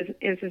like one of those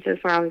instances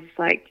where I was just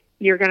like,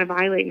 you're going to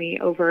violate me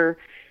over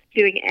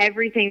doing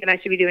everything that I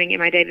should be doing in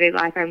my day-to-day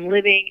life. I'm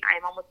living.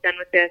 I'm almost done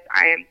with this.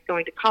 I am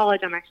going to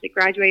college. I'm actually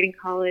graduating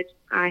college.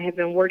 I have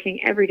been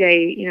working every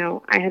day.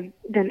 I have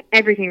done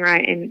everything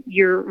right, and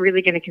you're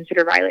really going to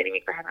consider violating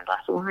me for having a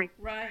glass of wine.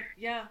 Right,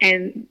 yeah.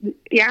 And,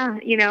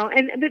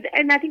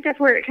 and I think that's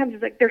where it comes.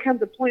 It's like there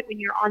comes a point when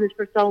you're on this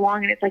for so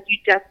long, and it's like you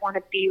just want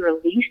to be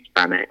released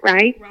from it,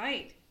 right?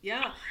 Right,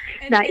 yeah.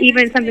 And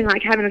even something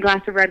like having a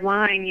glass of red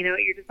wine,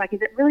 you're just like,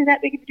 is it really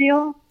that big of a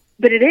deal?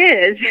 But it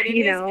is,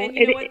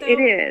 it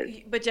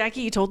is. But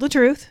Jackie, you told the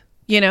truth.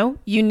 You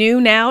knew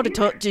now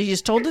you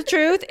just told the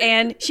truth.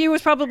 And she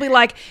was probably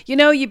like,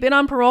 you've been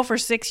on parole for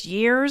 6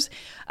 years.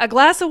 A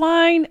glass of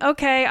wine.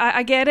 Okay.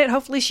 I get it.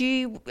 Hopefully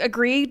she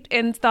agreed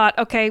and thought,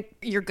 okay,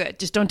 you're good.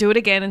 Just don't do it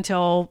again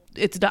until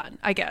it's done,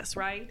 I guess.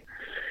 Right.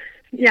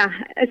 Yeah,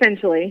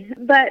 essentially.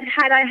 But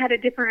had I had a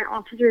different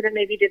officer that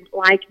maybe didn't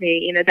like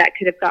me, that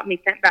could have got me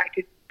sent back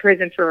to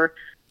prison for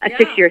a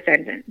 6-year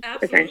sentence,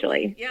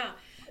 essentially. Yeah.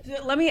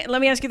 Let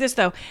me ask you this,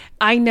 though.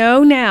 I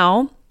know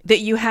now that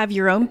you have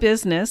your own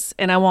business,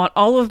 and I want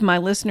all of my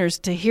listeners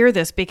to hear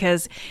this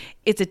because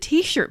it's a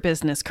T-shirt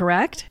business,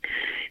 correct?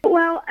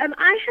 Well,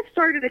 I have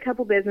started a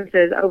couple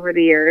businesses over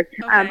the years.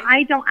 Okay.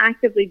 I don't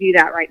actively do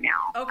that right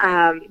now.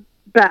 Okay.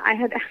 But I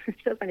had,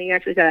 it's so funny you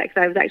actually said that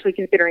because I was actually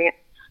considering it.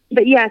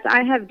 But yes,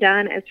 I have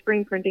done a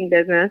screen printing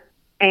business.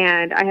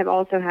 And I have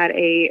also had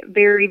a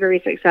very,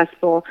 very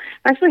successful,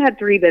 I actually had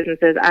 3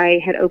 businesses.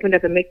 I had opened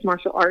up a mixed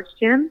martial arts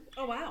gym.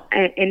 Oh, wow.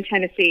 In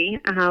Tennessee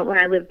when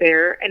I lived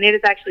there. And it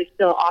is actually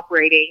still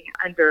operating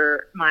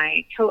under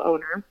my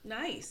co-owner.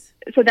 Nice.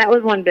 So that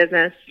was one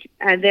business.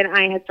 And then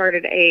I had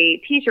started a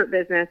T-shirt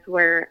business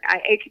where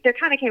there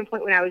kind of came a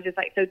point when I was just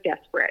like so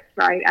desperate,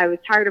 right? I was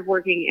tired of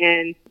working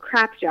in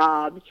crap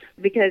jobs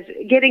because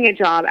getting a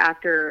job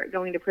after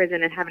going to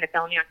prison and having a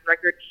felony on your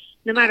record,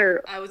 no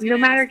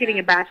matter getting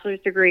a bachelor's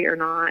degree or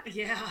not.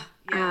 Yeah.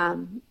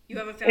 You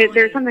have a felony.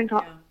 There's something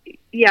called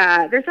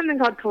there's something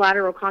called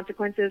collateral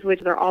consequences,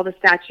 which are all the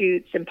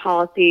statutes and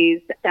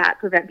policies that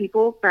prevent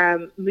people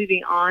from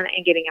moving on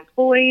and getting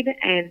employed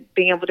and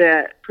being able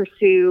to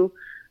pursue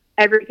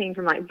everything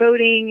from like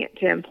voting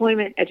to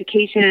employment,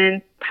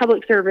 education,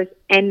 public service,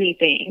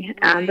 anything.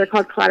 Right. They're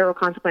called collateral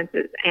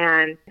consequences.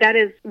 And that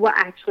is what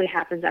actually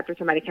happens after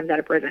somebody comes out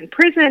of prison.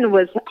 Prison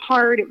was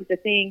hard. It was a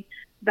thing.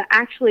 But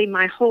actually,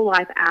 my whole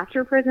life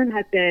after prison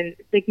has been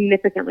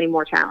significantly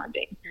more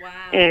challenging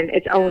in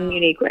its own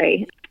unique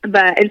way.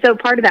 And so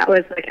part of that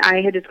was like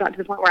I had just got to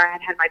the point where I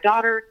had my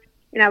daughter,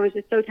 and I was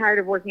just so tired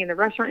of working in the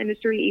restaurant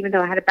industry, even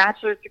though I had a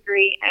bachelor's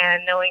degree,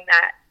 and knowing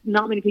that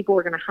not many people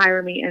were going to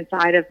hire me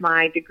inside of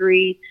my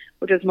degree,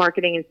 which was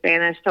marketing in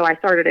Spanish. So I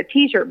started a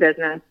T-shirt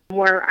business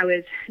where I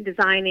was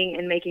designing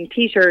and making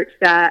T-shirts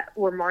that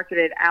were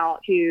marketed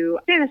out to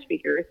Spanish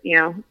speakers,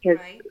 because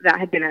that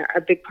had been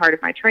a big part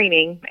of my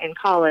training in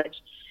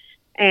college.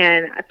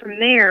 And from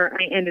there,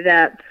 I ended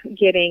up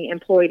getting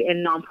employed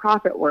in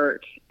nonprofit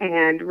work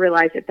and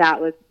realized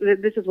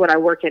this is what I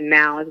work in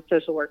now as a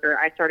social worker.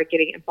 I started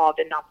getting involved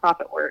in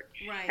nonprofit work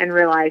and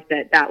realized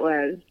that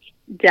was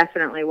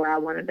definitely where I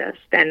wanted to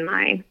spend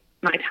my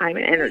time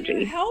and energy.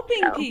 You're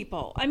helping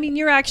people. I mean,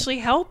 you're actually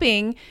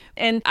helping.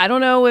 And I don't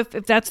know if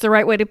that's the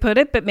right way to put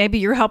it, but maybe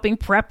you're helping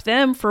prep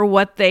them for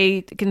what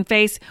they can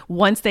face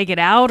once they get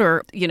out,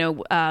 or,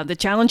 the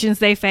challenges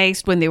they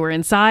faced when they were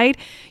inside,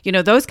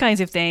 those kinds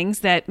of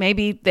things that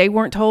maybe they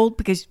weren't told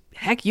because,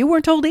 heck, you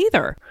weren't told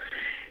either.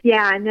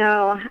 Yeah, I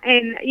know.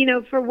 And,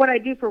 for what I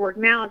do for work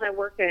now is I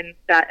work in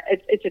that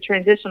it's a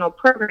transitional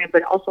program,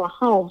 but also a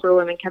home for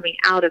women coming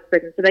out of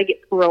prison. So they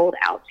get paroled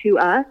out to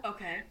us.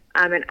 Okay.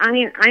 And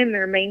I am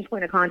their main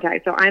point of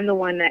contact. So I'm the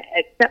one that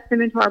accepts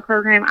them into our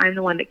program. I'm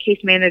the one that case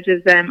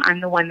manages them. I'm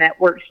the one that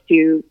works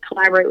to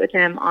collaborate with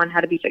them on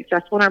how to be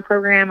successful in our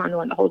program. I'm the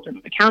one that holds them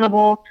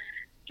accountable.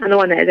 I'm the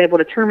one that is able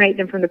to terminate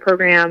them from the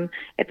program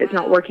if it's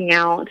not working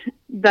out.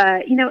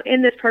 But,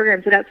 in this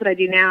program, so that's what I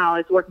do now,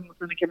 is working with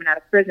women coming out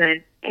of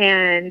prison.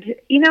 And,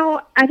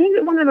 I think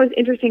that one of the most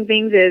interesting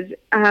things is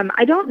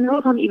I don't know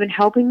if I'm even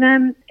helping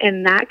them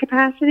in that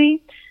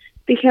capacity,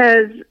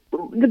 because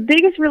the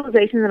biggest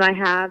realization that I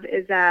have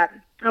is that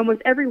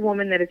almost every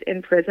woman that is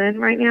in prison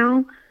right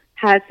now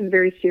has some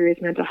very serious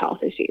mental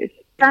health issues.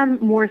 Some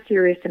more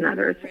serious than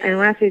others. Really? And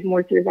when I say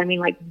more serious, I mean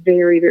like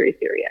very, very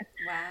serious.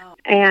 Wow.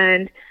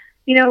 And,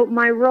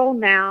 my role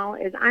now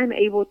is I'm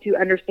able to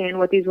understand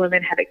what these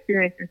women have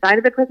experienced inside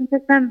of the prison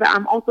system, but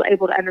I'm also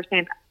able to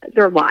understand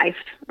their life,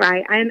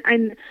 right?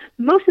 And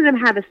most of them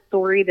have a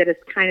story that is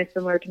kind of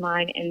similar to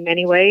mine in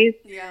many ways,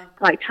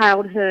 like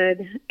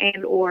childhood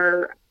and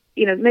or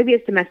maybe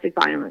it's domestic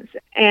violence.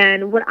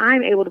 And what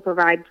I'm able to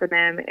provide for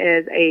them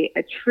is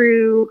a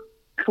true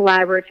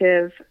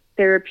collaborative,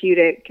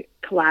 therapeutic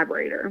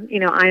collaborator.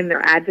 I'm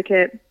their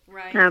advocate.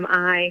 Right.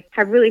 I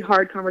have really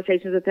hard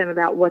conversations with them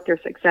about what their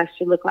success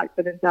should look like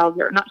for themselves,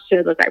 or not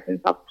should look like for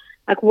themselves,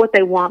 like what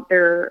they want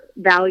their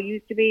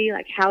values to be,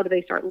 like how do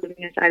they start living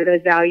inside of those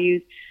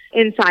values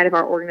inside of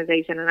our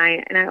organization. And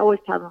I always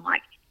tell them,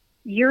 like,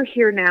 you're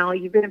here now,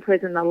 you've been in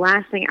prison, the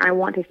last thing I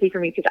want to see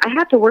from you, because I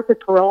have to work with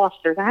parole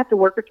officers, I have to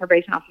work with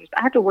probation officers,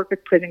 I have to work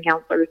with prison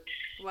counselors.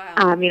 Wow.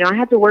 I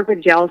have to work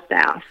with jail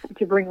staff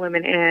to bring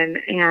women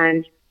in.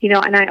 And,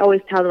 and I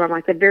always tell them, I'm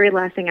like, the very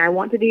last thing I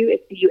want to do is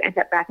see you end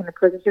up back in the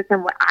prison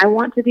system. What I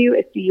want to do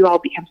is see you all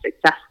become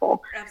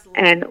successful.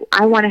 Absolutely. And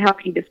I want to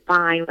help you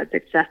define what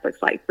success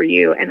looks like for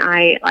you. And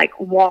I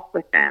walk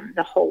with them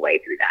the whole way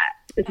through that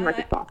as much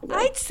as possible.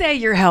 I'd say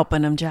you're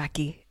helping them,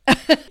 Jackie.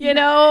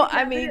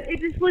 I mean, it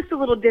just looks a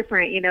little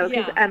different,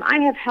 because I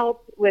have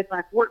helped with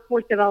like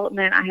workforce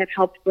development. I have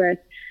helped with,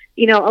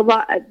 a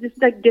lot, just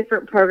like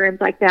different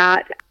programs like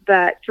that.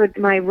 But for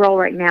my role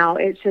right now,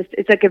 it's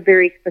like a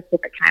very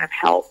specific kind of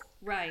help.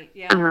 Right.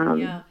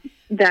 Yeah.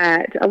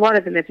 That a lot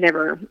of them have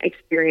never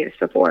experienced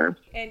before.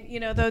 And,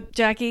 though,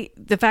 Jackie,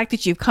 the fact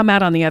that you've come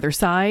out on the other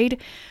side,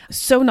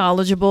 so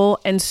knowledgeable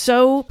and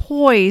so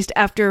poised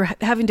after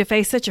having to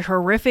face such a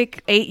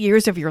horrific 8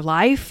 years of your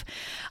life,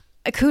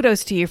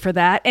 kudos to you for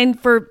that, and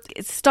for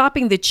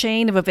stopping the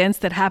chain of events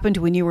that happened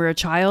when you were a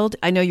child.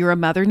 I know you're a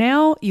mother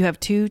now. You have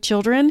 2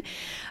 children.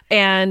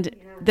 And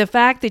the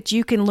fact that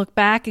you can look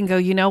back and go,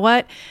 you know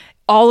what?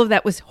 All of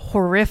that was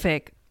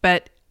horrific,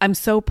 but I'm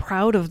so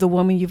proud of the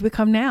woman you've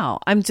become now.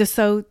 I'm just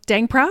so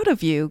dang proud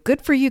of you.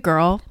 Good for you,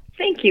 girl.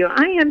 Thank you.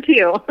 I am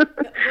too.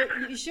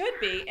 You should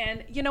be.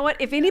 And you know what?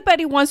 If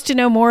anybody wants to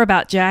know more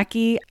about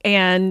Jackie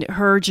and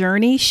her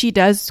journey, she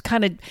does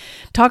kind of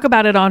talk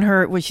about it on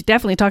her, well, she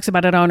definitely talks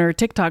about it on her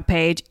TikTok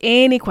page.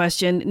 Any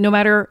question, no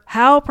matter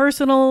how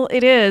personal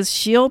it is,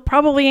 she'll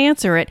probably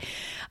answer it.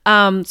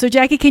 So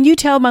Jackie, can you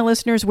tell my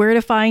listeners where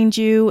to find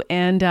you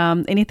and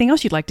anything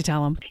else you'd like to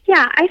tell them?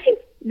 Yeah, I think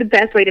the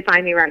best way to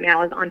find me right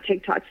now is on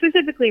TikTok,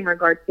 specifically in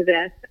regards to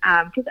this,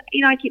 because,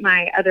 I keep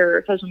my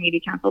other social media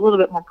accounts a little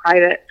bit more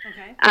private.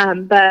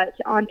 Okay. But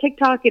on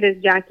TikTok, it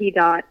is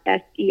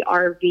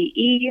Jackie.Serve,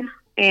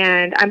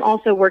 and I'm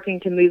also working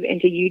to move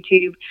into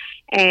YouTube.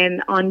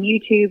 And on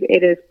YouTube,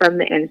 it is From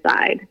the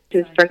Inside,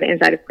 just From the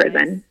Inside of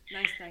Prison.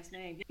 Nice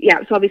name. Yeah,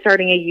 so I'll be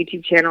starting a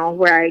YouTube channel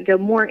where I go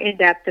more in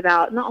depth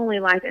about not only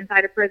life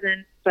inside of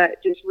prison,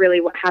 but just really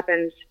what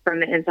happens from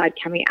the inside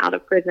coming out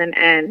of prison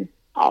and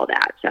all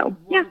that. So,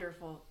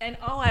 wonderful. Yeah. And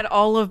I'll add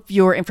all of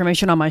your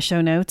information on my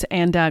show notes.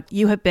 And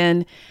you have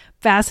been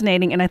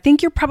fascinating. And I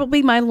think you're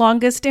probably my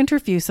longest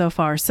interview so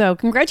far. So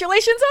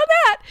congratulations on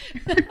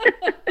that.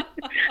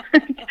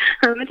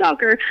 I'm a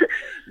talker.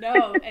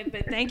 No,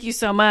 but thank you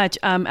so much.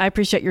 I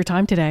appreciate your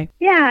time today.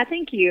 Yeah,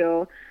 thank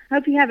you.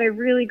 Hope you have a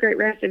really great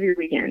rest of your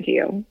weekend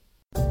too.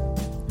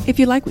 If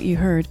you like what you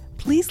heard,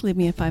 please leave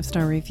me a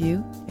 5-star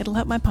review. It'll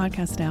help my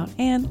podcast out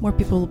and more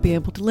people will be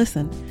able to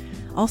listen.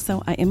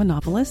 Also, I am a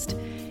novelist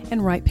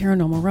and write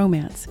paranormal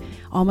romance.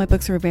 All my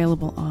books are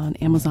available on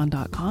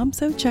Amazon.com,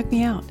 so check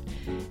me out.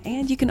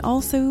 And you can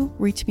also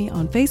reach me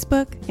on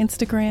Facebook,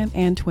 Instagram,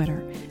 and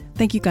Twitter.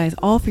 Thank you guys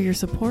all for your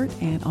support,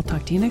 and I'll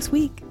talk to you next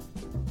week.